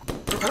crap.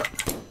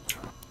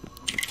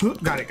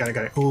 Got it, got it,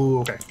 got it.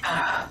 Ooh, okay.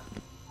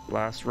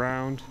 Last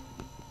round.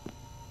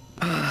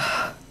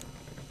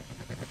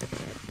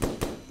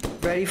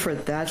 Ready for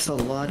that's a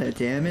lot of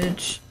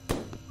damage?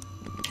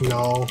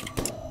 No.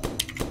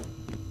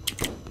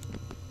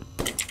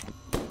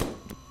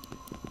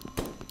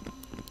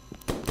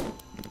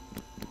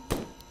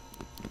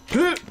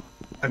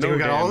 I think No we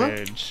got all of them.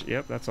 damage.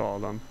 Yep, that's all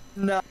of them.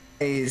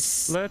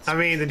 Nice. Let's I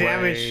mean, the play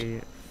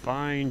damage-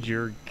 Find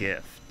Your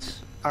Gift.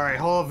 Alright,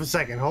 hold up a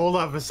second. Hold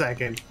up a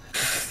second.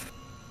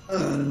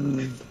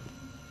 I'm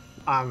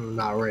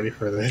not ready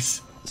for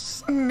this.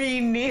 Me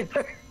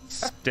neither.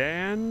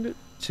 Stand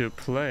to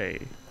play.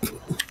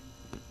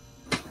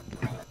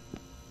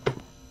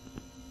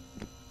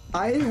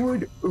 I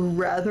would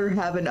rather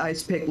have an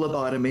ice pick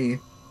lobotomy.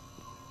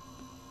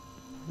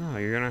 No,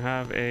 you're gonna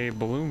have a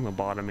balloon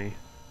lobotomy.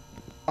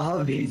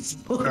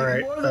 Obviously.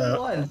 Alright, More than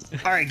one.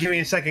 Alright, give me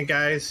a second,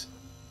 guys.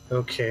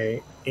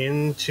 Okay,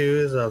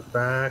 into the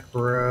back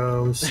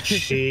rooms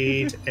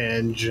cheat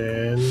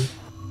engine.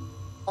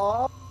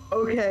 Oh,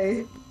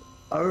 okay.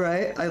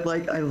 Alright, I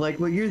like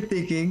what you're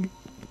thinking.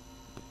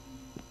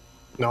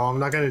 No, I'm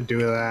not gonna do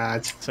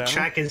that. Sam?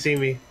 Chat can see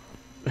me.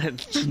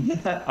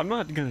 I'm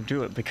not gonna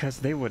do it because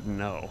they would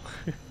know.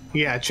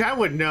 Yeah, chat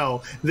would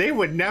know. They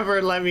would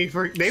never let me.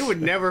 They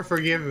would never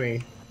forgive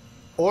me,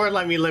 or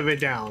let me live it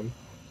down.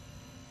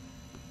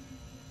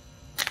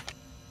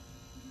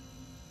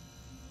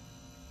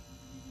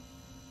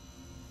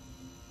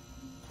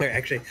 Wait,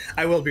 actually,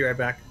 I will be right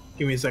back.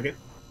 Give me a second.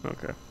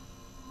 Okay.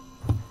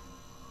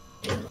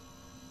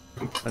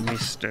 Let me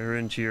stare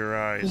into your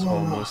eyes,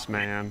 homeless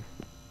man.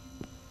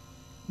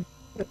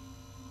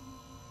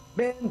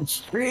 Man, the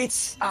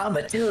streets,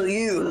 I'ma tell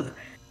you.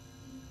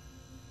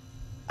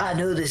 I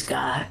know this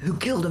guy who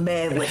killed a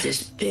man with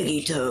his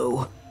piggy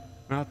toe.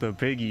 Not the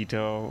piggy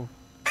toe.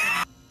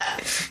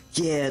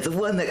 Yeah, the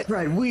one that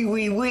cried wee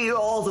wee wee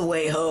all the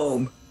way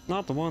home.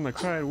 Not the one that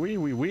cried wee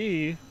wee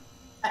wee.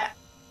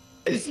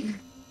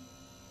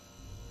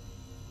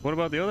 What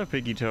about the other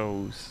piggy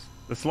toes?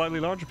 The slightly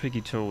larger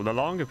piggy toe, the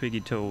longer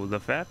piggy toe, the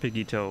fat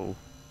piggy toe.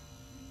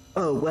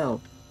 Oh,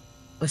 well.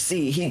 Let's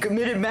see, he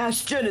committed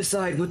mass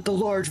genocide with the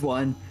large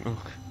one.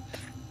 Oh.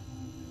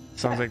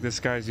 Sounds like this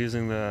guy's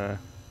using the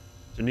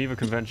Geneva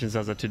Conventions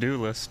as a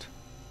to-do list.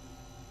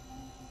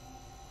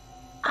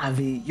 I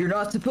mean, you're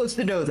not supposed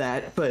to know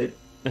that, but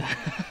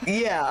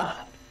yeah.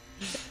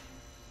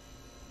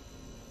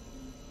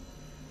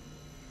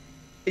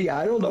 Yeah,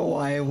 I don't know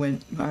why I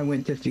went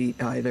to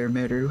feet either,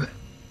 Meru.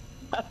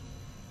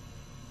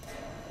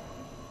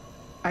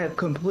 I have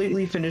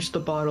completely finished the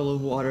bottle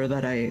of water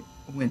that I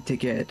went to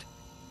get.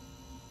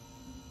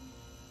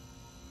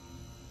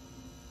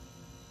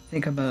 I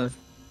think I'm gonna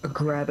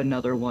grab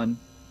another one.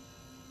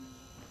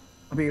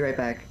 I'll be right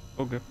back.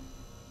 Okay.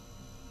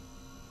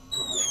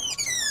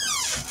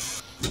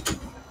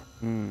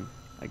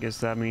 I guess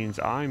that means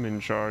I'm in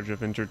charge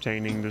of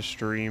entertaining the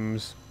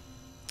streams.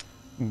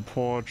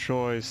 Poor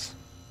choice.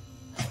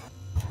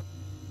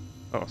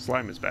 Oh,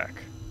 Slime is back.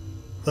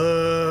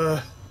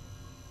 I'm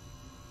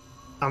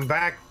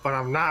back, but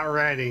I'm not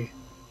ready.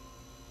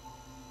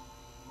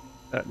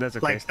 That's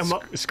okay. Like,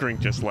 Skringk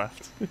just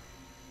left.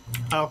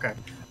 Okay.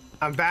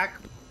 I'm back,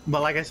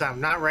 but like I said,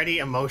 I'm not ready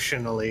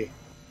emotionally.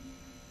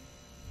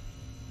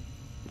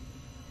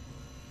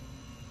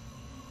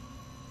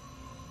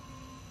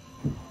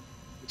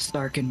 It's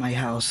dark in my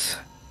house.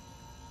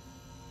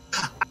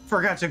 I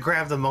forgot to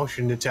grab the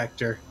motion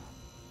detector.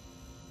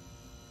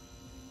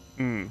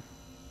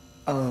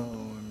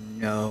 Oh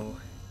no.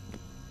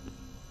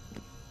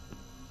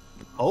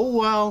 Oh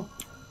well.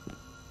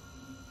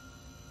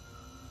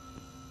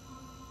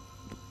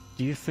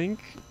 Do you think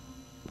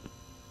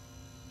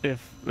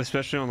if,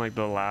 especially on like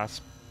the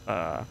last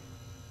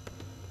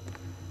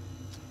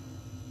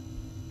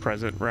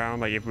present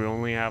round, like if we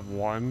only have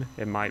one,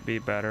 it might be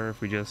better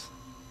if we just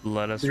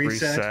let us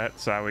reset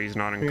so that way he's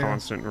not in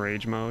constant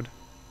rage mode?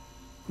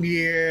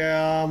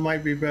 Yeah,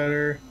 might be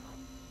better.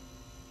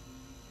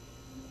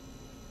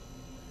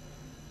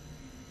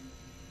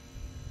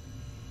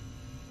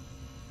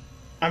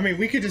 I mean,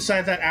 we could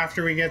decide that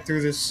after we get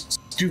through this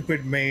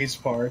stupid maze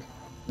part.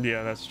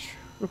 Yeah, that's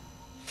true.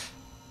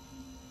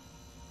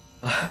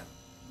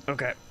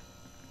 Okay.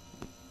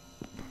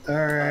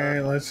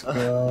 Alright, let's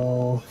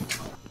go.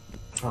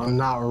 I'm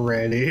not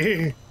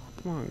ready.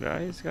 Come on,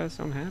 guys. You gotta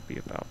sound happy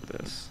about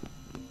this.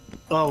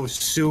 Oh,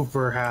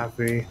 super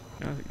happy.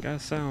 Gotta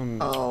sound...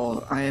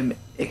 Oh, I am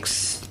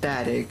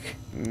ecstatic.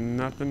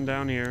 Nothing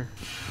down here.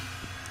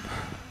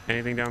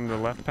 Anything down the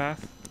left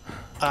path?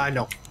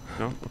 No.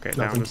 No? Okay,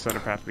 Nothing. down the center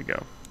path we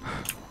go.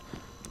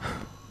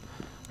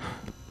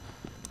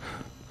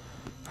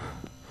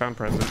 Found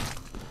present.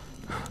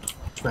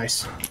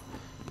 Nice.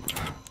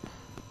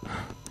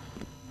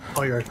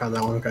 Oh, you already found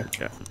that one, okay.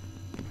 Yeah.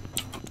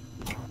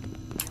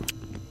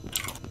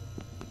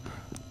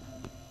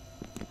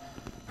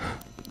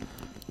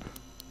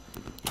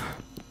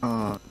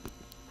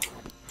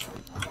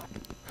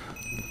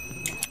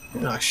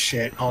 Oh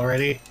shit,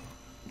 already?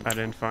 I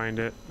didn't find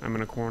it. I'm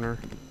in a corner.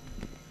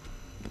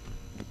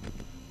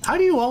 How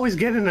do you always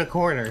get in a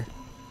corner?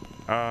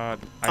 I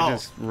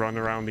just run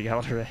around the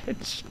outer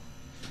edge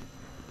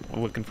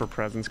looking for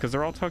presents because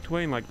they're all tucked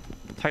away in like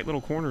tight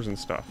little corners and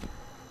stuff.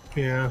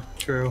 Yeah,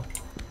 true.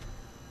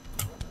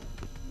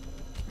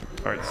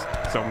 Alright,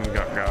 someone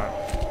got.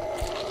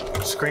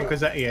 Skringk was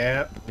that?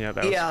 Yeah. Yeah,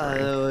 that was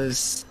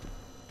Skringk.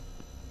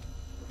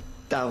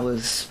 That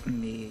was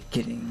me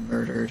getting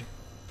murdered.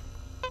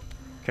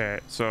 Okay,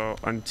 so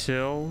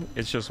until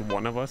it's just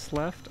one of us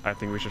left, I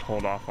think we should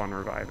hold off on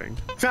reviving.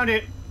 Found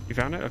it! You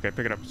found it? Okay,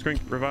 pick it up. Skringk,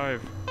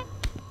 revive.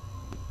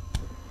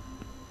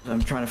 I'm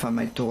trying to find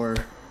my door.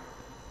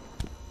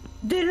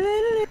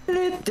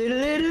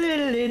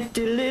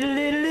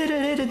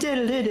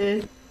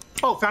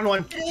 Oh, found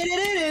one!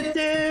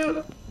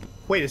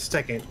 Wait a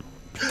second.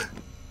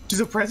 Do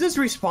the presents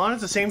respawn at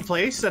the same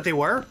place that they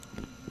were?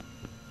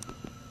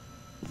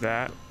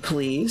 That.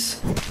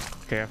 Please.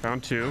 Okay, I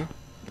found two.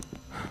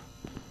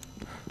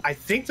 I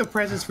think the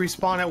presents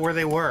respawn at where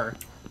they were.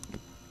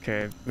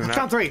 Okay. I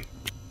found three!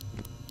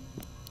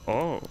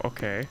 Oh,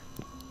 okay.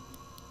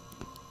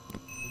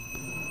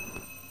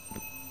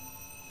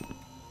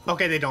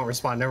 Okay, they don't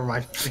respawn, never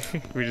mind.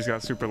 We just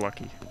got super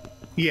lucky.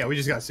 Yeah, we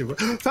just got super...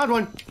 Found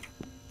one!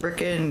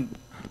 Frickin'...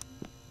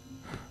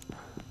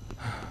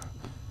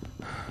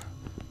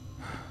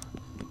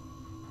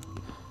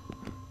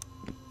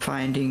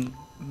 Finding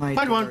my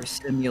Find door one.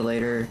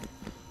 simulator.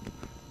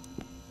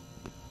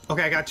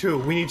 Okay, I got two.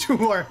 We need two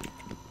more.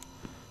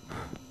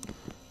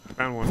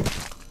 Found one.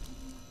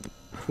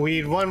 We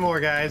need one more,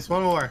 guys.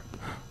 One more.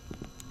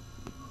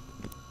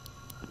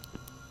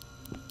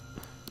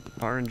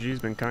 RNG's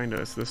been kind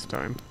to us this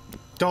time.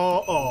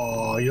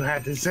 Oh, you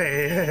had to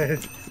say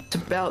it. It's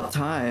about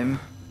time.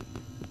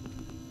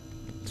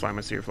 Slime,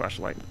 I see your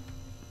flashlight.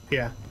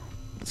 Yeah.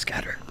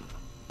 Scatter.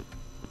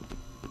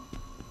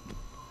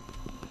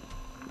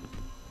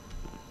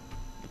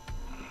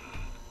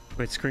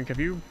 Wait, Skringk, have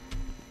you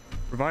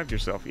revived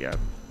yourself yet?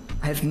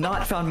 I have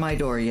not found my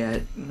door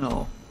yet.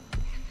 No.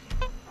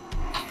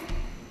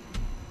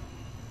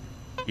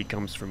 He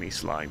comes for me,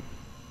 Slime.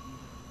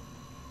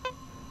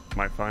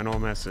 My final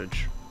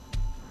message.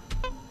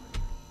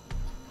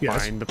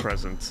 Yes. Find the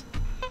presents.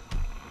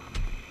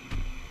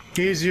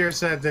 Easier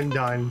said than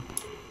done.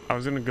 I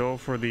was gonna go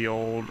for the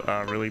old,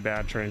 really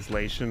bad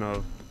translation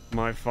of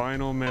my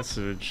final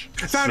message.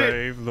 Found it!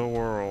 Save the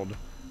world.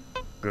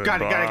 Goodbye.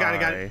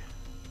 Got it.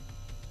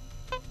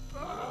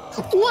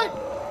 What?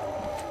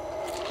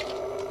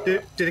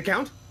 Did it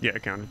count? Yeah,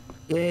 it counted.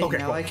 Yay, Okay,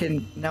 now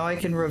cool. I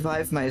can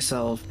revive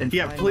myself and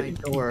Yeah, find please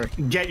my door.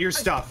 get your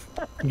stuff.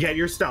 Get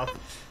your stuff.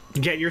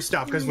 Get your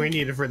stuff because we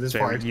need it for this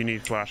Damn, part. you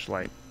need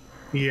flashlight.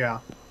 Yeah.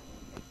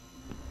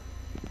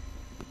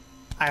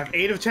 I have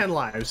 8 of 10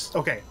 lives.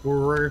 Okay,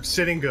 we're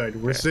sitting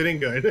good. We're sitting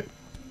good.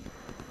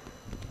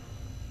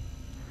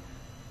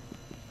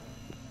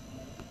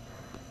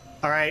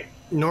 All right.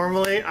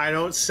 Normally, I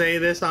don't say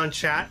this on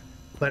chat,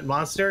 but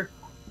Monster,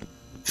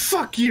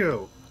 Fuck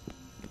you!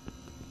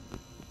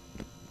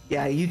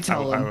 Yeah, you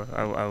tell him.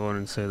 I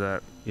wouldn't say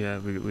that. Yeah,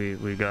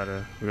 we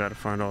gotta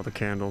find all the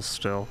candles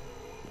still.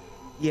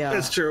 Yeah.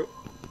 That's true.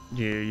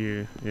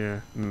 Yeah.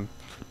 Yeah.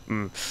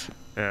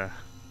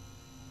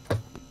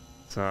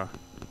 It's a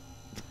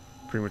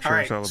premature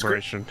Alright,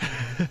 celebration.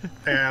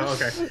 Yeah,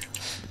 okay.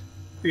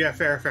 Yeah,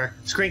 fair.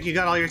 Skringk, you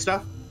got all your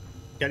stuff?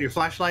 Got your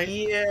flashlight?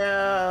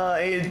 Yeah,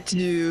 I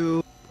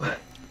do.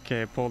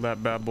 Okay, pull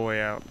that bad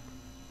boy out.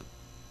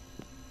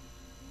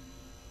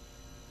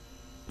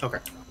 Okay.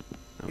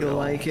 You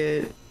like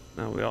it?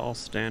 Now we all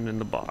stand in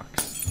the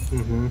box.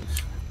 Mm-hmm.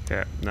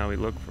 Okay, now we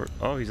look for...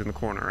 Oh, he's in the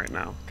corner right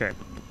now. Okay,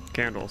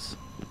 candles.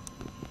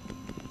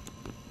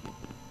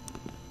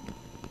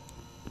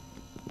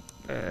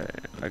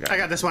 I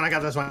got this one.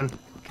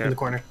 Okay. In the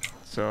corner.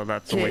 So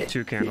that's only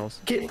 2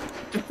 candles.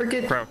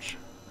 Forget. Crouch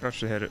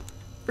to hit it.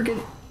 Forget.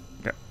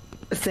 Okay.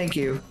 Thank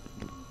you.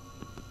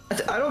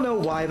 I don't know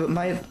why, but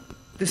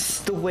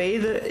the way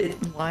that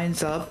it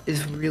lines up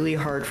is really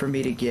hard for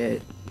me to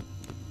get.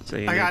 So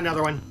I got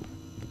another one.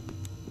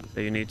 So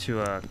you need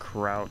to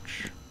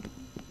crouch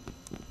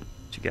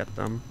to get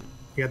them.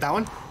 You got that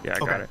one? Yeah, I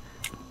got it.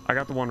 I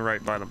got the one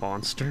right by the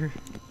monster.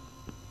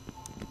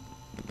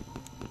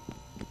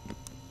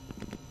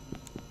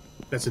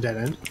 That's a dead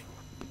end.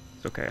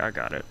 It's okay, I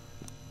got it.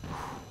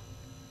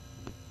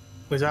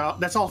 Was that all?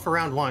 That's all for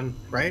round 1,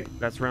 right?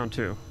 That's round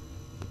 2.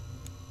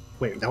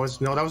 Wait, that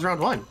was round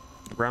 1.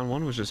 Round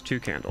 1 was just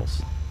 2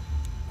 candles.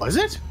 Was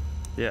it?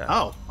 Yeah.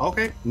 Oh,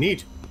 okay.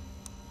 Neat.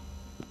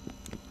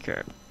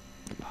 Okay.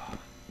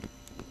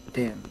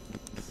 Damn.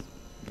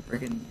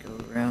 Friggin' go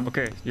around.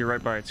 Okay, you're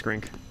right by it,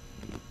 Skringk.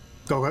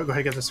 Go ahead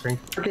and get the screen.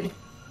 Friggin'.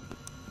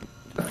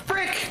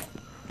 Frick!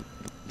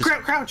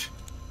 Crouch!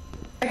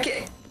 I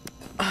can't.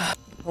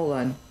 Hold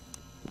on.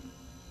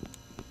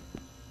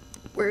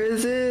 Where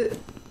is it?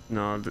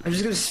 No, I'm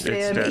just gonna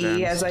spam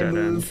E as I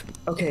move.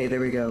 Okay, there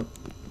we go.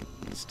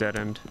 It's dead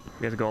end.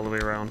 We have to go all the way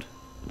around.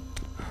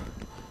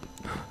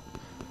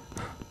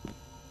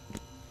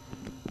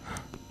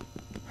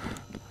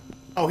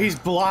 Oh, he's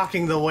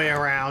blocking the way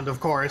around,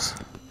 of course.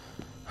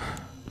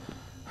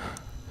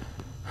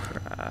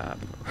 Crap.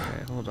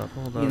 Okay, hold up.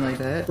 You like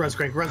that? Run,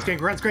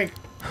 Skringk.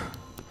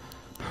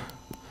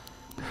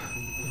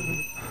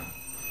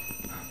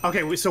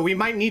 Okay, so we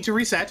might need to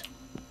reset.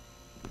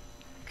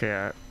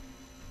 Okay,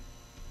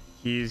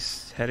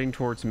 he's heading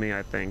towards me,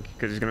 I think,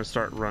 because he's gonna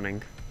start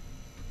running.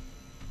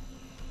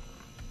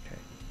 Okay.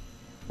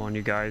 Come on,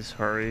 you guys,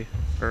 hurry.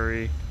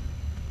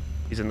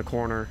 He's in the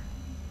corner.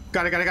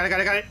 Got it.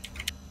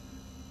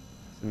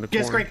 In the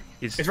Yes, corner. Skringk.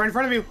 It's right in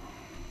front of you.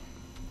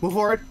 Move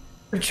forward.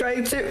 I'm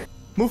trying to.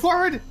 Move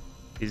forward.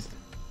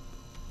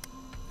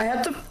 I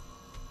have to.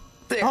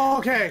 There. Oh,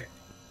 okay.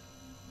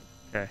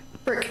 Okay.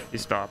 Frick. He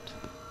stopped.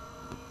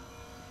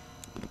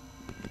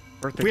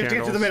 We have to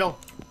get to the middle.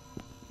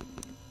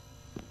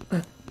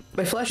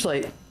 My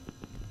flashlight.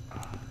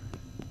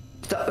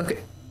 Stop. Okay.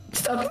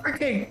 Stop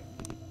working.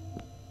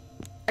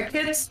 I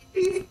can't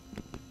see.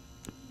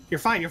 You're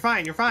fine.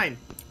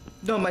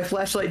 No, my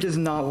flashlight does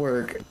not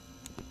work.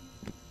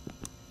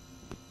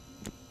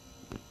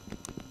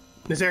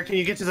 Nazir, can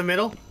you get to the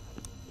middle?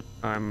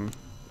 I'm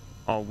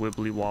all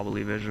wibbly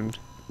wobbly visioned.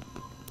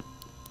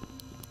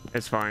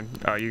 It's fine.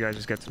 You guys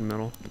just get to the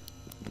middle.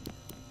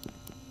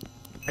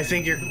 I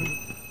think you're...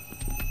 Me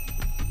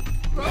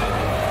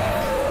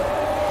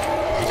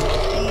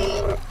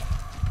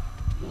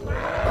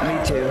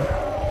too.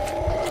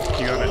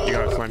 You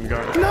got it, Slime, you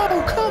got it.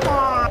 No, come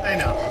on! I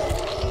know.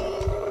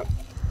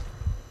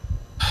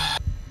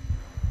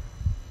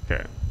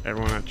 Okay,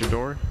 everyone at your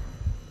door?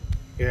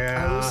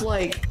 Yeah.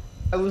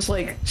 I was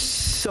like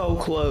so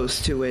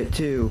close to it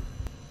too.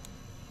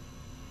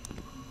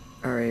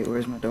 Alright,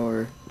 where's my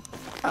door?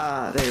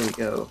 Ah, there we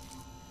go.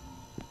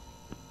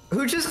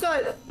 Who just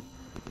got...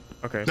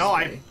 Okay. No,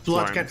 I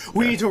blocked again.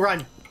 We need to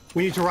run.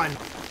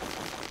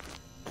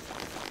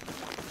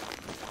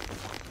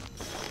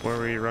 Where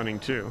were you running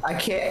to? I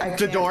can't...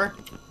 The door.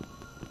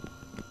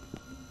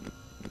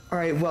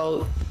 Alright,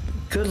 well,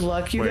 good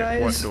luck, you Wait,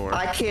 guys. what door?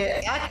 I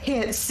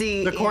can't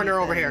see The corner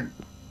over anything. here.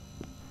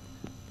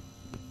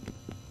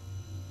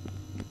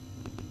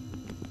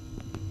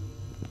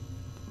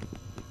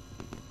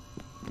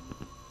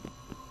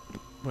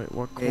 Wait,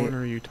 what corner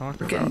are you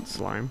talking about,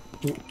 Slime?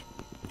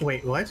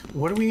 Wait, what?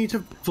 What do we need to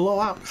blow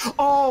out?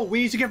 Oh,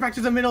 we need to get back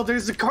to the middle.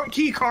 There's the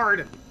key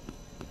card.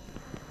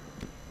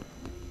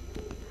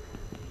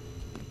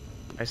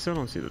 I still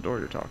don't see the door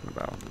you're talking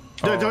about.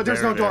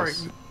 There's no door.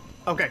 Is.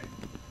 Okay.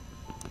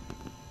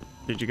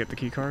 Did you get the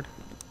key card?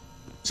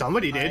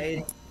 Somebody did.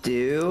 I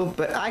do,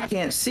 but I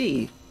can't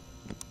see.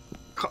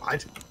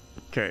 God.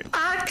 Okay.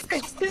 I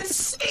can't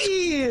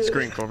see!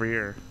 Skringk, over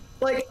here.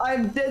 Like,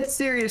 I'm dead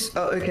serious.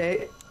 Oh,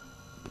 okay.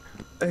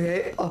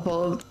 Okay, I'll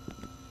follow.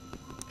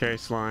 Okay,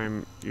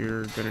 Slime,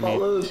 you're gonna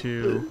Follow. need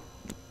to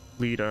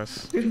lead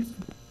us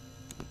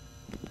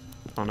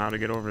on how to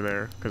get over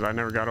there, because I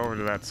never got over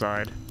to that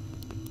side.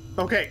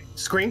 Okay,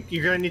 Skringk,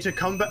 you're gonna need to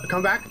come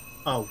back.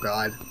 Oh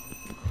God.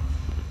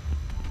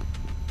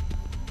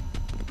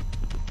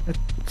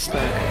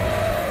 Stuck.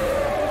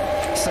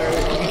 Sir,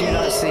 you do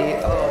not see.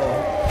 Oh.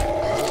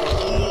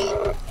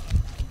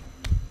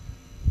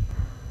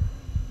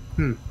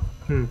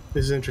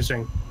 This is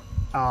interesting.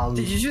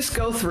 Did you just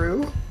go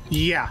through?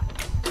 Yeah.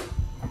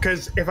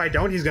 Because if I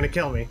don't, he's gonna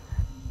kill me.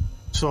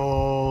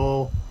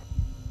 So...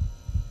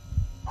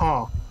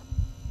 Huh.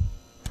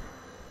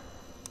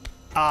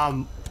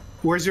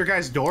 Where's your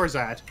guys' doors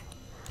at?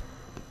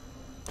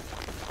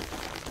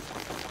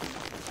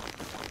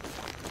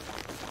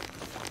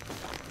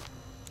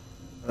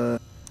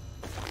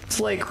 It's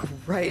like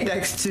right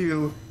next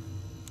to...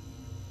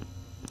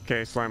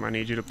 Okay, Slime, I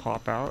need you to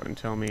pop out and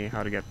tell me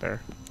how to get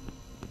there.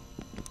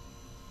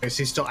 Is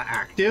he still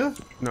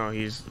active? No,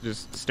 he's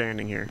just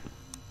standing here.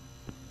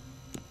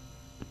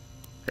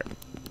 Okay.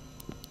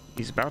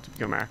 He's about to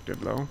become active,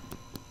 though.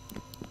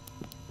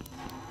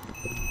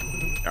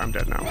 I'm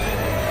dead now.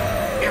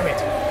 Damn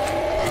it!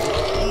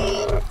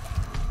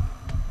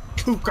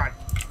 Oh, God.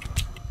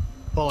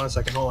 Hold on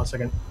a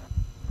second.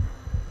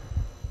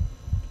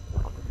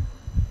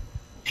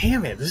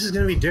 Damn it, this is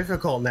gonna be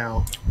difficult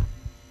now.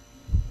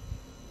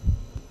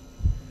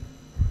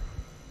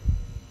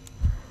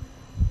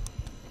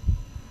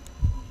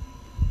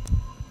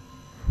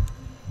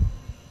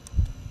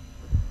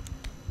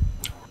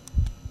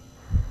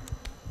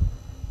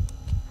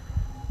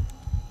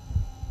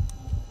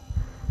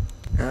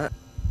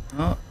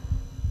 Oh.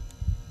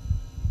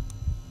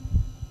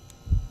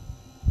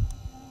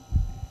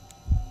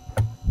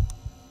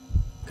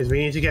 Because we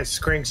need to get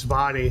Skrink's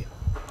body.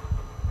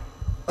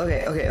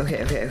 Okay.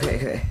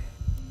 Okay.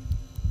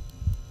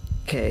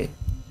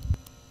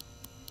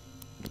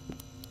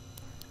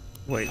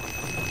 Wait.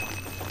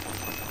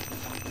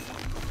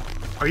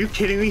 Are you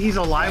kidding me? He's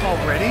alive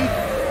already?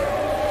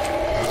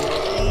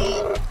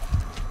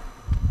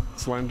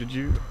 Slime, did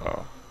you?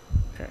 Oh.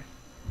 Okay.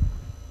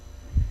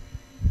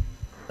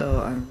 So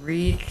I'm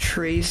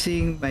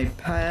retracing my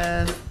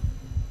path.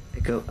 I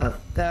go up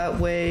that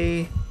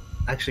way.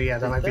 Actually, yeah,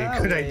 that might be a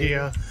good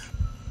idea.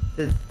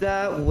 Then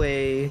that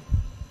way.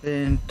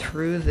 Then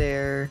through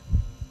there.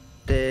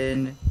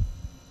 Then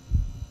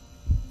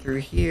through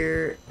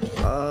here.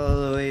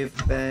 All the way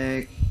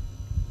back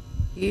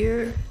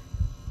here.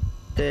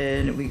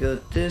 Then we go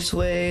this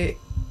way.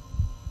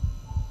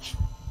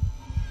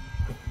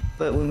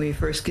 But when we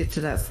first get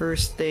to that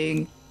first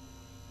thing,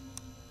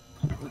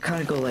 we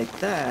kind of go like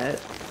that,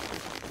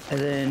 and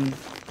then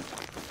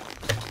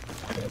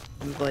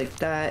move like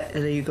that,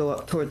 and then you go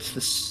up towards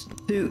the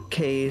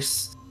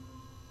suitcase,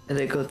 and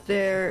then go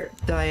there,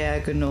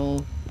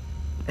 diagonal,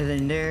 and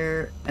then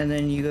there, and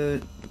then you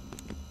go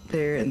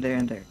there and there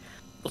and there.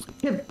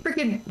 Yeah,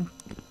 freaking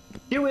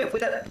do it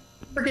with that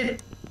freaking.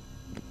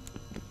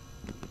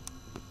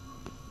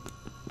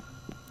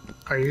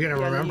 Are you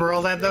gonna remember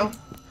all that though?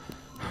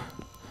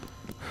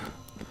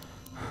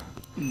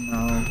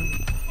 No.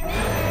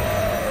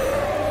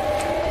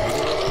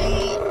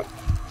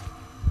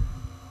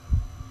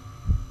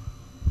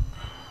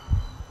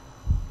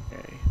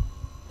 Okay.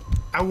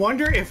 I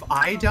wonder if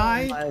I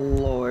die, My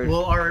lord.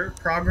 will our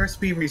progress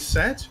be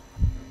reset?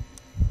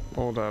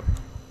 Hold up.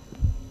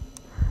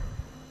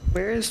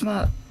 Where is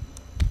my...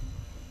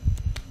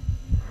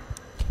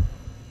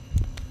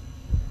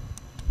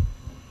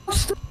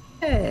 What's the...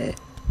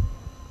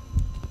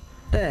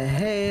 The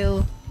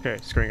hell? Okay,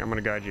 Skringk, I'm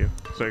gonna guide you.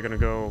 So you're gonna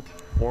go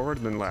forward,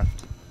 then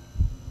left.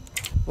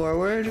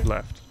 Forward?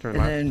 Left. Turn And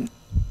left. then...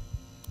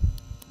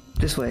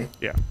 This way.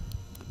 Yeah.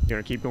 You're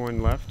gonna keep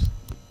going left.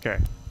 Okay.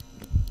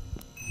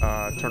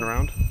 Turn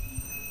around.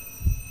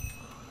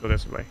 Go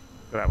this way.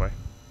 Go that way.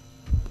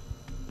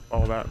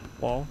 Follow that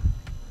wall.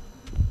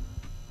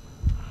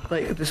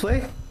 Like, this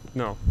way?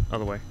 No,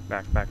 other way.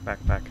 Back.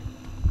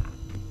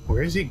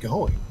 Where is he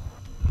going?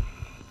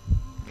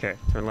 Okay,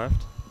 turn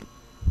left.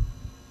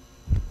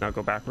 Now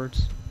go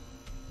backwards.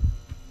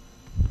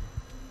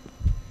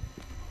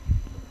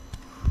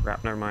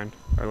 Crap, never mind.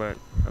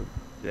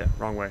 Yeah,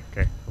 wrong way.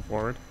 Okay, go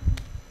forward.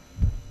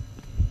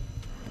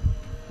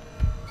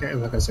 Okay,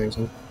 I'm not gonna say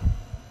anything.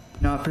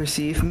 Not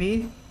perceive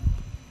me?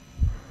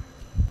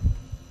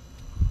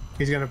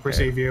 He's gonna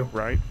perceive you.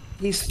 Right.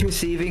 He's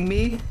perceiving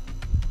me?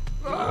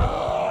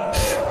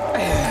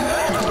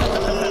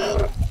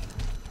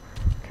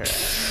 Okay.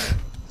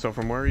 So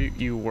from where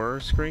you were,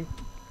 Skringk,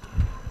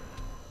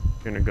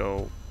 you're gonna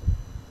go...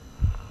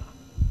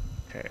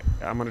 Okay,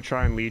 I'm gonna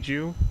try and lead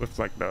you with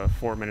like the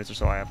 4 minutes or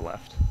so I have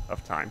left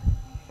of time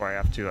before I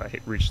have to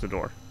reach the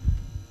door.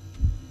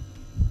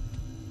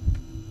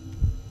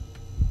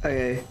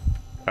 Okay.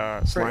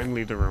 Slime,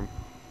 leave the room.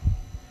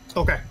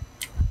 Okay.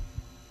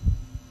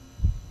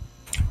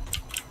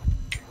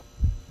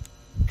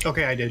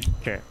 Okay, I did.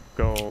 Okay,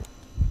 go...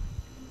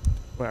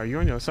 Wait, are you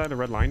on the other side of the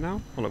red line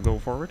now? Hold up, go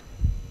forward.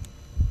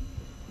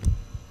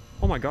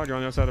 Oh my god, you're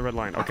on the other side of the red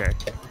line. Okay.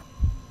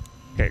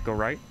 Okay, go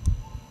right.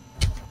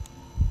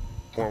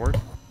 Forward.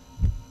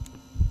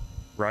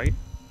 Right.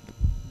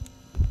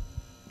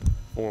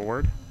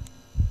 Forward.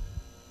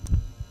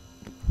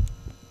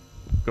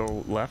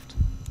 Go left.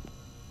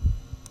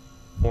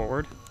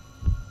 Forward.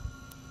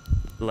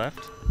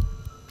 Left.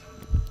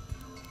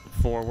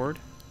 forward.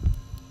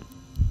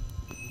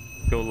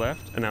 Go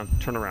left, and now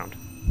turn around.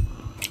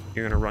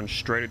 You're gonna run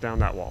straight down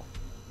that wall.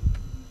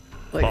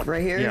 Like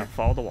right here? Yeah,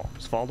 follow the wall.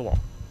 Just follow the wall.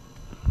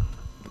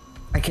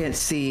 I can't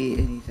see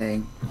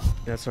anything.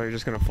 That's why you're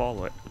just gonna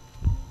follow it.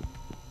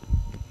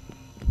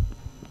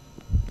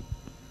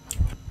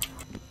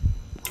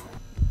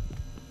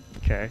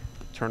 Okay,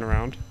 turn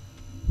around.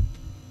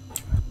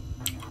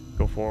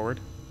 Go forward.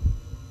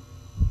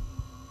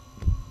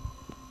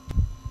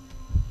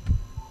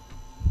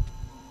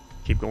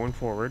 Keep going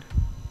forward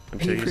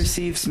until He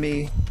perceives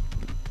me.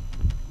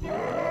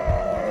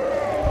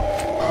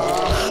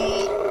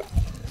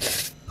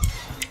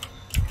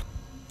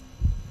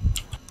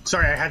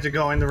 Sorry, I had to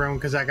go in the room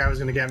because that guy was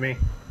gonna get me.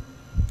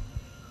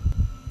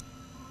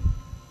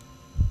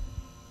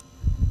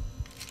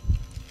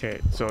 Okay,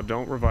 so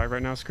don't revive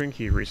right now, Skringk.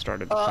 He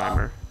restarted the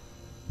timer.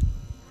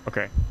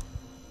 Okay.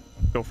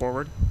 Go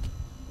forward.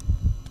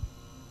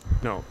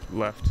 No,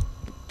 left.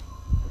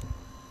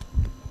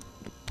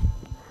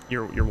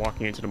 You're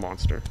walking into the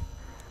monster.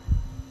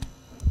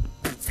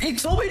 He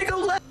told me to go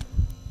left.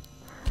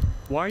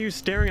 Why are you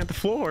staring at the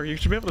floor? You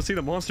should be able to see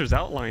the monster's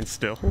outline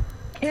still.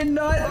 And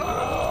not.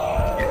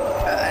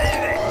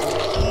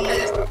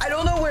 I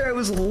don't know where I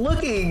was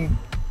looking.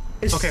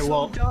 It's Okay, so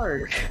well,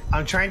 dark.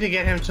 I'm trying to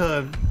get him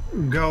to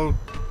go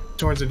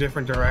towards a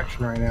different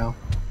direction right now.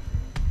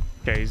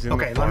 Okay, he's in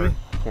the far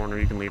corner.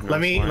 You can leave now.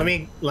 Let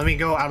me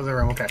go out of the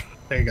room. Okay,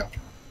 there you go.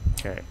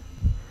 Okay.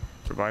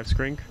 Revive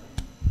Skringk.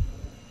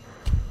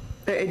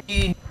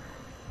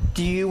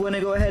 Do you want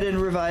to go ahead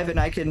and revive, and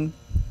I can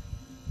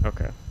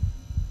Okay.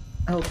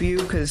 help you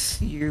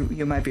because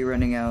you might be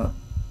running out.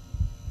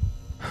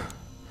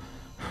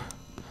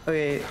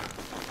 Okay,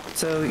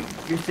 so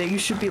your thing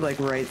should be like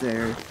right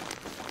there.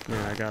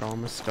 Yeah, I got all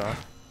my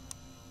stuff.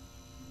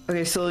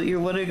 Okay, so you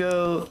want to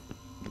go.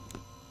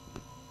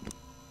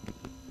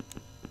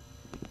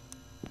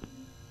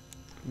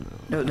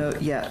 No,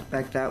 yeah,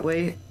 back that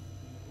way.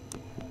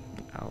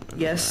 Out and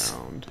Yes.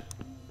 around.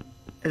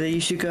 And then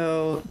you should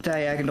go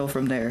diagonal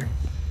from there.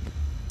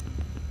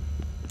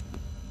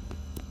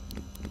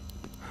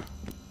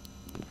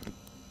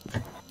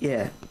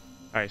 Yeah,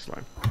 Alright,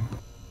 Slime.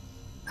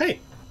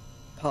 Hey,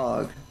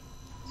 Pog.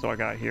 So I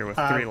got here with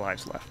 3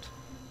 lives left.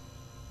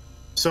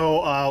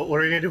 so what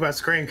are you gonna do about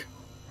Skringk?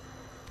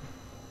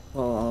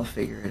 Well, I'll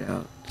figure it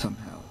out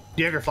somehow.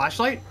 Do you have your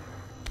flashlight?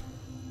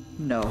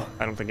 No.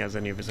 I don't think he has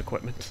any of his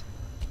equipment.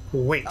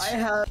 Wait, I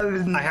have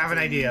an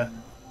idea.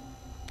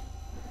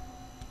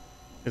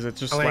 Is it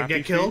just I'm gonna Slappy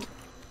get killed.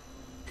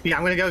 Feet? Yeah,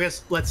 I'm gonna go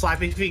let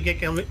Slappy Feet get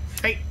killed.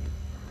 Hey,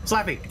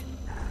 Slappy.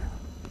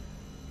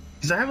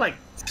 Does I have like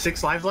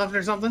 6 lives left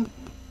or something?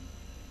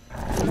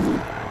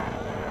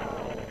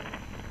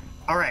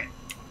 All right.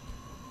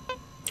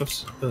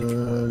 Oops.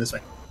 This way.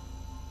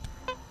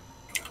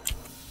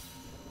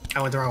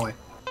 I went the wrong way.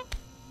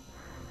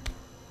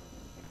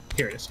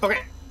 Here it is. Okay.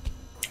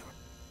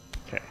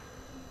 Okay.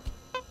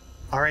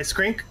 All right,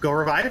 Skringk, go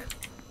revive.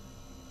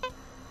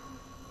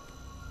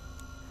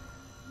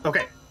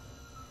 Okay.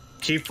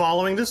 Keep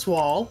following this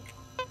wall.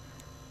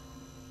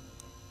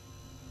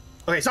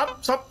 Okay,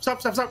 stop.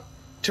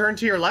 Turn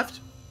to your left.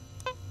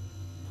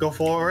 Go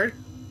forward.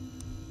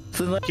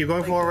 So like, Keep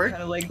going forward.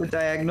 Kind of like the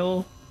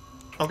diagonal.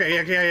 Okay,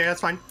 yeah,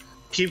 that's fine.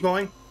 Keep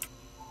going.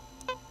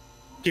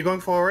 Keep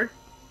going forward.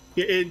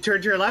 Turn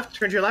to your left.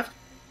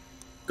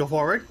 Go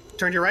forward.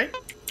 Turn to your right.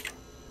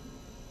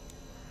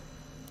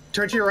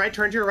 Turn to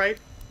your right.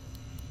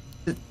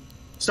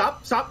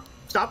 Stop.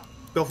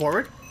 Go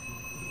forward.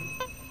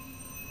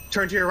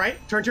 Turn to your right.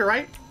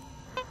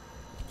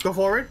 Go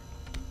forward.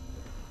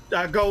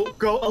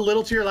 Go a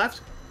little to your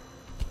left.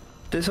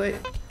 This way.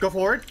 Go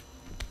forward.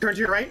 Turn to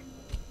your right.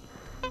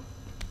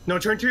 No,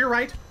 turn to your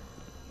right.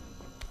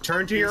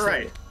 Turn to your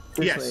right.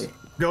 Yes. Way.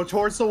 Go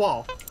towards the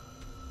wall.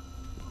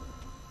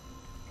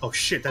 Oh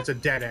shit, that's a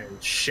dead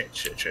end.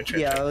 Shit.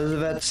 Yeah, I was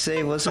about to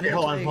say, wasn't Okay, it?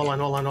 hold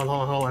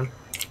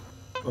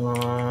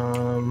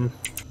on.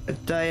 A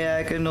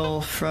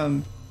diagonal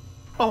from.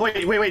 Oh wait,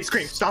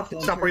 Skringk, stop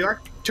where you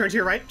are. Turn to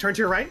your right.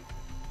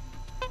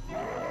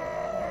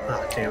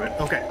 Oh damn it.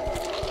 Okay.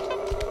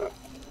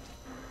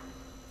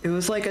 It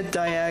was like a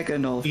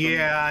diagonal. From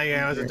Yeah,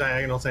 it was a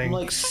diagonal I'm thing.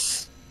 like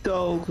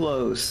so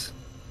close.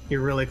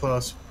 You're really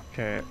close.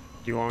 Okay.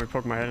 Do you want me to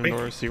poke my head in the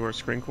door to see where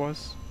Skringk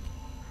was?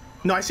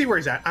 No, I see where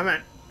he's at.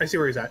 I see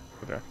where he's at.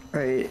 Okay.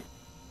 Right.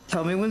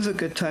 Tell me when's a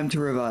good time to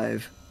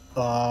revive.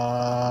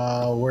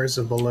 Where's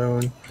the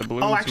balloon? The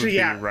balloon Oh, actually, would be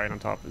yeah. right on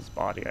top of his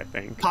body, I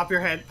think. Pop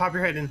your head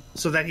in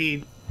so that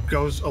he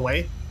goes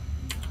away.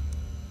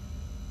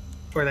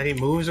 Or that he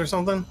moves or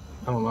something.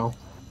 I don't know.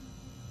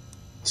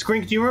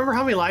 Skringk, do you remember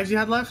how many lives you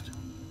had left?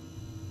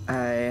 I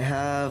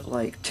have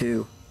like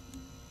 2.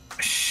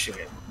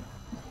 Shit.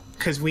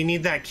 Because we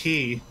need that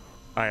key.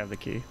 I have the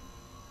key.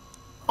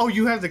 Oh,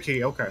 you have the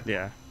key. Okay.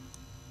 Yeah.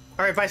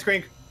 Alright, bye,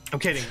 Skringk. I'm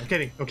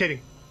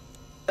kidding.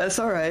 That's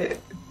alright.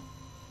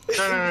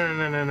 No.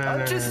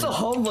 I'm just a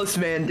homeless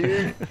man,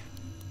 dude.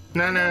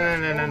 No.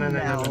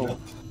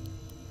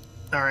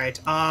 Alright,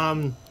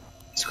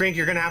 Skringk,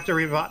 you're gonna have to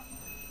revive.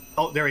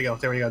 Oh, there we go.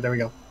 There we go. There we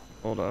go.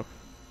 Hold up.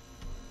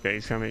 Okay,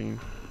 he's coming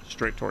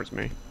straight towards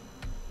me.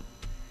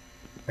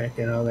 Okay,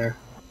 get out of there.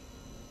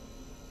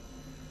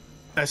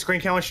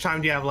 Skringk, how much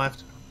time do you have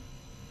left?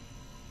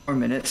 4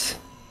 minutes.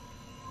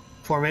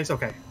 4 minutes?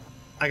 Okay.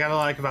 I got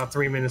like about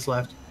 3 minutes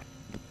left.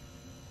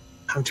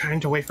 I'm trying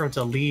to wait for him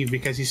to leave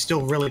because he's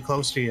still really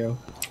close to you.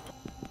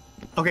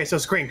 Okay, so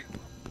Skringk,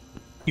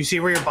 you see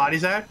where your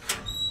body's at?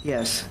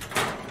 Yes.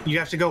 You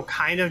have to go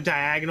kind of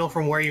diagonal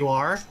from where you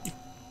are,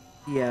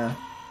 Yeah.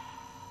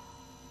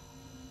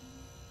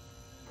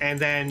 and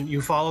then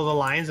you follow the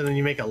lines, and then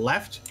you make a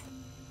left.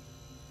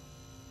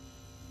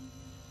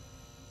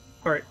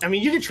 Or, I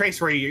mean, you can trace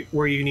where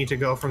you need to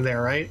go from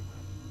there, right?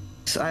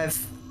 So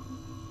I've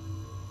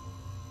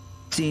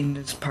seen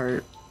this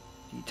part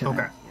a few times.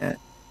 Okay. Yeah.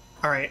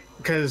 All right,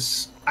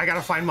 because I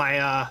gotta find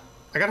my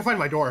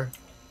door.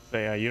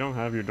 Say, you don't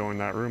have your door in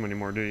that room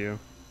anymore, do you?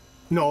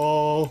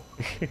 No.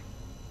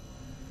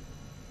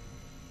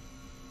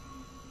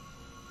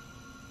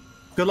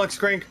 Good luck,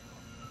 Skringk.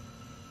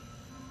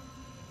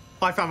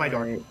 Oh, I found my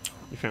door. Alright.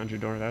 You found your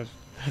door.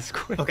 That's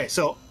quick. Okay,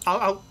 so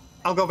I'll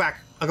go back.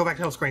 I'll go back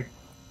to help Skringk.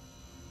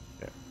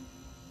 Yeah.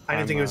 I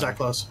didn't think it was that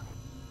close.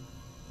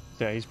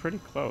 Yeah, he's pretty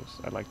close.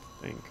 I'd like to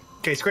think.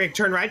 Okay, Skringk,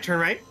 turn right. Turn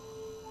right.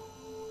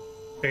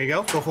 There you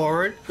go. Go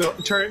forward.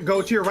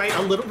 Go to your right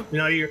a little.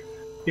 No, you're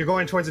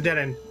going towards the dead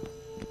end.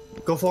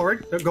 Go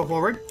forward. Go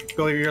forward.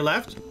 Go to your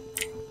left.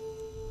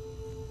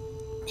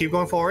 Keep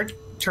going forward.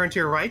 Turn to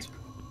your right.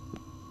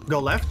 Go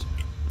left.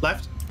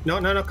 Left. No.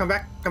 Come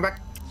back. Come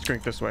back.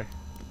 Skringk this way.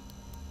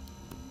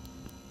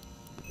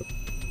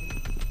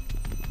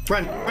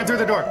 Run through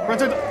the door. Run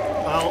through the.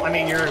 Well, I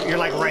mean, you're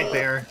like right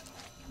there.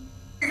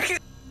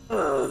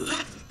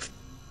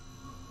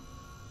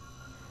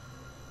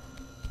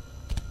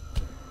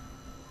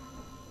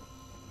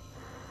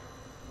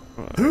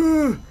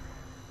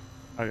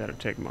 I gotta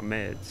take my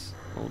meds.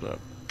 Hold up.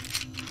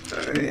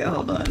 Okay,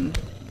 hold on.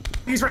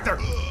 He's right there.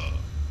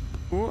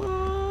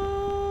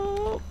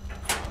 Whoa!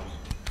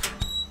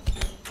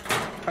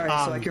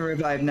 Alright, so I can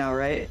revive now,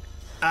 right?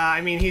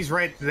 I mean, he's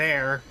right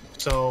there.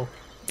 So,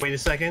 wait a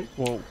second.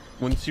 Well,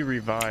 once you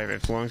revive,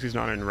 as long as he's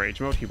not in rage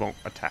mode, he won't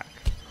attack.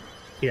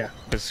 Yeah.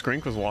 Because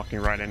Skringk was walking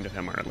right into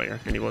him earlier,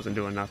 and he wasn't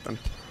doing nothing.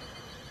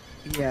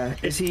 Yeah.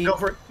 Is he? Go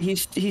for it.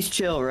 He's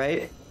chill,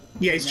 right?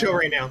 Yeah, he's chill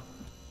right now.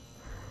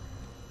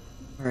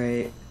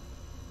 Right.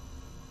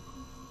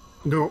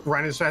 Go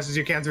run as fast as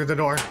you can through the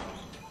door.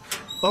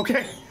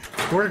 Okay,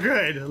 we're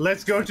good.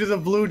 Let's go to the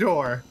blue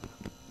door.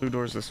 Blue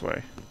door's this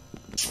way.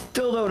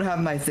 Still don't have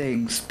my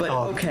things, but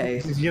Oh,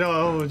 okay. You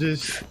know,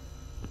 just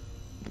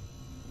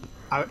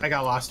I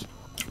got lost.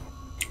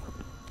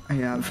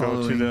 Yeah, I'm Go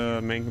following. to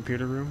the main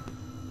computer room.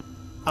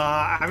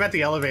 I'm at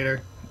the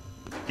elevator.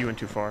 You went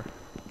too far.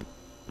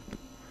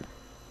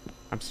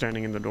 I'm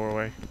standing in the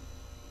doorway.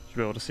 Should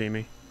be able to see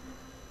me.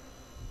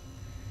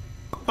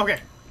 Okay.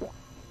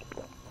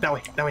 That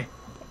way. That way.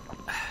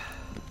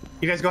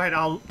 You guys go ahead.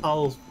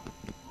 I'll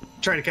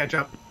try to catch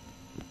up.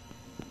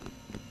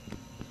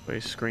 Play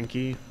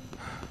Skrinky.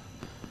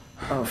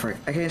 Oh, frick.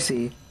 I can't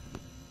see.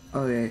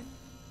 Okay.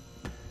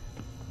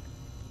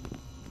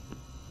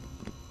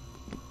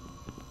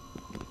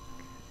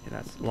 Yeah,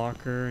 that's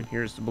locker, and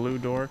here's the blue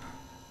door.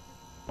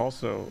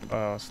 Also,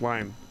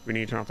 Slime, we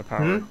need to turn off the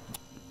power. Hmm?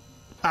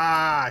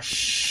 Ah,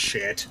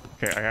 shit.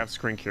 Okay, I have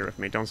Skrink here with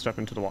me. Don't step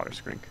into the water,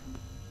 Skrink.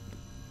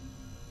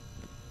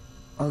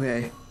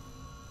 Okay.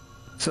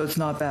 So it's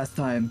not bath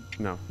time.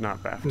 No,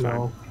 not bath time.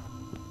 No.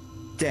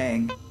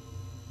 Dang.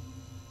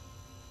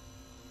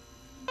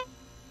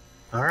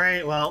 All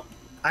right. Well,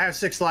 I have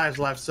 6 lives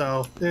left,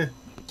 so it's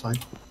fine.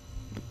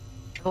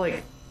 Like,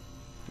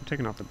 I'm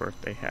taking off the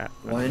birthday hat.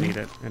 I One, don't need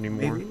it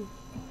anymore. maybe?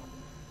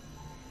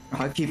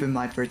 I'm keeping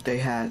my birthday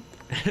hat.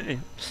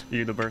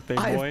 You the birthday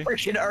I boy?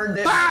 freaking earned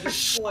it. Ah,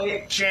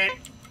 Boy. shit.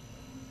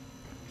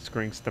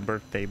 Skrink's the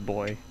birthday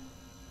boy.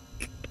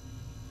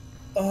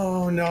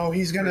 Oh no,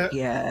 he's gonna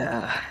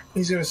Yeah.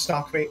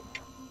 stalk me.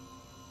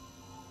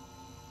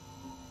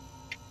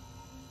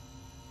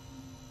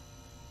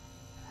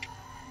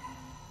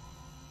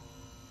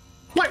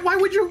 Why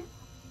would you?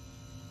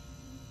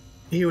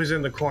 He was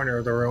in the corner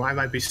of the room. I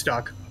might be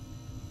stuck.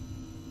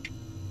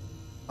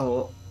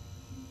 Oh.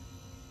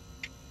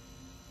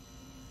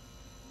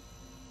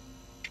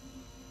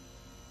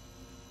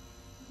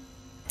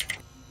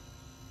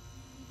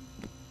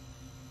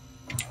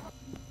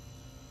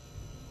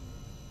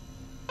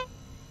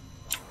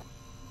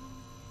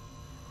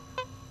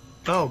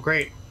 Oh,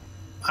 great.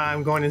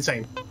 I'm going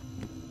insane.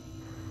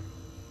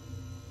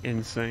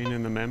 Insane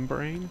in the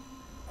membrane?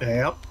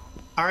 Yep.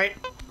 All right.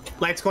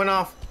 Lights going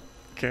off.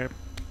 Okay.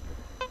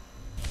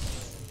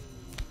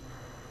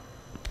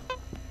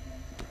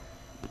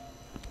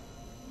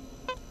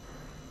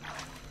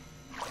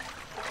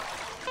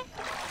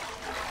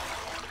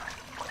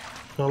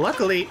 Well,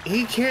 luckily,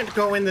 he can't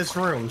go in this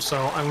room, so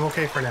I'm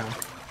okay for now.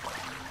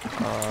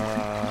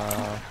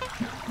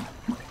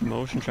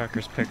 Motion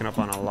tracker's picking up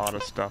on a lot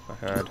of stuff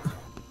ahead.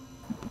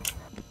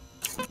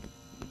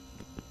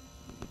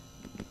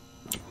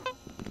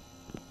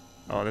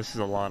 Oh, this is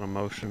a lot of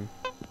motion.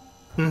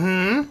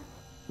 Mm-hmm.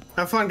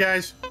 Have fun,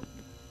 guys.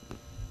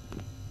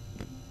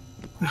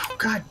 Oh,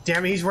 God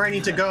damn it, he's where I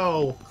need to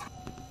go.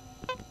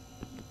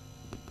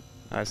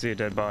 I see a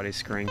dead body,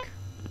 Skringk.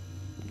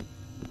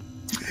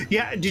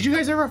 Yeah, did you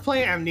guys ever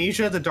play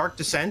Amnesia: The Dark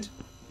Descent?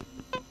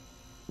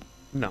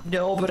 No.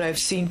 No, but I've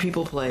seen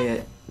people play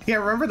it. Yeah,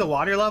 remember the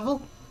water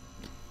level?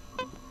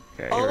 Okay,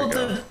 here Oh, we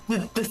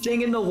go. the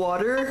thing in the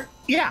water?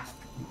 Yeah.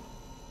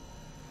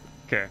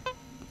 Okay.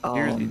 Oh,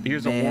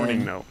 Here's a man.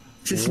 warning note.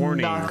 This is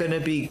not gonna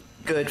be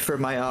good for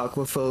my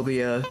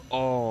aquaphobia.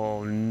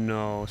 Oh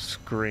no,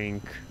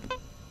 Skringk.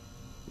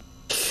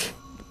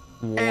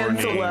 And Warning.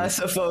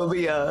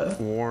 thalassophobia.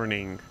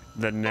 Warning.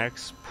 The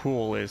next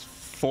pool is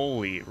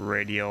fully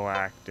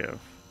radioactive.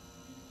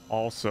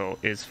 Also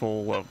is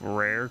full of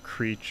rare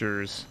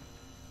creatures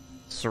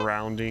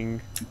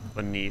surrounding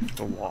beneath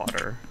the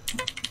water.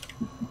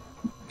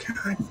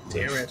 God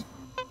damn it.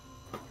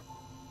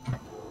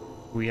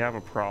 We have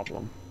a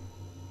problem.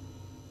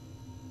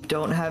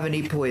 Don't have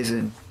any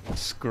poison.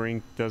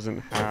 Skringk doesn't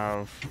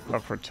have a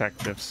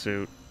protective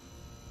suit.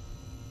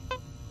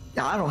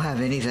 I don't have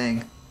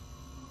anything.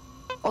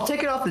 I'll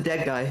take it off the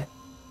dead guy.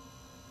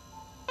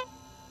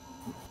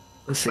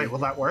 Let's see. Wait, will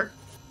that work?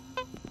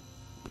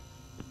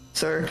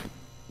 Sir?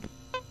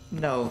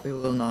 No, it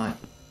will not.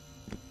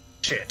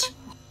 Shit.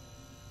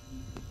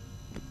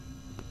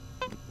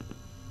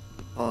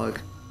 Hog.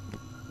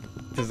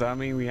 Does that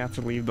mean we have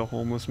to leave the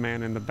homeless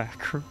man in the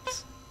back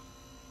rooms?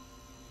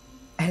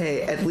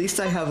 Hey, at least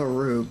I have a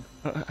room.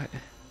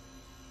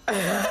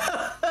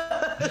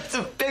 It's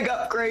a big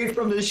upgrade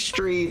from the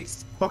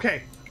streets.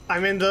 Okay,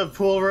 I'm in the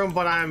pool room,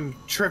 but I'm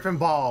tripping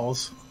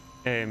balls.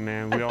 Hey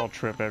man, we all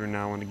trip every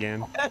now and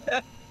again.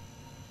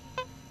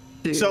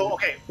 Dude. So,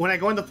 okay, when I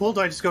go in the pool,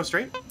 do I just go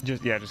straight?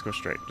 Just go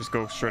straight. Just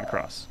go straight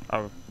across.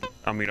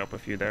 I'll meet up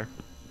with you there.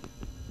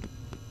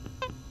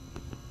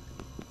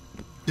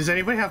 Does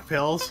anybody have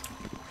pills?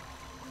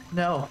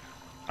 No.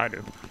 I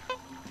do.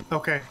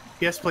 Okay.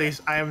 Yes,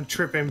 please. I am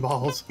tripping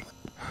balls.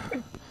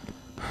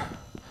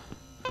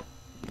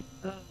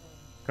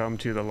 Come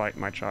to the light,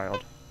 my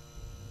child.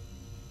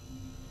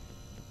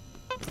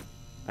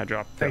 I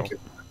dropped pill. Thank you.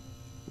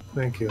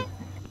 Thank you.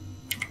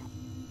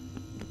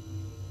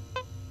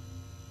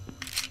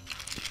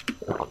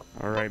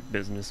 Alright,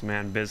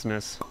 businessman,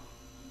 business.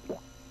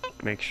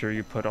 Make sure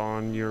you put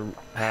on your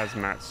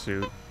hazmat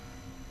suit.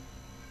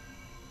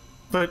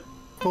 But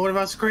what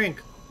about Skringk?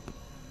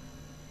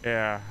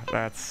 Yeah,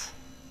 that's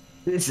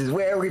This is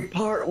where we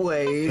part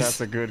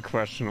ways. a good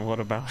question. What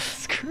about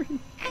Skringk?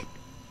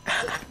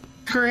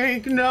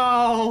 Skringk,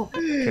 no!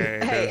 Okay,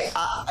 Hey,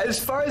 as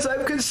far as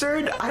I'm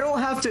concerned, I don't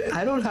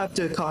have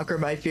to conquer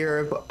my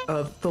fear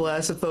of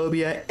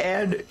thalassophobia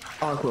and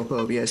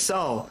aquaphobia,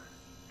 so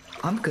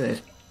I'm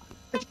good.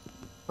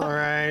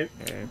 Alright.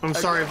 okay, I'm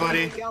sorry,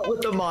 buddy. Hang out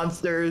with the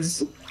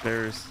monsters.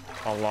 there's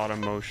a lot of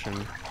motion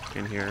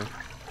in here.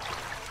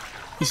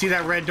 You see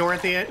that red door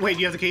at the end? Wait, do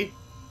you have the key?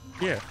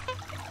 Yeah,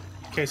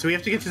 Okay, so we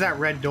have to get to that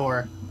red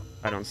door.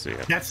 I don't see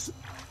it.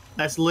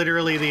 That's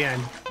literally the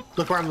end.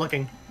 Look where I'm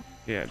looking.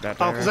 Yeah, that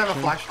Oh, because I have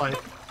a direction.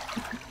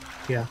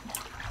 flashlight. Yeah.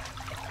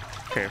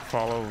 Okay,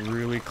 follow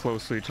really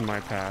closely to my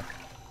path.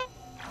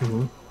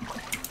 Mm-hmm.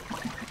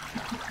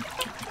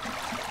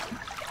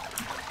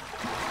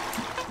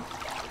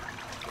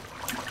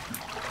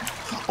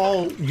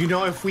 Oh, you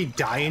know, if we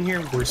die in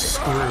here, we're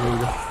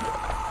screwed.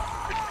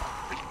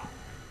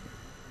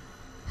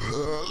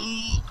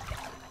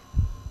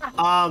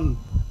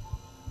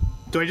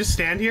 Do I just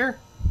stand here?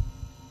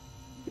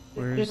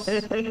 Where's...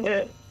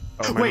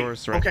 Oh, my Wait,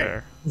 door's right okay.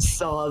 there.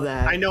 Saw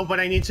that. I know, but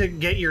I need to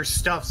get your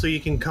stuff so you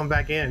can come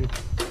back in.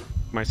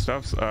 My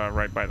stuff's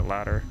right by the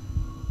ladder.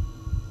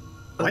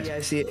 Oh, What? yeah,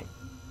 I see it.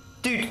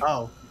 Dude,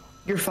 Oh.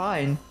 you're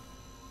fine.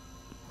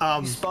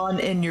 You spawn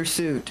in your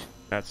suit.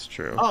 That's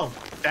true. Oh,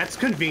 that's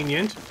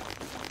convenient.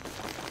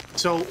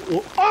 So,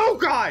 oh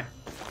god!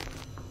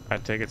 I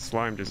take it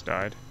Slime just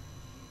died.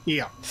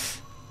 Yeah.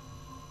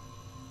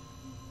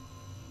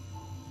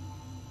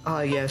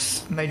 Ah,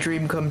 yes, my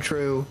dream come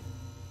true.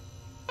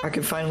 I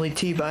can finally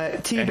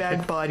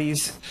teabag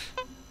bodies.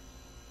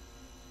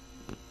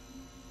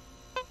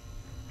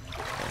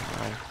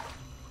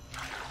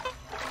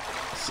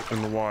 It's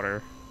in the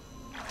water.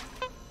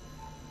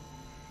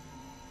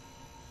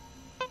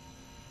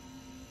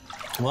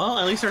 Well,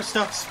 at least our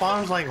stuff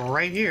spawns like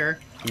right here.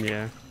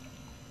 Yeah.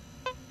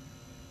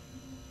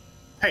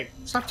 Hey,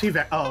 stop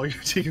teabag. Oh, you're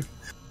teabag.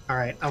 All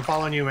right, I'm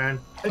following you, man.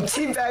 I'm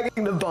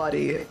teabagging the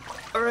body.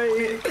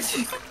 Alright.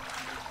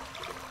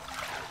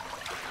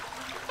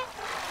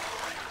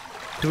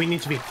 Do we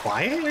need to be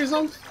quiet or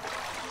something?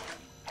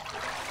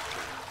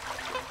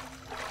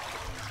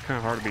 It's kind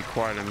of hard to be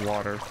quiet in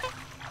water.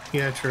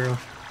 Yeah, true.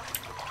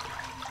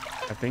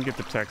 I think it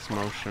detects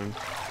motion.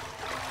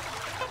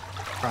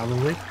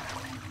 Probably.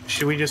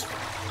 Should we just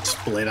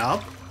split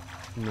up?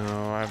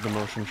 No, I have the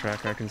motion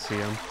tracker. I can see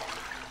him.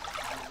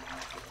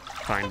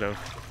 Kind of.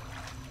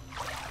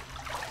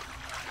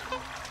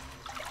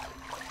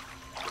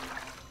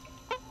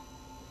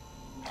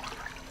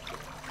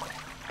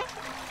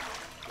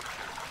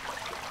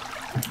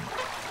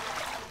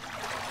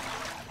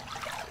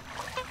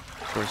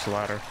 Where's the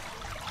ladder?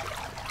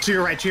 To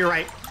your right, to your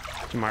right.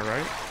 Am I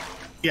right?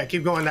 Yeah,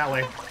 keep going that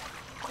way.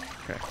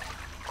 Okay.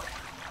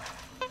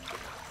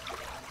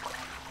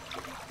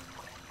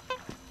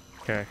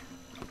 Okay.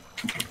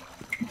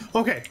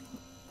 Okay.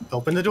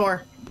 Open the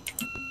door.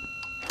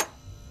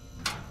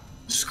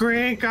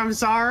 Skringk, I'm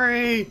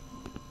sorry.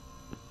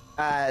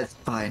 It's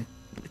fine.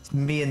 It's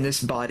me in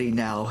this body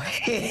now.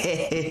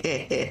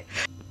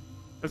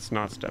 Let's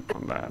not step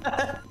on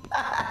that.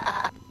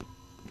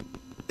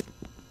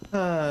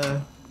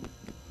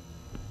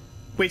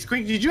 Wait,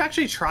 Skringk, did you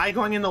actually try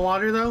going in the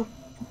water though?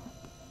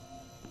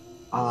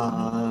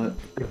 I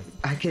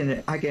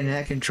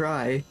can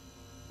try.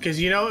 Because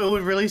you know it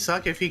would really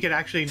suck if he could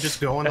actually just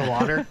go in the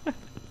water.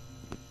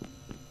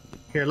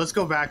 Here, let's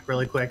go back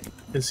really quick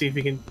and see if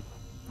he can.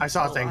 I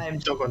saw a thing.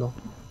 Don't go in the.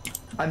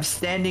 I'm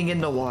standing in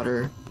the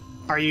water.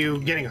 Are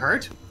you getting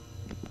hurt?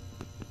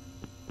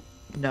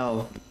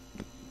 No.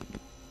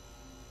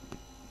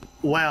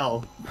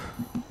 Well.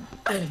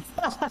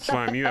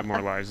 Slime, you have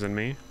more lives than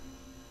me.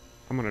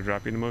 I'm gonna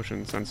drop you the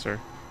motion sensor.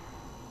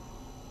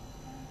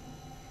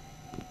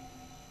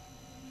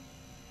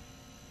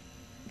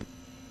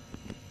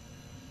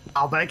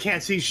 Oh, but I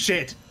can't see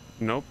shit.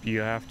 Nope, you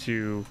have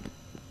to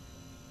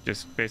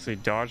just basically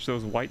dodge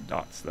those white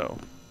dots, though.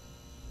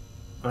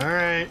 All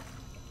right.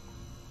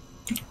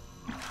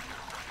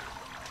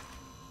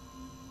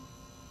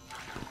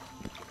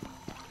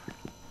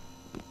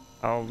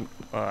 I'll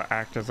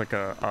act as like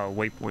a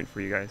waypoint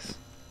for you guys.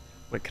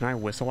 Wait, can I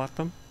whistle at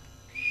them?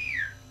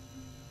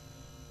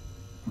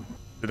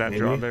 Did that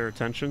draw their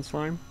attention,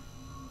 Slime?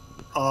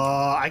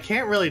 I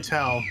can't really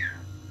tell.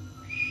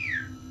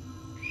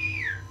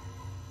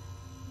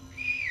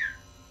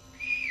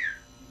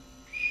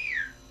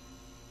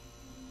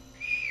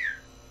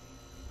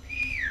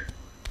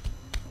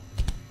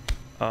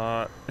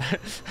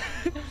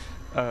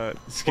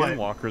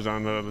 Skinwalker's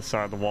on the other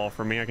side of the wall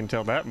for me, I can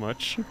tell that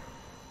much.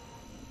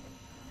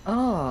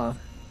 Oh.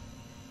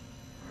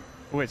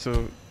 Wait,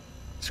 so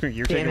Skringk,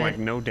 you're taking like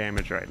no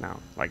damage right now.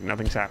 Like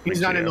nothing's happening.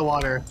 He's not in the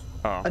water.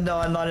 Oh. No,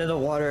 I'm not in the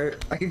water.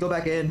 I can go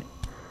back in.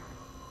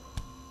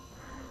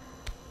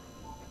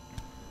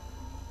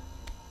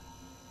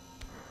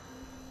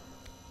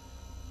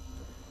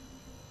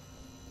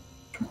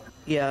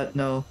 Yeah,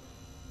 no.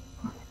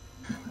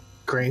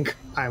 Skringk,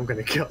 I'm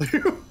gonna kill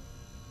you.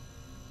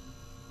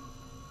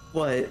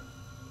 What?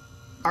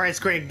 All right,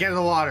 Skringk, get in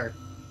the water.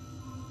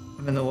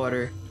 I'm in the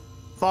water.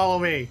 Follow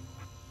me.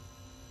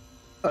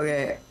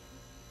 Okay.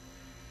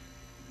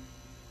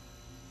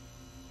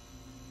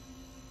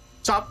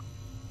 Stop.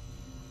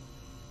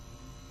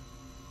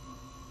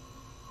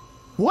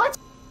 What?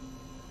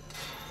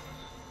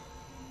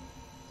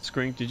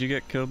 Skringk, did you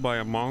get killed by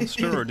a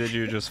monster or did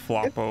you just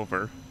flop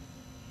over?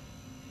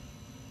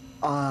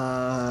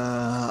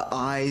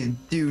 I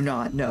do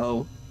not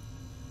know.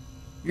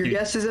 Your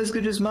guess is as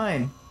good as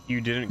mine. You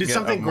didn't Did get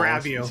something a grab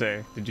monster, you?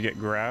 Say, did you get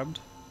grabbed?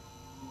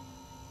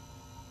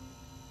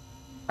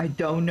 I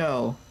don't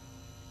know.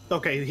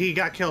 Okay, he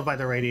got killed by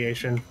the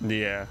radiation.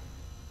 Yeah.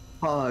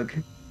 Hog.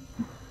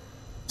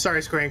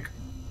 Sorry, Skringk.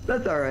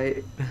 That's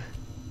alright.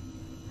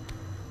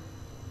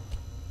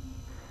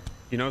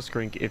 You know,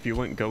 Skringk, if you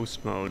went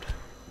ghost mode,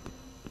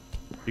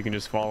 you can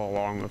just follow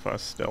along with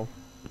us still.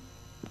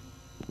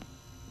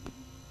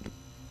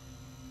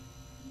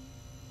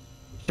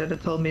 Should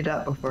have told me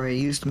that before I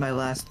used my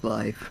last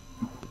life.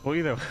 Well,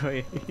 either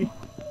way, you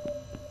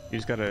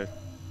just gotta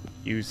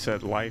use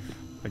said life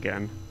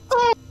again.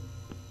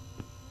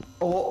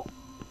 Oh.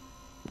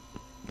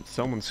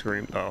 Someone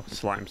screamed. Oh,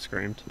 Slime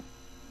screamed.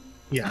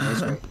 Yeah,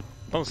 that's right.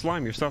 Oh,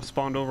 Slime, your stuff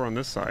spawned over on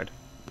this side.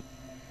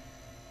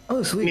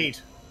 Oh, sweet.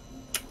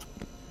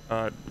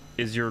 Neat.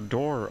 Is your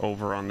door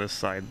over on this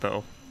side,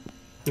 though?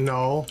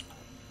 No.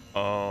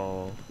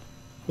 Oh.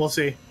 We'll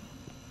see.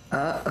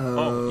 Uh-oh.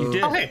 Oh, you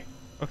did? Oh, hey.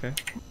 Okay.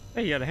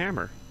 Hey, you had a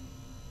hammer.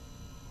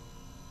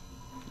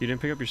 You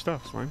didn't pick up your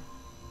stuff, Slime.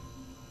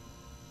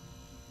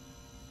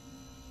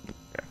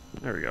 Okay,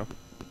 there we go.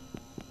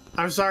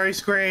 I'm sorry,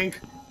 Skringk.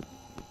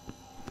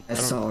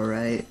 That's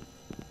alright.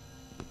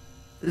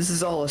 This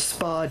is all a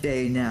spa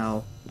day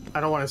now.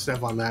 I don't want to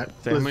step on that.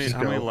 So Let's how just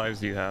many go. lives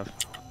do you have?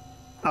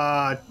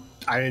 I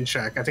didn't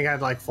check. I think I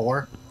had like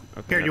 4.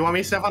 Okay, Here, do you want me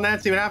to step on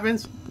that? See what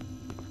happens?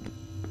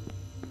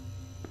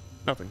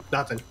 Nothing.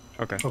 Nothing.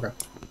 Okay. Okay.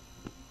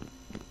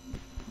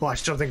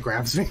 Watch, something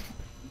grabs me.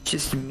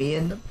 Just me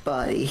and the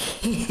body.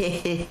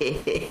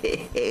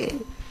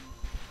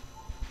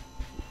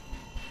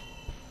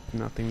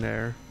 Nothing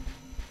there.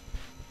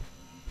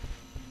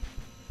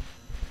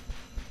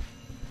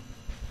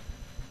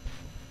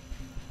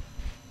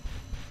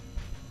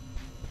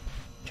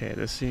 Okay,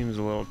 this seems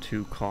a little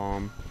too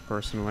calm,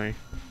 personally.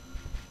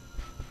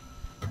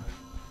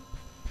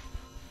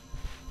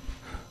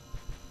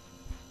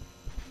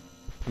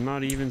 I'm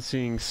not even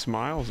seeing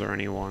smiles or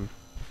anyone.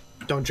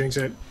 Don't jinx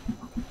it.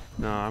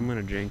 No, I'm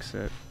gonna jinx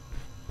it.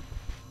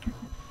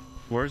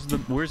 Where's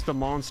the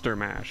monster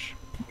mash?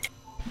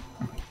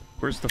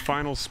 Where's the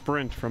final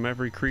sprint from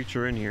every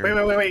creature in here?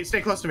 Wait.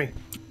 Stay close to me.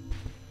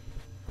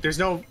 There's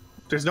no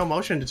There's no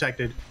motion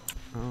detected.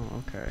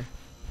 Oh, okay.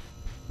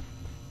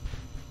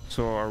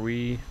 So are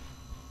we...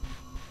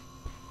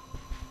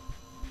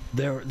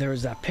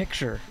 There's that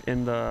picture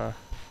in the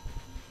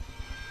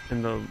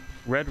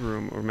red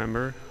room,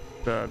 remember?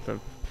 The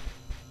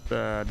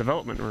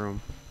development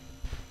room.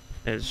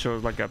 It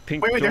shows like a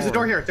pink Wait, there's a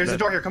door here. There's a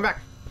door here. Come back.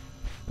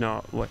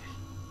 No, what?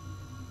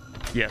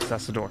 Yes,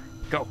 that's the door.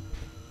 Go.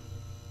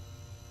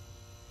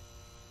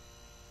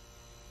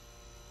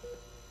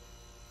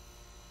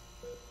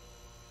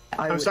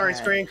 I'm sorry,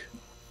 Skringk.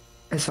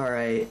 It's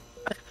alright.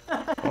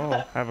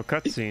 Oh, I have a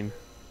cutscene.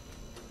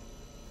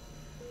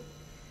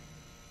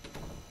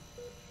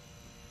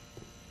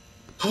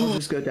 I'll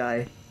just go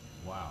die.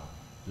 Wow,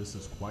 this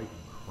is quite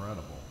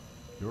incredible.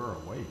 You're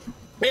awake.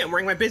 Hey, I'm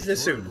wearing my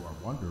business Sure, suit. you are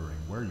wondering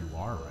where you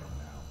are right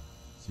now.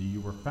 See, you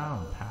were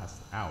found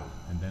passed out,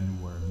 and then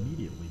you were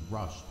immediately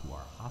rushed to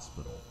our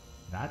hospital.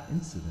 That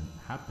incident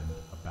happened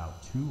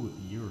about 2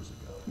 years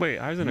ago. Wait,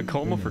 I was in a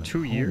coma for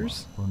 2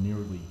 years? For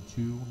nearly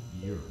 2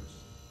 years.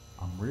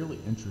 I'm really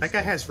interested. That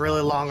guy has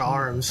really long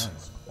arms.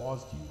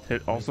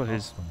 Also,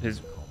 his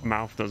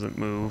mouth doesn't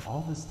move.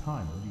 All this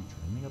time, were you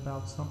dreaming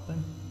about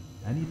something?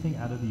 Anything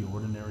out of the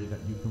ordinary that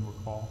you can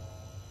recall?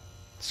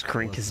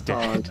 Skringk is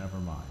Listen, dead. Never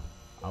mind.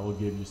 I will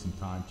give you some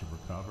time to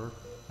recover,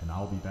 and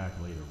I'll be back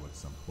later with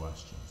some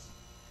questions.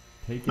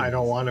 Take it I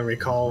don't easy. want to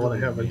recall It's what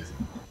really happened.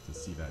 amazing to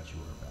see that you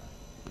are back.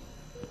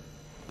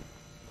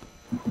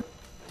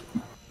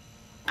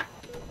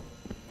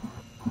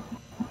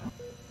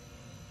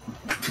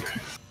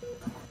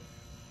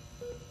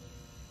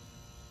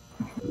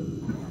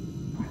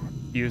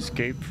 You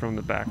escaped from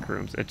the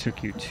backrooms. It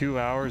took you 2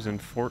 hours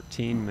and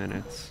 14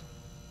 minutes.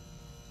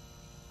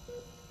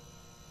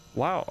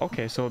 Wow,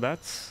 okay, so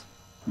that's...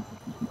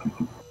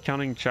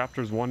 Counting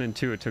chapters 1 and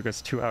 2, it took us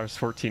 2 hours,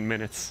 14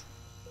 minutes.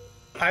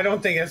 I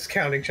don't think it's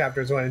counting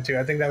chapters 1 and 2.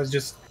 I think that was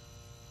just...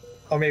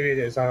 Oh, maybe it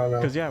is. I don't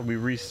know. Because, yeah, we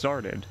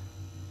restarted.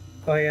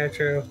 Oh, yeah,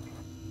 true.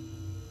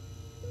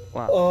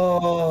 Wow.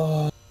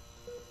 Oh...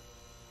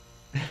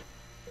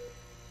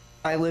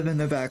 I live in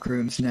the back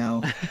rooms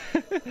now.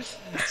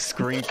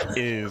 Skringk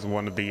is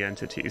one of the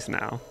entities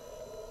now.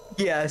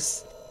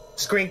 Yes.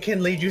 Skringk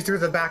can lead you through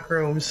the back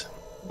rooms.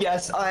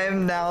 Yes, I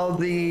am now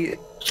the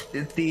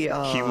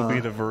He will be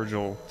the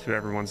Virgil to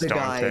everyone's the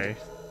Dante.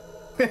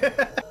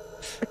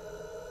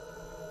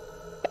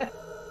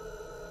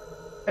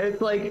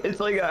 It's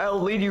like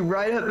I'll lead you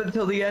right up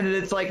until the end, and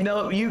it's like,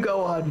 no, you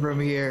go on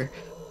from here.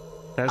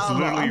 That's I'm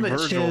literally a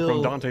Virgil chill.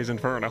 from Dante's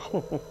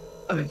Inferno.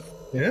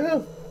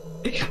 Yeah.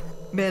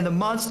 Man, the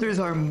monsters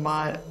are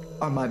my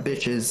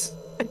bitches.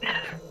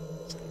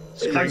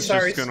 Skring's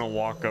sorry. just gonna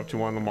walk up to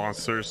one of the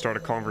monsters, start a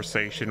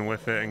conversation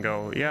with it, and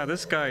go, "Yeah,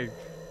 this guy,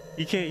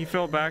 he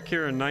fell back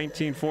here in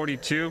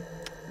 1942.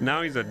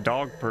 Now he's a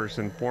dog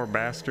person. Poor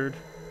bastard."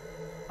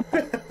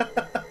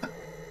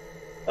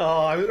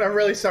 Oh, I'm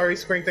really sorry,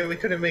 Skringk, that we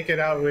couldn't make it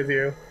out with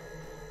you.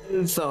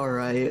 It's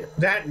alright.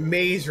 That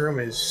maze room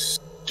is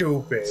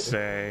stupid.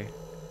 Say,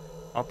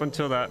 up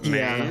until that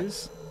Yeah.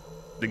 maze,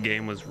 the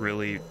game was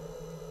really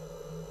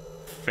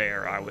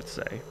fair, I would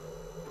say.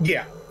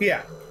 Yeah,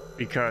 yeah.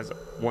 Because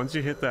once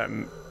you hit that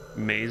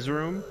maze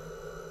room,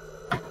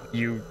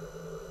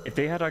 if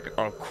they had like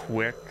a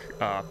quick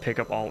pick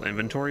up all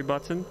inventory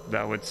button,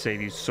 that would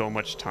save you so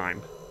much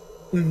time.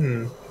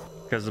 Mm-hmm.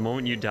 Because the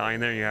moment you die in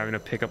there, you're having to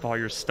pick up all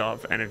your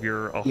stuff, and if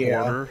you're a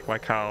Yeah. hoarder,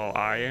 like how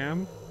I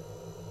am,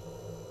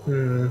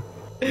 Mm.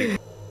 you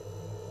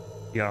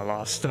got a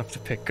lot of stuff to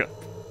pick up.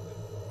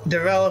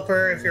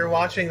 Developer, if you're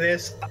watching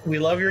this, we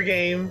love your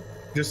game.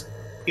 Just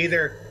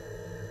either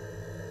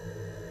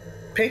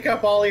pick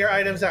up all your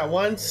items at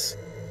once,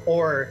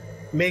 or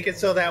make it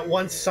so that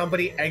once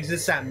somebody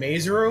exits that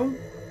maze room,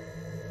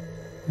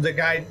 the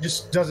guy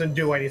just doesn't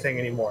do anything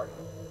anymore.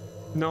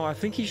 No, I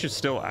think he should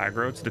still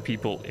aggro to the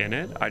people in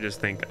it. I just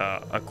think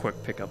a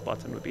quick pickup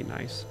button would be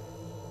nice.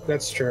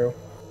 That's true.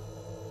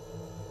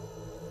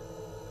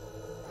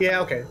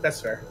 Yeah, okay,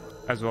 that's fair.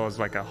 As well as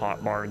like a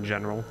hot bar in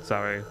general,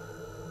 so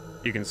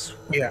you can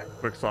Yeah,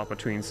 quick swap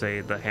between,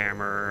 say, the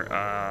hammer,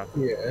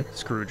 yeah.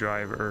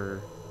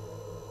 screwdriver.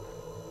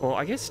 Well,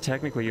 I guess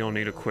technically you don't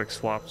need a quick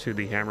swap to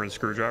the hammer and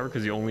screwdriver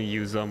because you only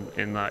use them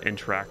in the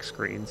interact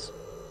screens.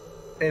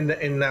 In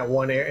that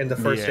one area, in the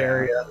first Yeah.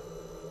 area.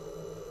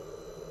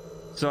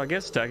 So I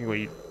guess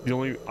technically the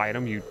only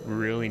item you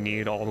really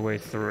need all the way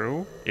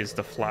through is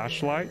the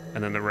flashlight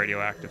and then the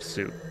radioactive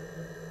suit.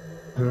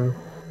 Mhm.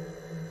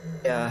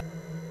 Yeah.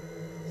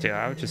 So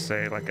yeah, I would just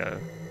say like a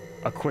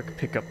quick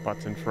pickup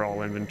button for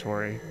all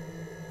inventory.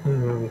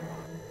 Mhm.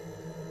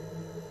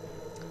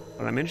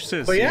 But I'm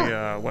interested to But see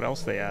yeah. what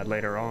else they add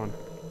later on.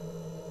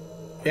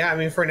 Yeah, I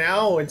mean, for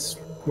now,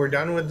 we're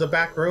done with the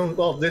back room.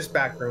 Well, this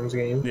back rooms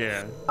game.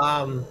 Yeah.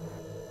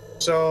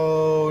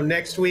 So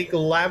next week,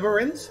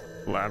 Labyrinth.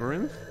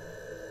 Labyrinth?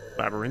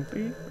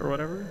 Labyrinthy? Or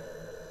whatever?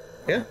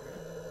 Yeah.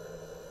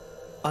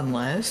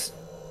 Unless.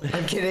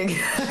 I'm kidding.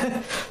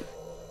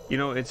 You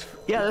know, it's...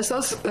 Yeah, that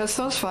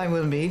sounds fine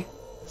with me.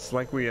 It's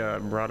like we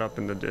brought up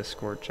in the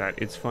Discord chat.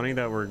 It's funny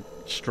that we're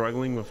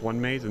struggling with one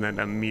maze and then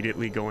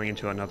immediately going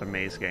into another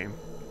maze game.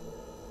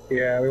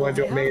 Yeah, we went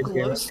to a maze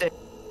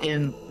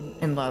game.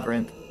 In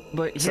Labyrinth.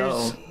 But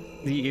here's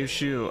the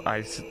issue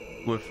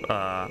with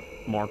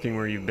marking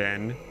where you've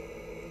been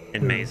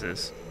in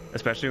mazes,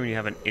 especially when you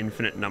have an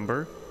infinite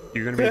number.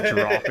 You're going to be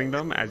dropping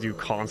them as you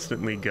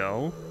constantly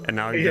go, and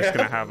now you're just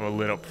going to have a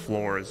lit up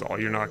floor is all.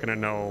 You're not going to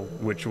know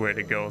which way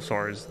to go as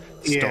far as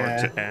start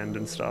to end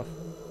and stuff.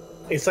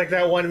 It's like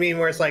that one meme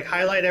where it's like,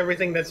 highlight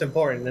everything that's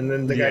important, and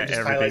then the guy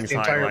just highlights the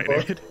entire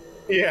book.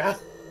 Yeah.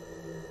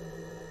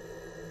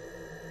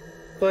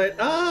 But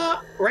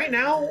right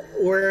now,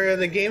 where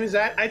the game is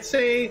at, I'd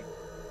say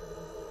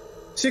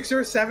 6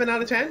 or 7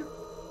 out of 10.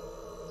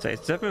 So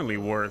it's definitely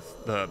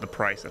worth the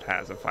price it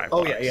has at $5.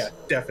 Oh yeah,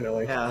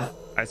 definitely. Yeah.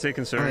 I'd say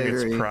considering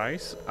its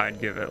price, I'd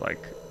give it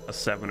like a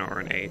 7 or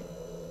an 8.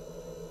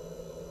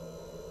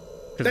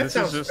 Because this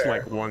is just fair.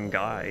 Like one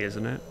guy,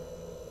 isn't it?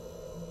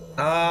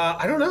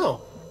 I don't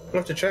know. I'll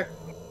have to check.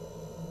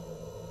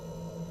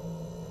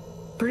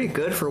 Pretty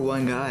good for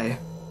one guy.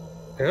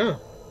 Yeah.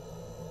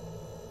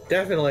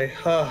 Definitely.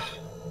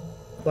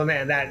 But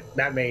man,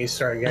 that maze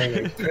started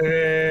getting me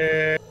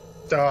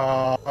pissed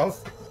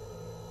off.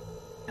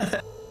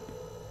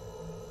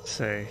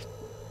 Say,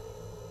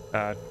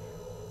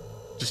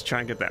 just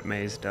trying to get that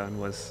maze done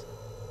was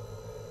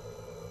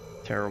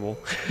terrible.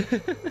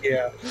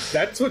 Yeah,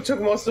 that's what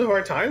took most of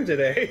our time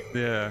today.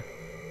 Yeah.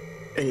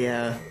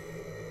 Yeah.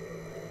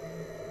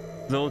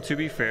 Though, to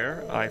be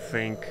fair, I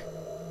think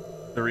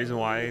the reason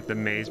why the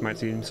maze might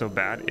seem so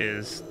bad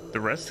is the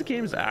rest of the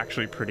game is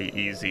actually pretty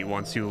easy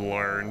once you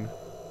learn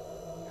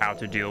how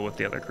to deal with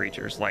the other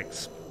creatures. Like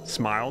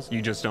Smiles,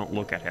 you just don't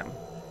look at him.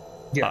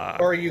 Yeah,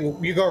 or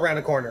you go around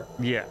a corner.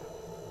 Yeah.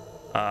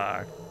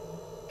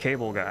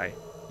 Cable Guy,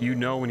 you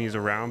know when he's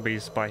around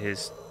based by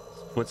his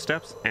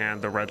footsteps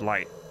and the red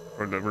light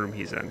for the room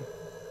he's in.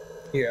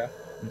 Yeah.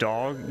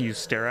 Dog, you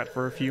stare at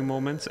for a few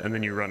moments and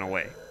then you run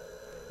away,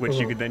 which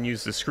you could then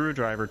use the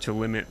screwdriver to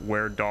limit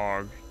where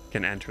Dog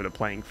can enter the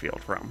playing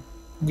field from.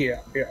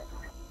 Yeah.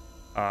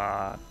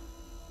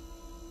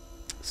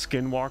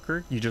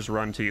 Skinwalker, you just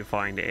run till you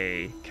find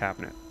a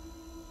cabinet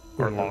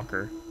or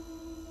locker.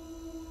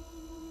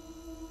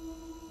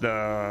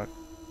 The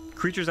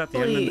creatures at the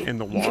end in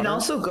the water. You can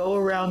also go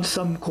around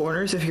some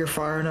corners if you're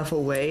far enough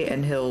away,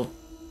 and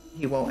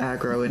he won't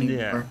aggro anymore.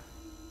 Yeah.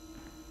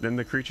 Then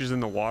the creatures in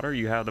the water,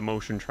 you have the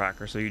motion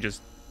tracker, so you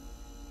just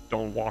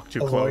don't walk too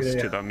close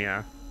to them.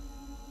 Yeah.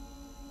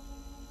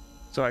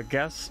 So I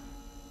guess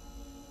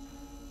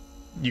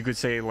you could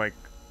say like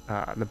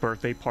the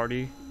birthday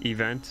party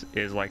event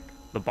is like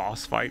the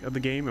boss fight of the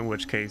game, in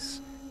which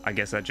case I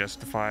guess that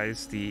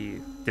justifies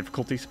the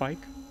difficulty spike.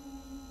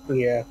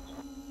 Yeah.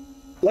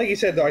 Like you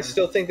said, though, I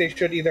still think they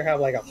should either have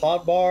like a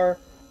hot bar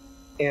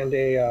and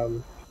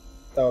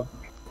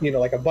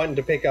like a button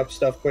to pick up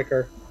stuff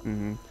quicker.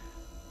 Mm-hmm.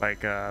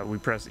 Like we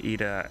press E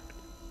to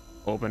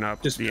open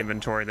up the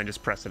inventory, then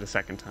just press it a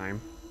second time.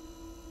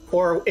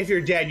 Or if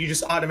you're dead, you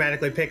just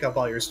automatically pick up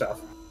all your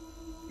stuff.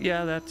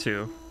 Yeah, that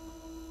too.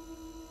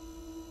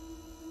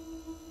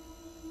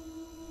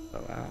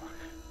 Oh wow.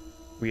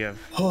 We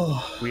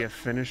have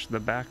finished the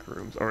back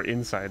rooms, or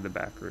inside the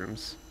back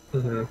rooms.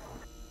 Mm-hmm.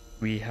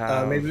 We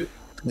have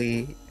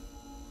we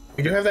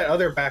do have that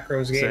other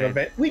backrooms game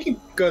event. We can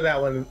go that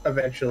one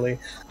eventually.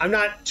 I'm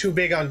not too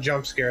big on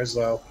jump scares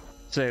though.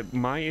 So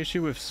my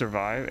issue with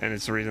Survive, and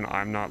it's the reason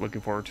I'm not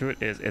looking forward to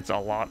it, is it's a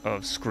lot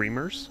of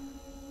screamers.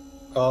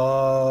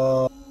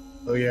 Oh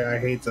yeah, I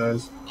hate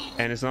those.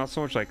 And it's not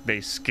so much like they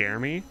scare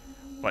me,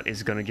 but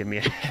it's gonna give me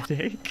a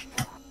headache.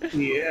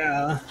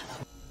 Yeah.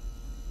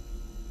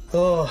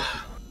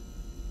 Oh.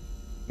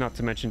 Not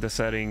to mention the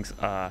settings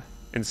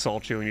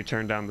insult you when you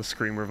turn down the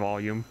screamer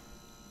volume.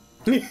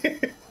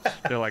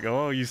 They're like,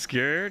 "Oh, you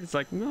scared?" It's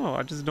like, no,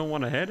 I just don't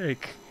want a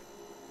headache.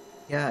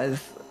 Yeah,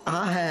 if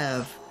I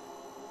have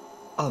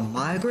a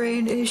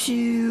migraine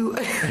issue.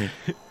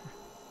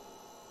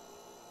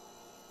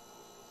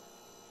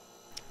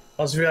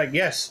 I'll just be like,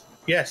 yes,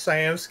 I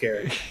am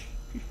scared.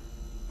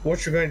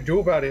 What you gonna do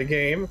about it,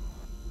 game?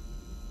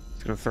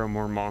 It's gonna throw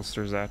more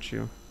monsters at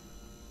you.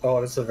 Oh,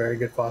 that's a very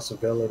good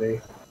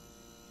possibility.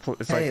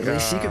 It's hey, like, at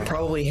least you could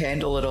probably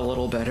handle it a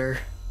little better.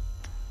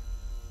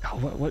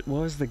 What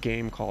was the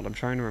game called? I'm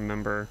trying to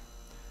remember.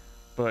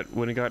 But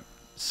when it got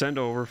sent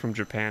over from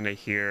Japan to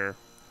here,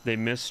 they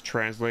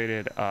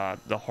mistranslated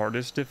the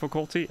hardest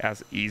difficulty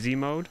as easy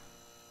mode.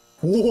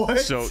 What?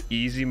 So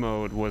easy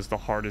mode was the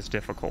hardest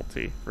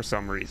difficulty for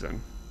some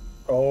reason.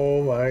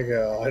 Oh my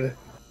god.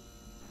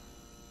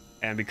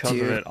 And because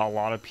of it, a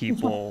lot of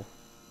people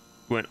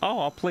went, "Oh,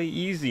 I'll play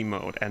easy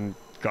mode," and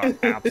got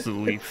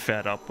absolutely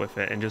fed up with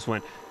it and just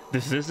went,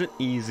 "This isn't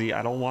easy.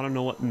 I don't want to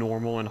know what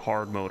normal and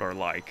hard mode are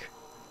like."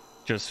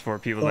 Just for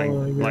people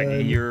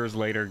like years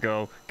later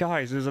go,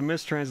 "Guys, there's a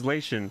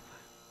mistranslation.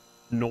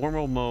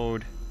 Normal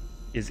mode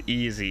is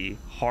easy,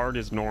 hard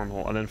is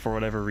normal, and then for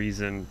whatever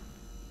reason,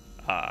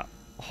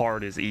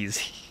 hard is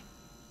easy."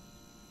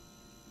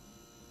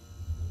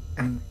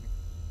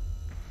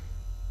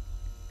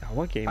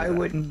 What game? I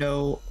wouldn't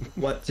know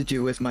what to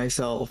do with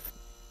myself.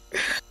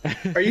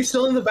 Are you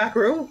still in the back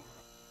room?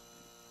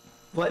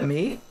 What,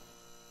 me?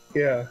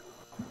 Yeah.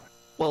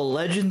 Well,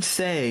 legends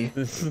say.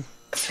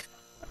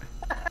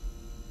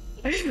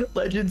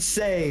 Legends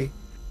say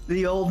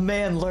the old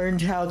man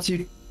learned how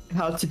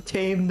to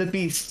tame the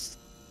beasts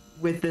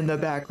within the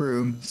back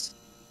rooms,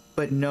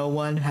 but no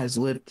one has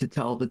lived to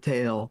tell the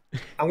tale.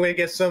 I'm gonna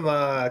get some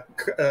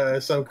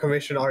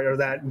commission art of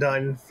that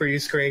done for you,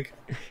 Skringk.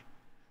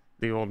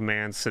 The old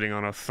man sitting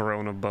on a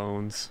throne of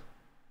bones.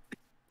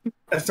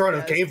 A throne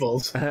of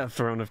cables. A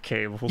throne of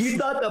cables. You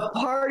thought the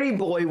party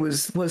boy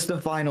was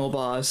the final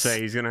boss.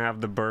 Say he's gonna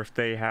have the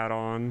birthday hat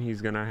on.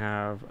 He's gonna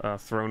have a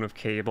throne of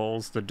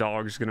cables. The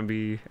dog's gonna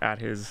be at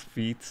his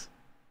feet.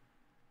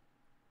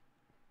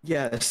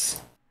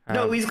 Yes.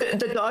 No,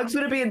 the dog's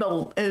gonna be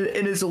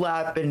in his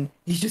lap, and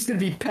he's just gonna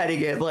be petting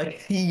it.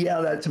 Like,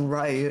 yeah, that's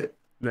right.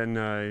 Then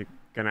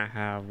gonna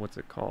have, what's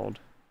it called?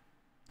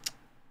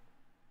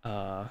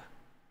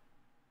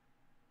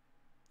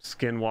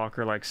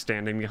 Skinwalker, like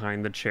standing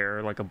behind the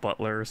chair like a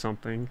butler or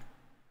something.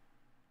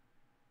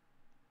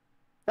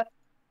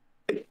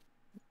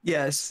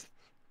 Yes.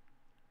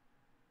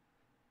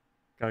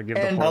 Gotta give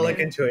And- the I'll look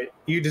into it.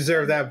 You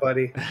deserve that,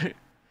 buddy.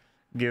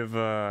 give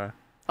the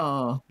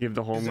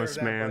homeless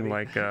that, man buddy.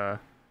 like a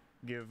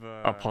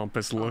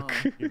pompous look.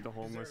 Give the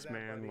homeless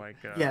man like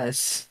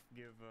Yes.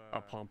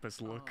 a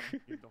pompous look.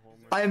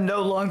 I am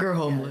no longer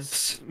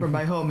homeless, for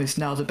my home is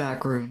now the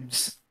back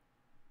rooms.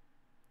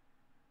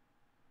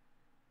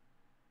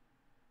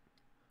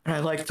 And I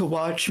like to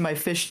watch my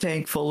fish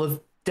tank full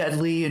of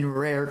deadly and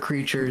rare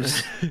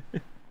creatures.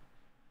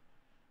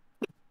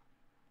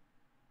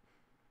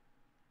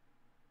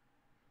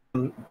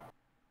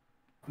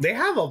 They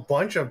have a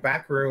bunch of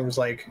back rooms,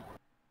 like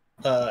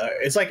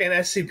it's like an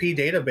SCP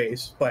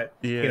database, but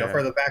you know, Yeah.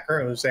 for the back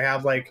rooms, they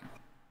have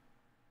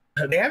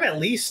at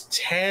least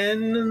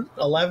 10,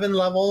 11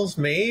 levels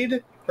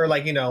made, or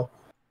like, you know,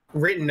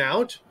 written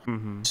out.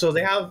 Mm-hmm. So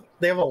they have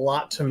a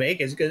lot to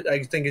make. It's good.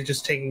 I think it's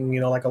just taking, you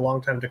know, like a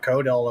long time to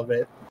code all of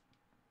it.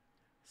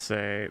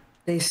 Say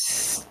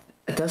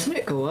Doesn't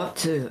it go up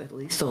to at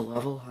least a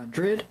level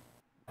 100?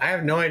 I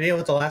have no idea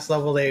what the last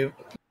level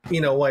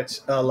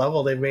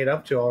level they've made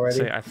up to already.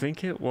 Say I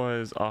think it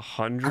was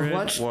 100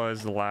 watched-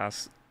 was the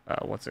last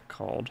what's it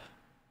called?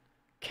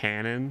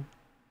 Canon,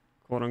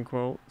 quote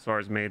unquote, as far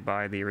as made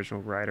by the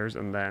original writers,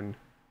 and then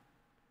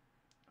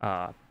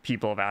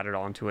people have added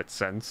on to it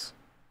since.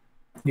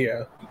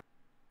 Yeah.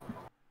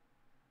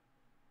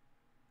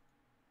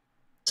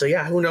 So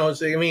yeah, who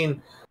knows? I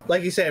mean,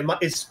 like you said,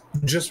 it's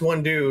just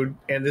one dude,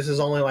 and this is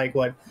only like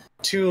what,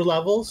 2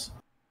 levels?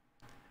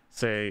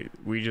 Say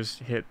we just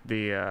hit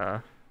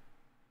the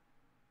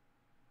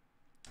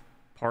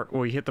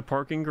we hit the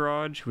parking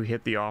garage, we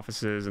hit the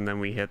offices, and then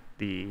we hit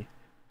the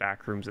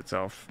back rooms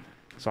itself.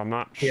 So I'm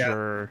not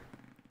sure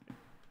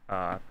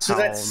So how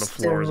that's the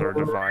floors are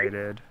 3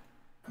 divided.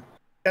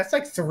 That's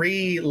like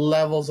 3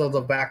 levels of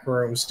the back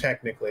rooms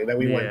technically that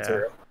we went Yeah.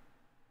 through.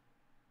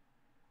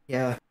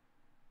 Yeah.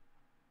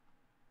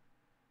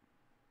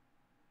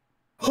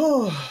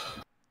 Oh,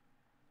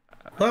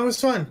 that was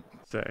fun.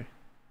 Say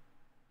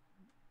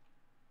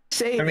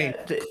Say I mean-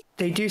 that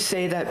they do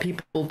say that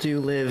people do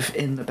live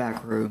in the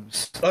back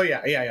rooms. Oh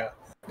yeah.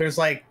 There's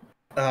like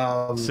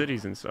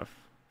cities and stuff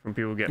from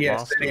people getting yeah,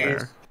 lost in cities.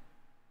 there.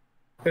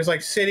 There's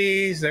like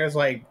cities, there's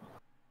like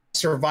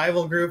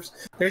survival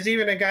groups. There's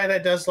even a guy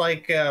that does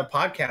like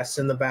podcasts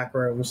in the back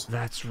rooms.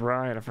 That's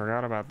right. I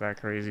forgot about that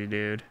crazy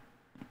dude.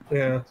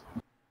 Yeah.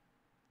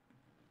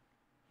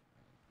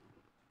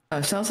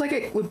 Sounds like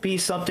it would be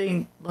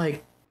something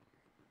like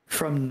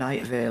from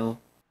Night Vale.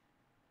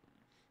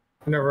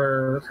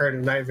 Never heard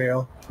of Night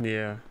Vale.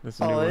 Yeah, that's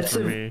a new Oh, one it's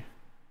for a- me.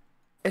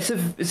 It's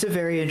a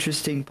very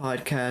interesting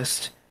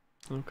podcast.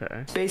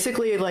 Okay.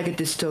 Basically like a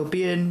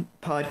dystopian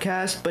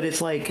podcast, but it's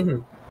like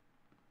Mhm.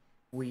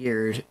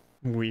 weird.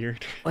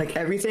 Weird. Like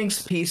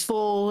everything's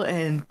peaceful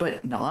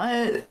but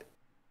not.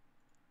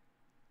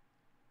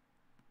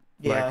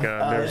 Yeah, Like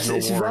there's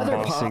it's no war rather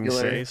in Sing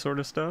popular. Say sort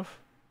of stuff.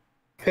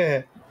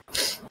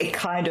 It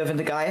kind of, and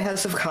the guy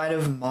has some kind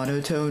of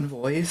monotone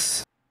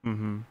voice.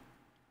 Mm-hmm.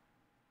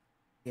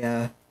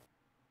 Yeah.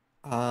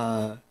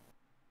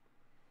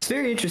 It's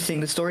very interesting.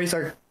 The stories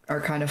are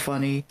kind of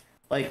funny,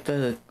 like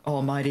the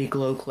almighty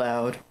glow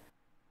cloud.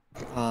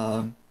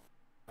 And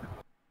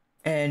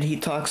he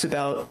talks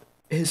about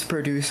his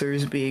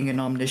producers being an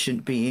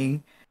omniscient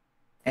being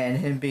and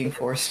him being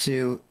forced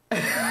to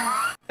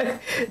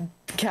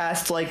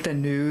cast like the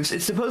news.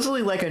 It's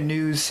supposedly like a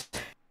news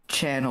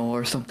channel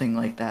or something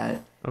like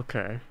that.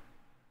 Okay.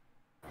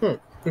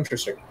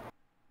 Interesting.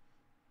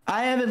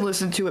 I haven't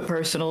listened to it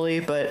personally,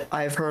 but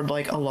I've heard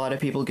like a lot of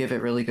people give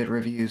it really good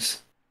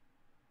reviews.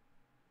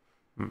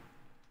 I'll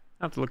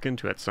have to look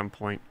into it at some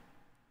point.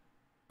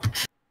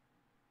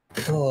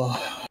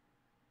 Oh.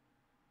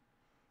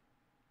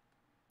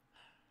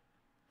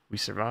 We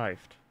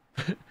survived.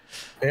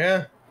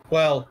 Yeah.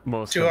 Well,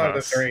 Most 2 of out of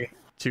us. 3.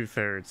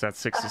 2/3. That's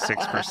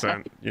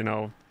 66%. You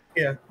know,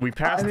 Yeah. We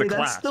passed I the mean,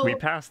 that's class. We still-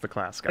 passed the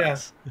class,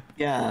 guys.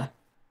 Yeah.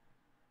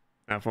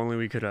 Now, if only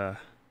we could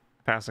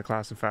pass the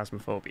class in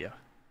Phasmophobia.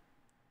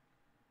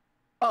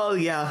 Oh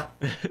yeah.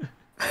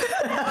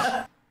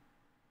 I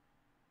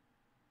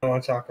don't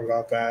want to talk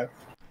about that.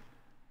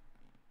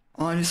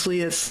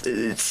 Honestly, it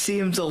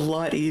seems a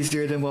lot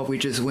easier than what we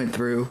just went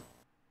through.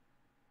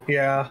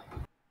 Yeah.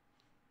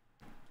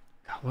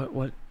 God,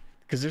 what?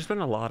 Because there's been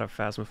a lot of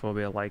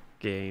Phasmophobia-like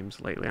games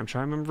lately. I'm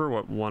trying to remember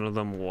what one of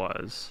them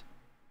was.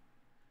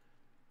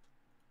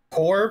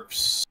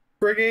 Corpse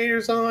Brigade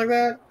or something like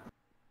that?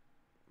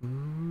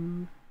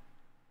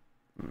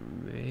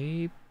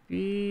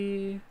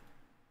 Maybe.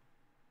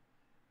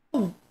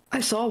 Oh,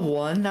 I saw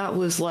one that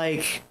was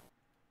like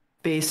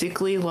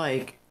basically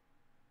like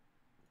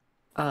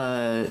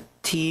a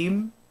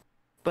team,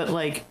 but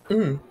like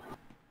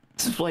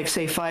like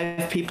say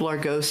 5 people are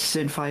ghosts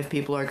and 5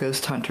 people are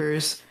ghost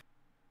hunters,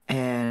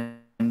 and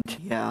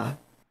yeah,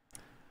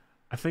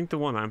 I think the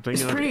one I'm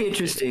thinking it's pretty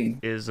interesting.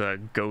 is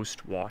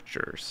Ghost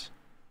Watchers.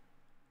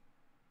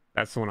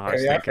 That's the one I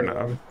was Yeah, thinking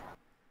of.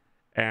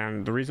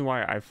 And the reason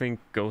why I think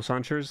Ghost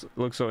Hunters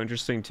looks so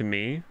interesting to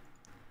me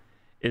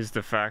is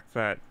the fact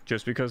that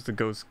just because the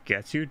ghost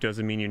gets you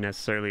doesn't mean you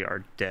necessarily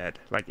are dead.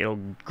 Like, it'll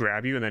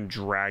grab you and then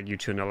drag you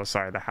to another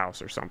side of the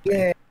house or something.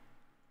 Yeah.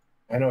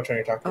 I know what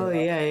you're talking Oh about.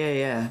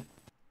 yeah.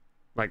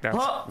 Like, that's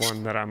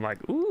one that I'm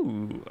like,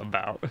 ooh,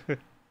 about.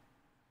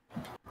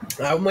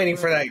 I'm waiting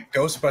for that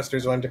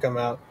Ghostbusters one to come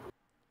out.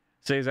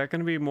 So is that going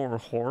to be more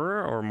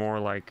horror or more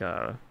like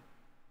a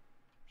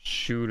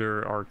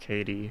shooter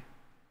arcadey?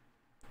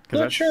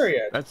 Not sure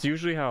yet. That's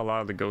usually how a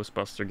lot of the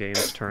Ghostbuster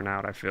games turn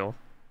out, I feel.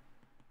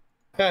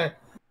 Huh.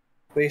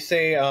 They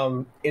say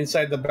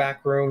Inside the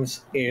Backrooms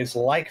is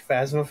like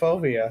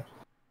Phasmophobia.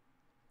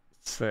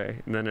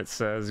 And then it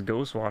says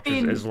Ghost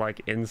Watchers is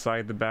like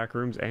Inside the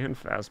Backrooms and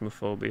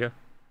Phasmophobia.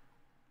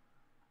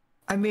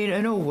 I mean,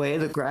 in a way,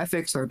 the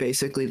graphics are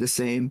basically the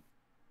same.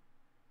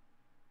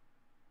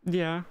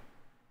 Yeah.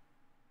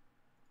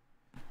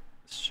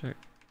 Let's check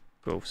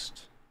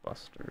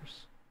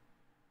Ghostbusters.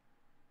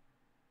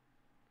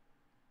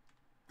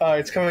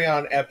 It's coming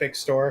out on Epic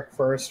Store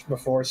first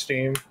before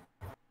Steam.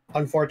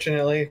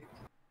 Unfortunately.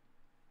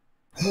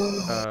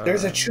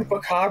 There's a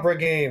Chupacabra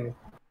game.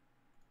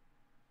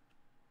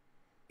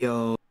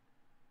 Yo,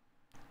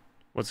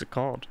 What's it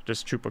called?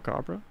 Just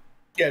Chupacabra?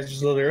 Yeah, it's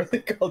just literally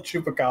called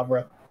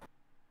Chupacabra.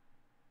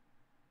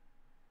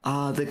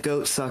 the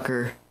goat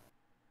sucker.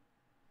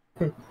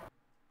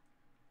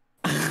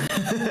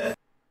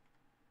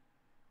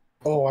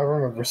 Oh, I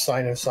remember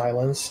Sign of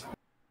Silence.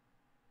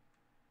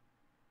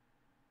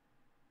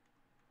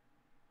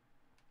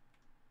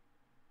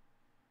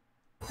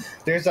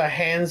 There's a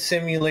hand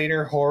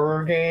simulator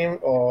horror game.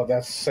 Oh,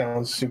 that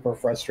sounds super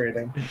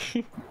frustrating.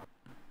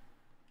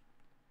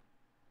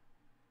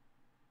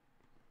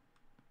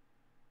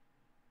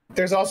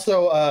 There's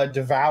also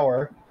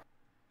Devour.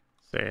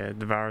 Say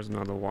Devour's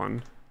another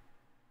one.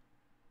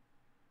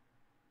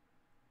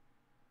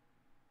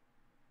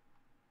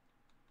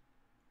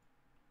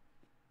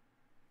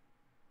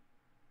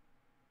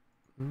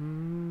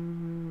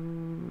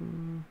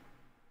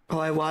 Oh,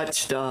 I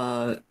watched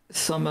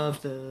some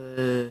of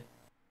Niji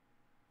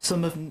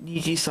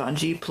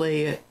Sanji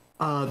play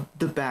the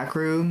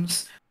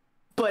Backrooms,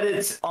 but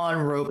it's on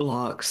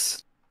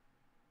Roblox.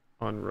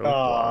 On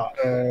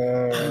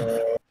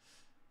Roblox.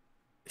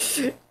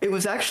 It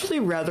was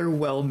actually rather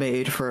well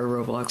made for a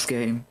Roblox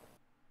game.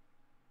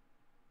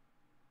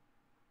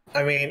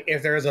 I mean,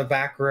 if there's a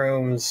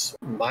Backrooms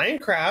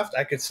Minecraft,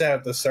 I could set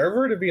up the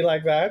server to be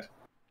like that.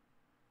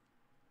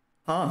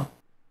 Huh.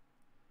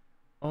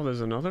 Oh,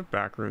 there's another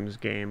Backrooms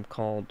game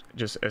called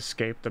just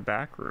Escape the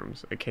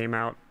Backrooms. It came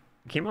out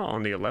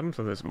on the 11th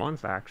of this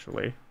month,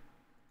 actually.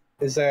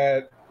 Is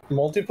that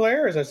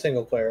multiplayer or is that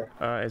single player?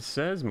 It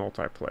says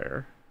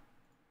multiplayer.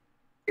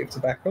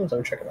 Escape the Backrooms? Let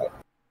me check it out.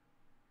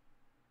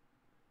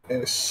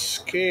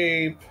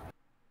 Escape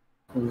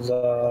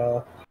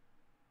the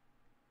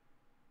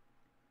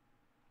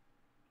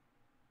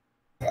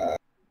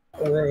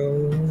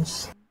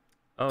Backrooms.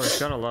 Oh, it's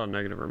got a lot of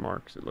negative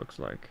remarks, it looks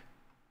like.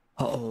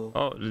 Uh-oh.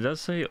 Oh, it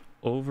does say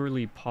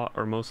overly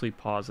or mostly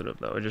positive,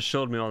 though. It just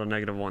showed me all the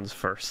negative ones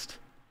first.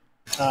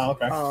 Oh,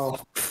 okay. Oh.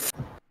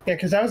 Yeah,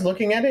 because I was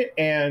looking at it,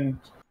 and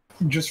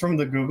just from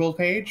the Google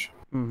page,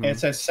 it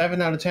says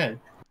 7 out of 10.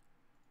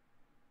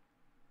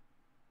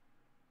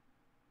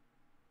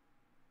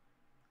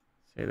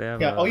 See, they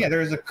have Oh yeah,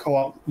 there is a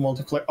co-op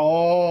multiplayer.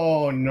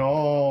 Oh,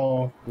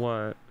 no.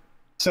 What?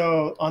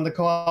 So, on the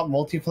co-op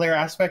multiplayer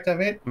aspect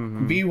of it,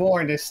 be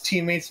warned, his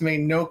teammates may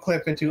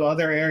no-clip into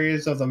other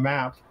areas of the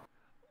map.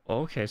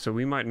 Okay, so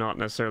we might not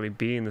necessarily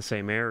be in the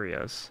same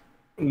areas.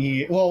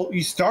 Yeah, well,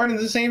 you start in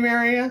the same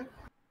area,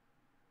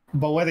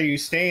 but whether you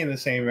stay in the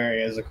same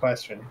area is a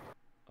question.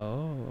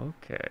 Oh,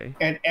 okay.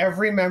 And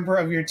every member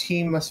of your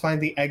team must find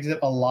the exit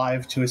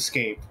alive to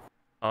escape.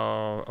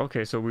 Oh,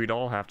 okay, so we'd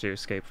all have to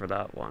escape for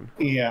that one.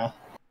 Yeah.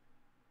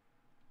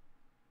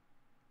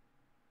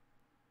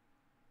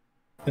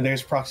 And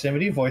there's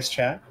proximity, voice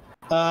chat.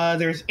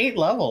 There's 8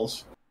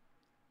 levels.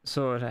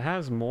 So it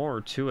has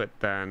more to it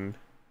than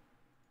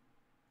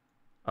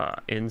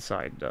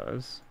Inside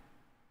does.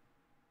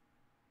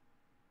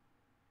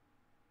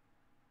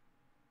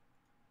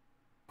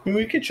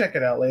 We could check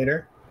it out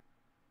later.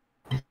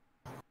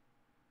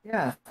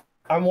 Yeah.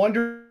 I'm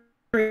wondering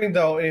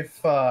though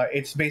if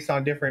it's based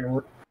on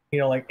different,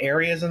 like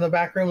areas in the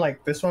back room,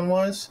 like this one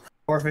was,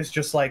 or if it's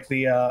just like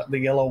the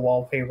yellow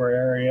wallpaper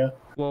area.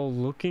 Well,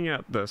 looking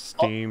at the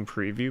Steam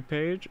preview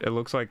page, it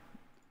looks like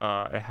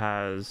it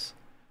has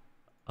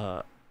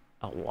a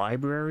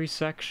library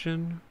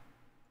section.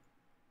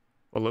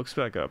 What looks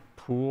like a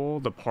pool,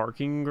 the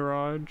parking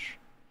garage,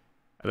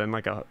 and then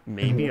like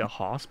maybe a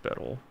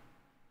hospital.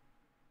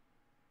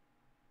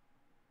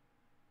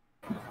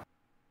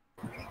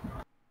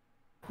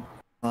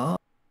 Oh,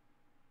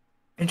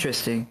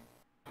 interesting.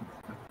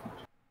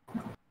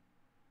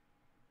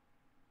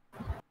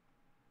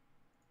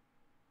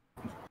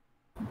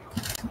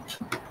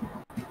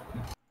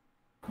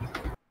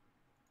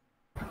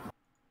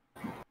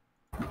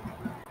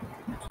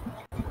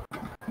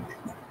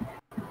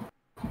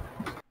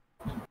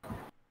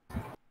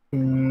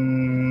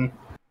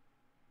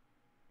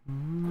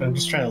 I'm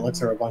just trying to look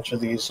through a bunch of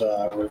these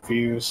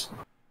reviews.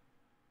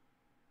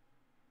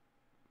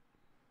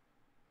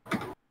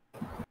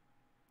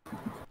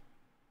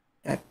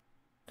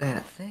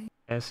 That thing.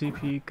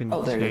 SCP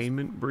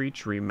Containment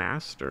Breach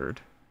Remastered.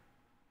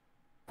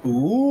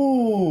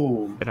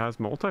 Ooh. It has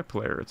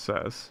multiplayer, it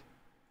says.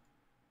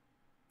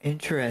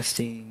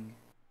 Interesting.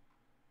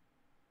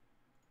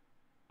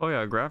 Oh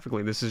yeah,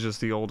 graphically, this is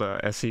just the old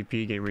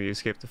SCP game where you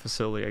escape the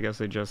facility. I guess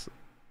they just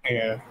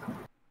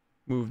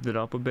moved it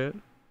up a bit.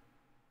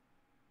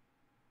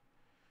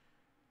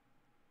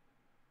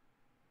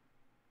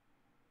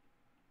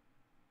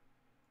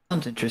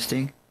 Sounds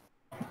interesting.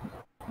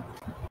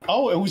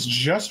 Oh, it was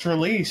just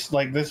released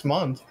like this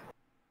month.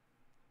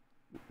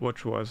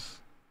 Which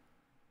was?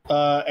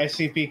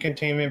 SCP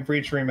Containment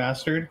Breach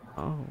Remastered.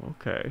 Oh,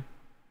 okay.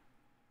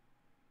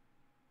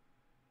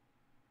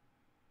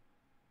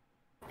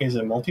 Is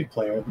it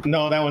multiplayer?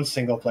 No, that one's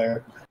single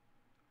player.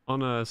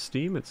 On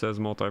Steam, it says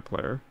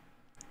multiplayer.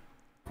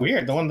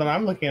 Weird. The one that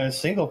I'm looking at is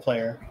single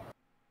player.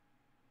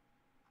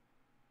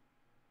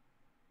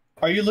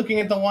 Are you looking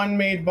at the one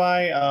made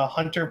by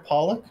Hunter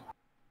Pollock?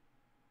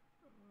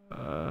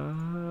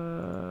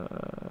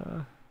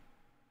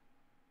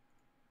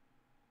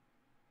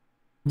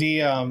 The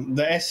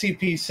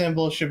SCP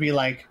symbol should be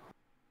like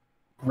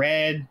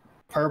red,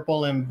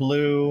 purple, and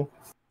blue.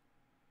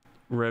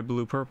 Red,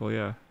 blue, purple,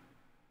 yeah.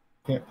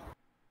 Yeah.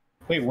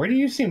 Wait, where do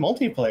you see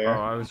multiplayer?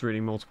 Oh, I was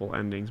reading multiple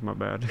endings, my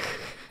bad.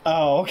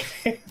 Oh,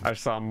 okay. I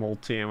saw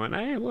multi and went,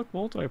 hey, look,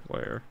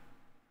 multiplayer.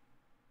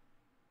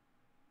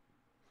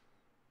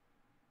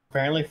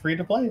 Apparently free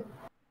to play.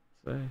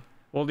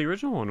 Well, the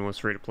original one was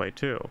free to play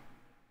too.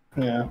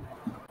 Yeah.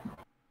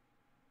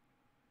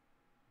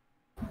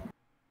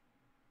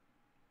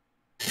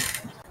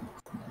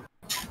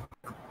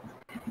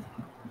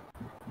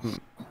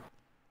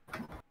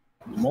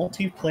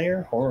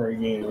 Multiplayer horror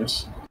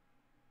games.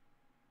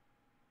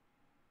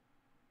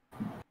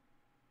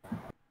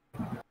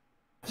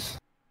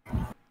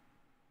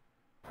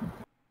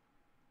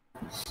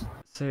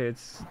 Say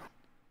it's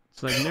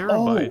like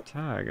narrowed by a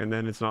tag, and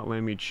then it's not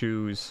letting me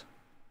choose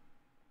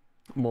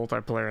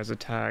multiplayer as a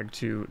tag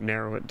to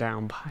narrow it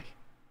down by.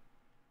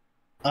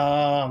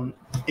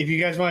 If you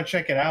guys want to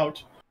check it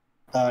out,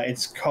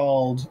 it's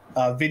called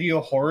Video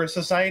Horror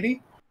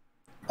Society.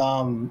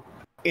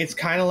 It's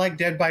kind of like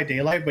Dead by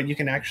Daylight, but you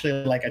can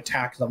actually like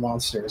attack the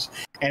monsters,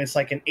 and it's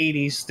like an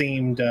 80s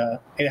themed.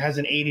 It has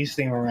an 80s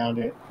theme around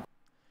it.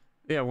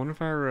 Yeah, one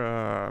of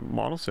our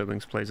model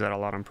siblings plays that a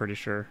lot. I'm pretty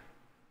sure.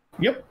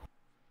 Yep.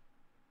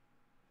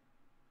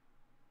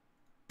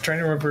 I'm trying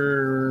to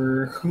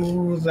remember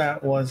who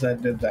that was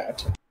that did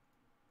that.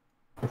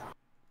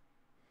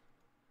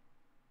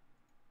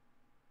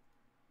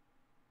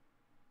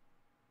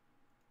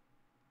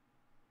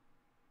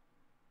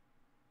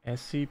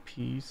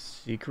 SCP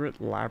Secret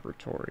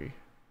Laboratory.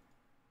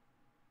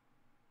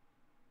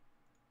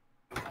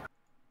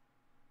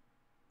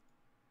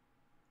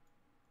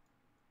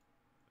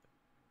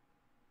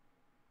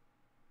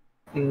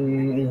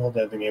 Well,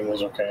 that the game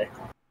was okay.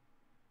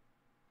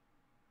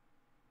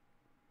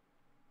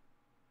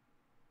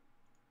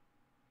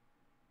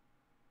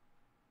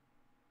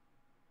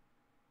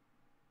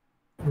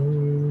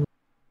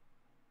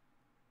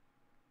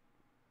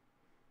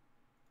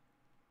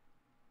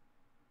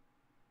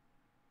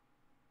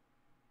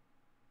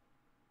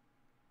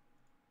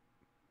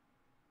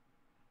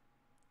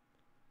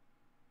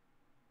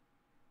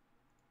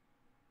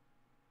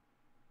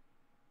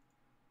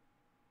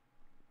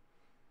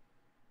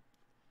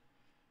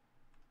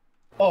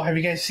 Oh, have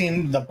you guys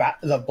seen the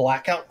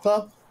Blackout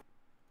Club?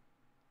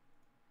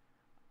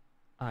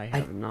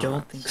 I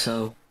don't think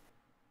so.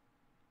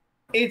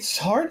 It's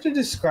hard to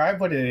describe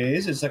what it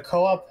is. It's a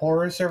co-op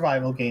horror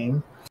survival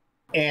game,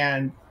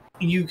 and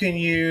you can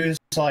use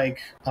like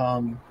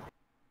the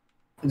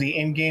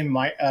in-game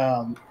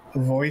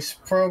voice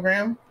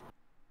program,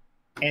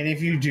 and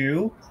if you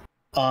do,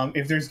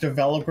 if there's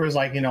developers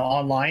like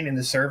online in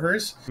the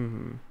servers,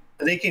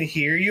 they can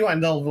hear you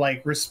and they'll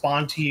like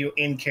respond to you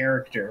in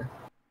character.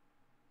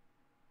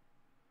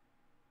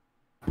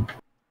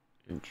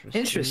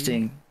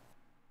 Interesting.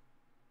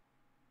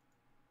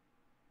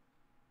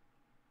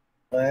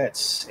 Let's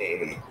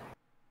see.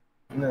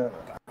 No.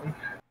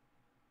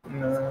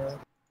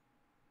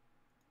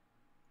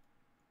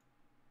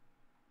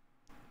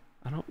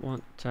 I don't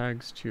want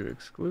tags to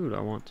exclude. I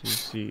want to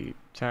see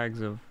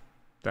tags of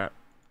that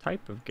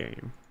type of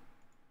game.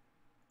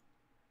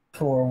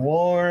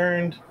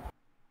 Forewarned.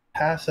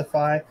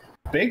 Pacify.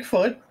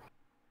 Bigfoot.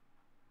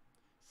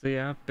 So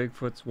yeah,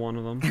 Bigfoot's one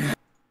of them.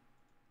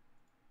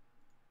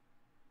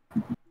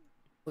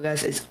 Well,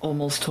 guys, it's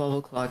almost 12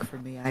 o'clock for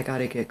me. I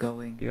gotta get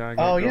going. Yeah,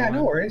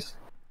 No worries.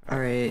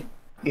 Alright.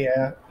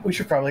 Yeah, we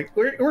should probably...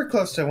 We're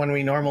close to when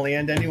we normally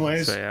end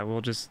anyways. So yeah, we'll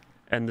just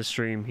end the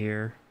stream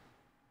here.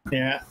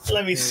 Yeah,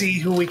 let me see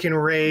who we can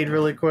raid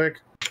really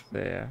quick. So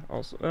yeah,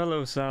 also,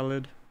 hello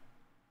Salad.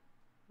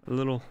 A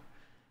little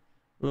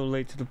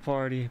late to the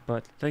party,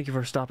 but thank you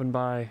for stopping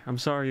by. I'm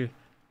sorry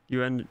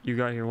you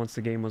got here once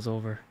the game was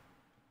over.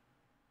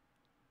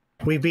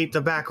 We beat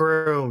the back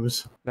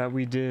rooms. That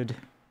we did.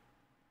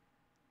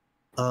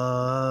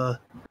 Yeah,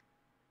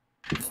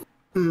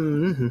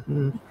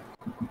 I'm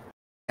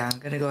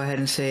gonna go ahead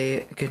and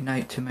say good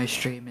night to my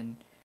stream and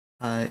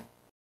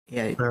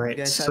yeah, All right,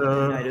 you guys have a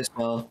good night as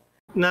well.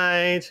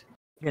 Night.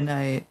 Good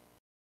night.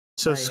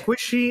 So Bye.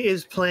 Squishy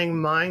is playing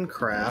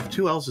Minecraft.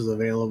 Who else is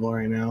available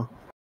right now?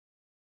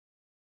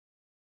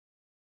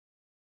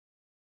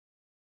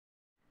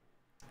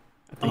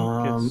 I think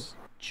it's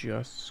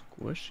just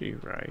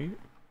Squishy, right?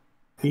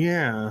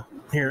 Yeah.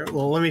 Here,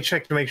 well, let me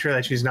check to make sure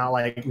that she's not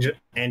like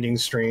ending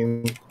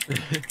stream.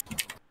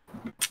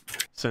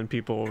 Send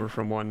people over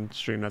from one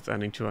stream that's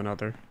ending to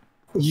another.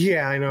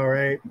 Yeah, I know,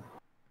 right?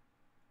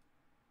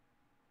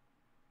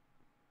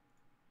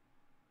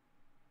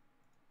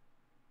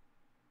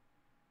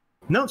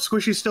 Nope,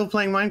 Squishy's still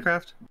playing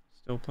Minecraft.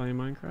 Still playing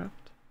Minecraft?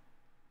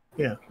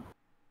 Yeah.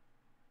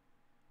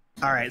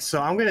 All right,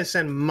 so I'm gonna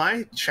send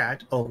my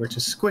chat over to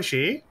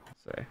Squishy.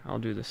 Say, I'll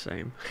do the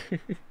same.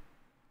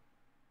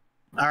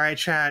 All right,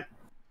 chat.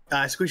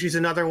 Squishy's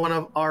another one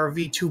of our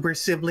VTuber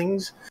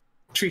siblings.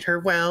 Treat her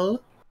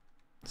well.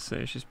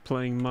 Say she's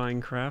playing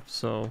Minecraft,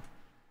 so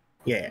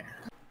Yeah.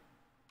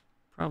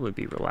 probably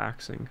be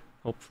relaxing,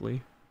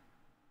 hopefully.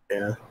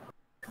 Yeah.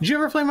 Did you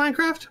ever play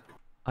Minecraft?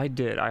 I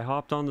did. I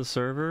hopped on the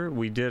server.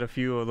 We did a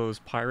few of those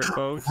pirate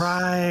boats.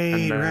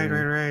 Right.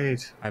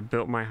 Right. I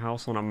built my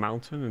house on a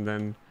mountain, and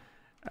then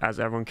as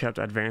everyone kept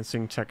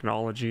advancing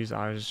technologies,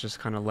 I was just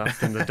kind of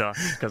left in the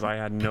dust because I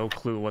had no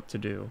clue what to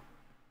do.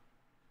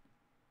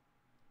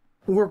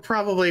 We're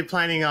probably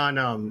planning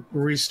on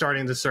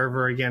restarting the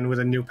server again with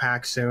a new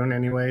pack soon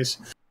anyways.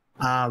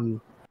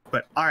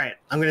 But all right,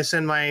 I'm going to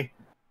send my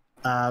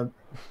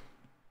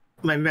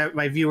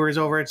my viewers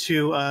over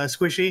to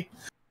Squishy.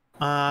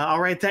 All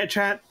right, that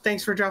chat.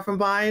 Thanks for dropping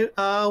by.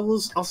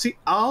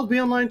 I'll be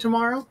online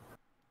tomorrow.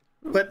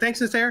 But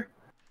thanks, Esther.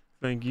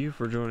 Thank you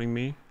for joining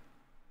me.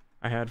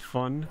 I had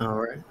fun. All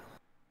right.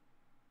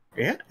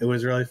 Yeah, it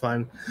was really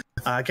fun.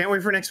 Can't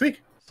wait for next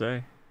week.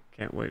 Say,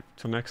 can't wait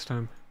till next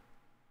time.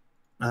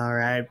 All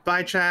right,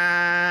 bye,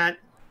 chat.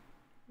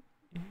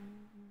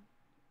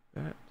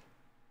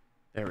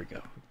 There we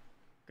go.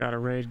 Got a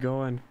raid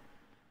going.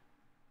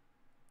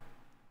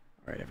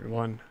 All right,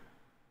 everyone.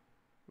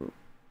 I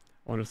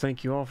want to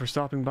thank you all for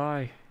stopping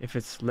by. If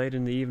it's late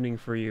in the evening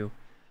for you,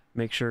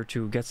 make sure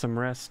to get some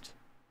rest.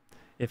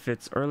 If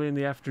it's early in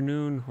the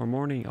afternoon or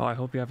morning, I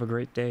hope you have a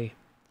great day.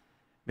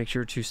 Make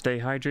sure to stay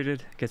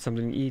hydrated, get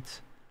something to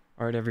eat.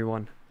 All right,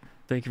 everyone.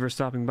 Thank you for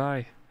stopping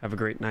by. Have a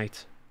great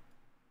night.